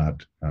that I'm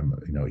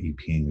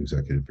EPing,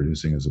 executive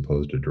producing, as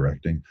opposed to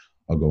directing.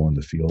 I'll go in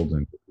the field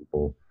and get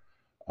people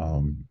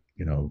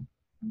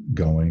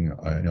going.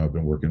 I've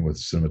been working with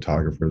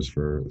cinematographers,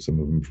 for some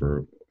of them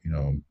for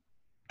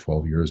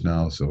 12 years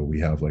now, so we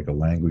have like a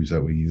language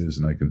that we use,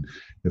 and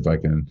if I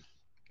can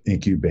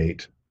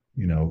incubate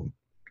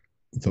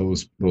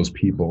those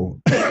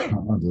people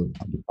onto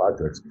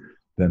projects,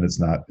 then it's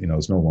not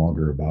it's no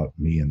longer about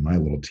me and my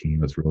little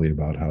team. It's really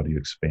about how do you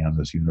expand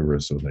this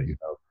universe so that you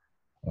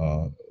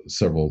have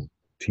several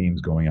teams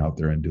going out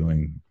there and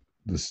doing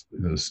this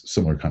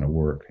similar kind of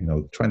work,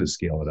 trying to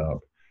scale it up.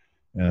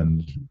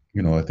 And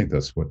I think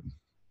that's what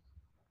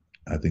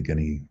I think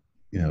any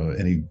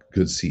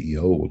good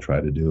CEO will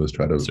try to do, is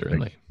try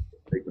to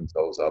make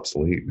themselves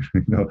obsolete.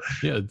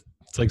 Yeah,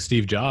 it's like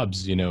Steve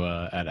Jobs,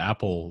 at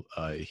Apple,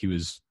 he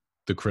was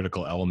the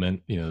critical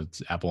element.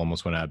 Apple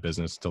almost went out of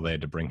business until they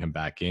had to bring him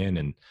back in,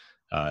 and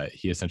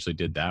he essentially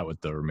did that with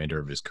the remainder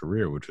of his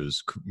career, which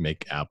was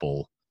make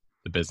Apple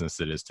the business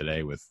it is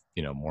today, with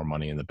more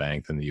money in the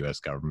bank than the U.S.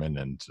 government,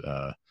 and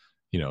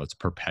it's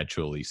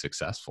perpetually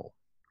successful.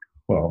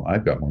 Well,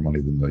 I've got more money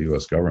than the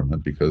U.S.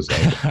 government because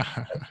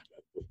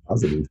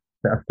positive.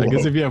 I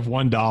guess if you have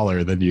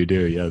 $1, then you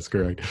do. Yes,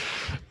 correct.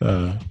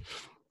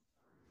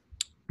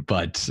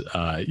 But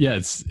yeah,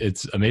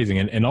 it's amazing,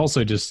 and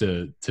also just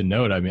to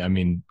note, I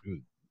mean,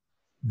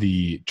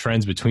 the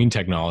trends between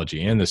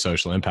technology and the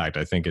social impact.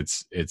 I think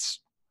it's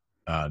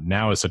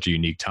now is such a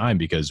unique time,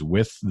 because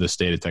with the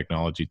state of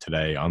technology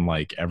today,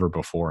 unlike ever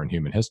before in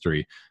human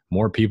history,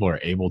 more people are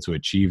able to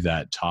achieve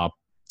that top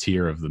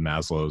tier of the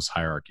Maslow's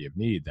hierarchy of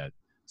need, that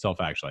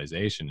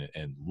self-actualization,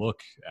 and look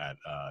at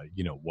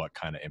what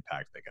kind of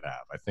impact they could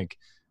have. I think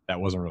that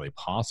wasn't really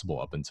possible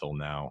up until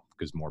now,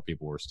 because more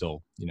people were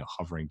still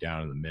hovering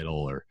down in the middle,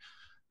 or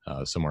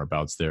somewhere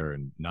abouts there,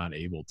 and not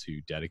able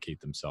to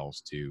dedicate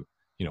themselves to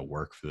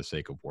work for the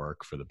sake of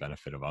work for the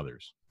benefit of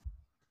others.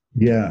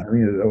 Yeah, I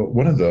mean,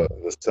 one of the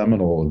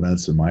seminal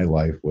events in my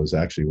life was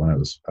actually when I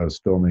was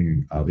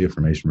filming the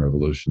Information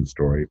Revolution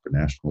story for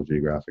National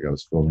Geographic. I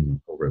was filming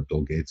over at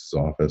Bill Gates'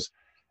 office,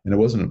 and it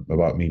wasn't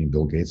about meeting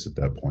Bill Gates at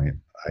that point.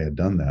 I had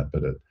done that,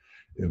 but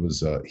it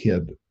was he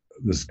had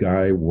this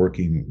guy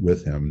working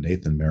with him,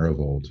 Nathan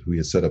Marivold, who he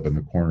had set up in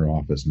the corner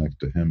office next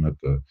to him at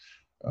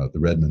the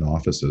Redmond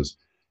offices,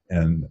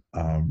 and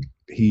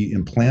he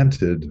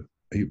implanted.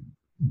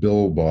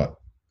 Bill bought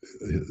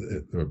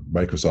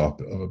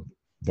Microsoft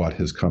bought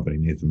his company,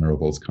 Nathan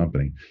Marivold's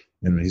company,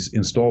 and he's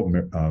installed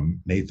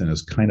Nathan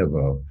as kind of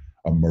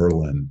a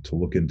Merlin to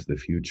look into the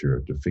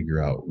future, to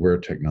figure out where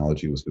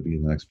technology was going to be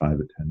in the next 5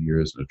 to 10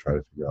 years, and to try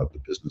to figure out the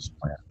business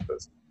plan for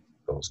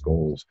those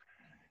goals.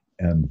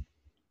 And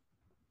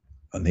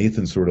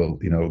Nathan sort of,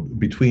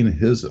 between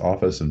his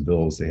office and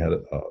Bill's, they had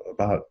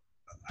about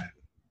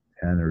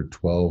 10 or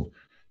 12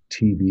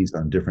 TVs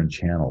on different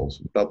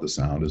channels. About the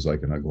sound is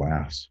like in a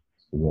glass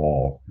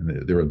wall,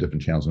 and there were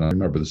different channels. And I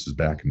remember this is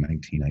back in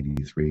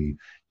 1993.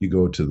 You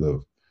go to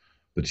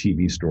the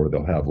TV store,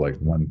 they'll have like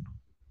one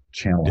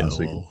channel on,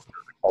 so you can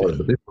call it,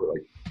 but they were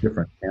like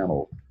different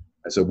channels.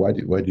 I said, why'd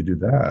you do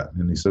that?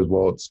 And he says,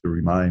 well, it's to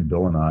remind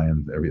Bill and I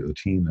and every other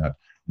team that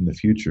in the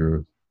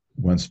future,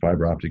 once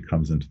fiber optic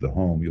comes into the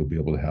home, you'll be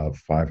able to have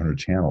 500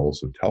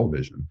 channels of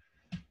television.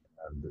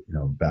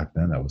 And, back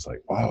then that was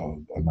like, wow,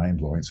 mind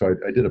blowing. So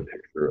I did a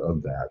picture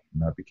of that,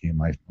 and that became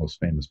my most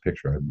famous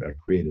picture. I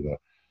created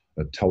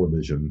a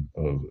television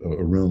of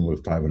a room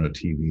with 500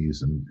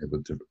 TVs and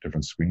with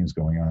different screens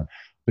going on.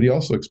 But he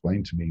also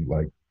explained to me,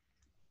 like,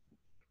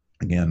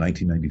 again,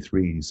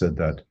 1993, he said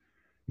that,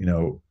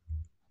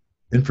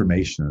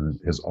 information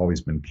has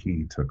always been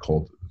key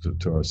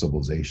to our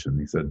civilization.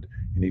 He said,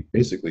 and he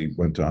basically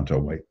went onto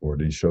a whiteboard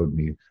and he showed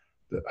me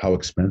how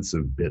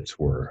expensive bits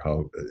were,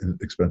 how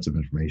expensive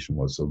information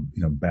was. So,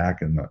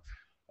 back in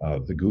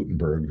the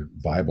Gutenberg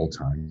Bible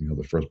time,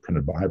 the first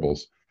printed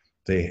Bibles,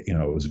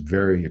 it was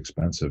very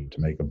expensive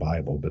to make a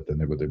Bible, but then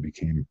when there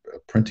became a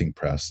printing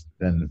press,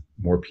 then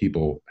more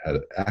people had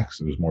access,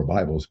 there was more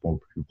Bibles, more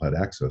people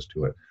had access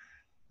to it.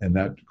 And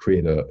that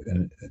created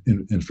an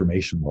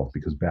information wealth,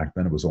 because back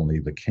then it was only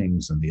the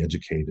kings and the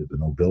educated, the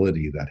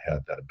nobility that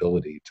had that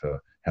ability to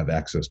have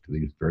access to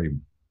these very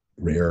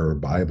rare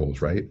Bibles,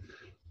 right?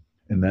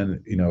 And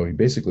then, he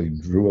basically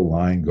drew a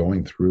line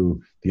going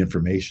through the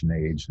information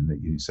age, and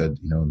that you said,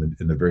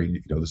 in the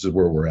very, this is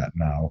where we're at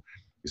now.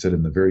 He said,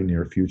 in the very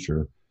near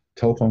future,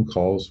 telephone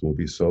calls will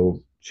be so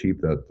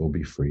cheap that they'll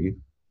be free.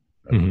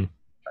 Mm-hmm.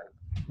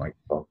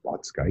 Microsoft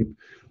bought Skype.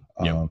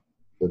 Yep.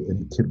 But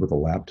any kid with a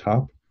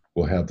laptop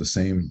will have the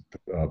same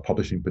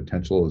publishing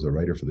potential as a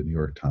writer for the New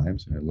York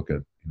Times. And I look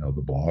at,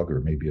 the blog,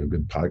 or maybe a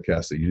good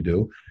podcast that you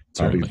do.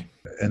 Certainly.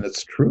 And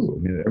it's true. I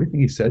mean,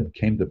 everything he said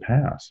came to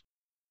pass.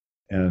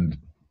 And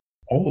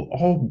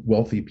all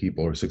wealthy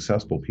people or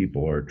successful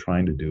people are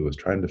trying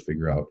to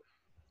figure out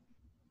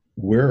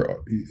where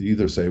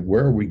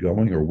are we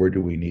going, or where do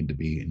we need to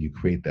be? And you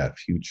create that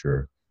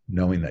future,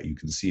 knowing that you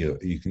can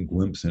you can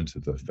glimpse into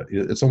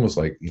it's almost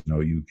like,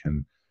 you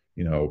can,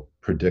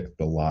 predict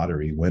the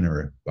lottery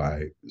winner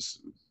by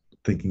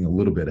thinking a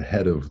little bit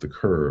ahead of the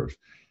curve.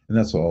 And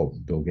that's all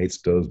Bill Gates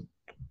does,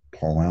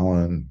 Paul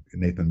Allen,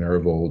 Nathan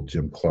Marivold,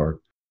 Jim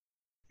Clark,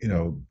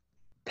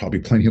 probably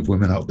plenty of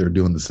women out there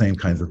doing the same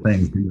kinds of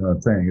things. You know what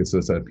I'm saying? It's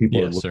just that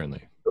people are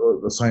certainly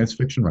the science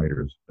fiction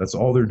writers. That's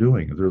all they're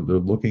doing. They're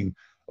looking,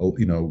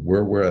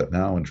 where we're at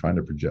now and trying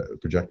to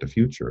project a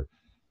future.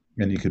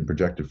 And you can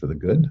project it for the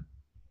good,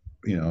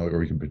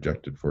 or you can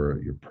project it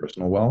for your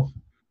personal wealth.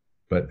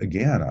 But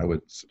again, I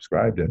would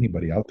subscribe to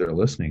anybody out there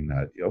listening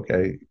that,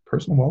 okay,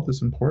 personal wealth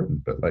is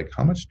important, but like,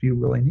 how much do you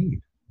really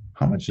need?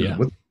 How much,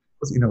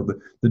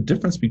 the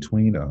difference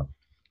between a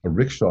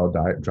rickshaw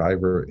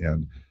driver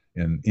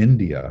in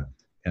India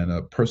and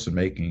a person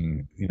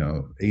making,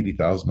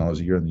 $80,000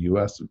 a year in the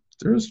U.S.,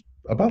 there's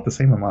about the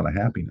same amount of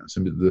happiness.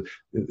 And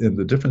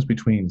the difference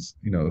between,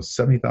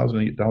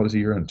 $70,000 a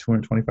year and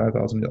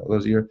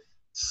 $225,000 a year,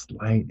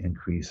 slight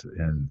increase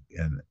in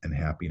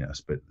happiness,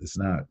 but it's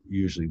not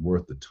usually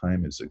worth the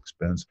time, it's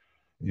expense,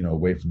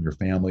 away from your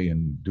family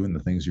and doing the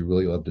things you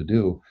really love to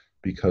do,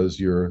 because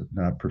you're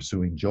not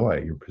pursuing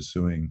joy. You're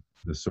pursuing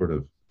this sort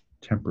of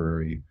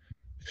temporary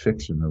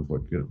fiction of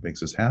what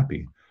makes us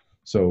happy.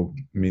 So,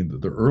 I mean,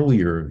 the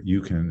earlier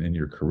you can in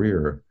your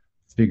career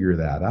figure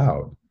that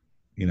out,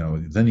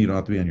 then you don't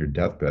have to be on your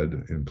deathbed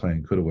and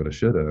playing coulda, woulda,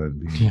 shoulda,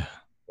 and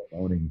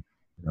owning,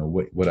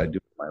 what I do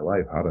with my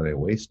life. How did I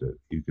waste it?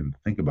 You can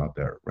think about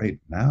that right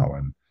now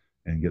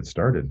and get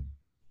started.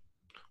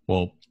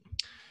 Well,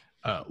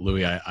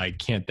 Louis, I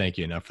can't thank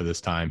you enough for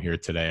this time here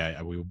today.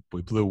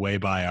 We blew way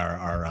by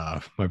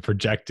our my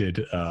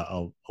projected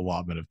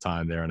allotment of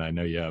time there, and I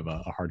know you have a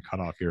hard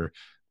cutoff here.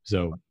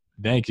 So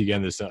thank you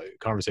again. This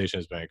conversation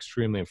has been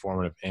extremely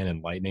informative and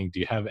enlightening. Do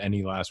you have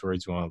any last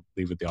words you want to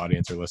leave with the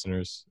audience or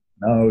listeners?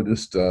 No,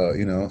 just,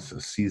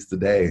 seize the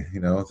day.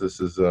 This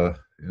is,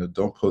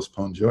 don't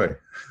postpone joy.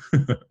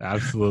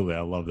 Absolutely.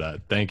 I love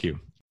that. Thank you.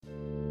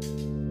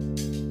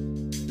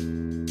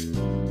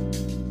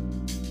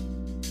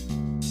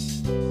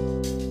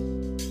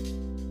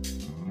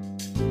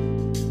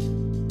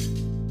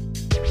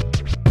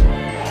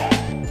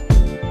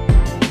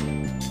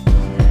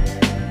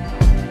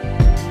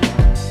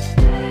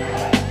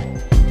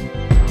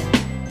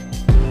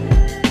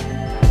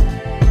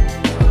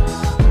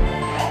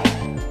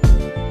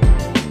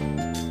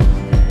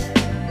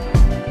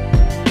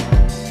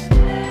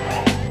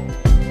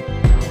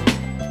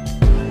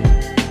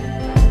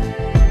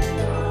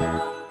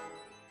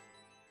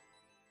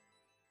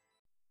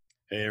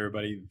 Hey,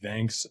 everybody.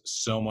 Thanks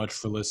so much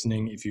for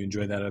listening. If you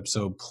enjoyed that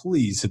episode,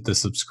 please hit the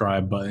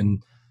subscribe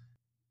button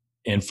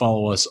and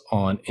follow us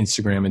on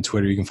Instagram and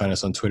Twitter. You can find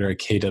us on Twitter at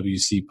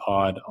KWC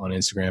Pod, on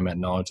Instagram at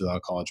Knowledge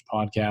Without College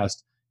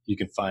Podcast. You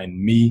can find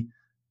me,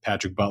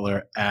 Patrick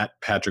Butler, at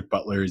Patrick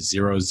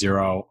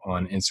Butler00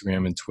 on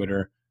Instagram and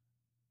Twitter.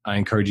 I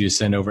encourage you to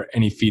send over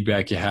any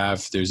feedback you have.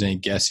 If there's any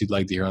guests you'd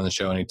like to hear on the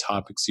show, any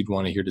topics you'd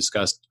want to hear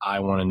discussed, I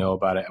want to know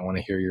about it. I want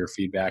to hear your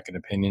feedback and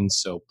opinions.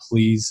 So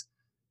please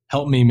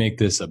help me make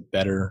this a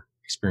better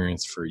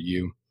experience for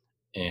you.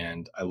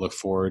 And I look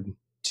forward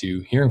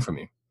to hearing from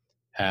you.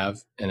 Have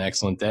an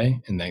excellent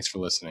day, and thanks for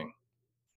listening.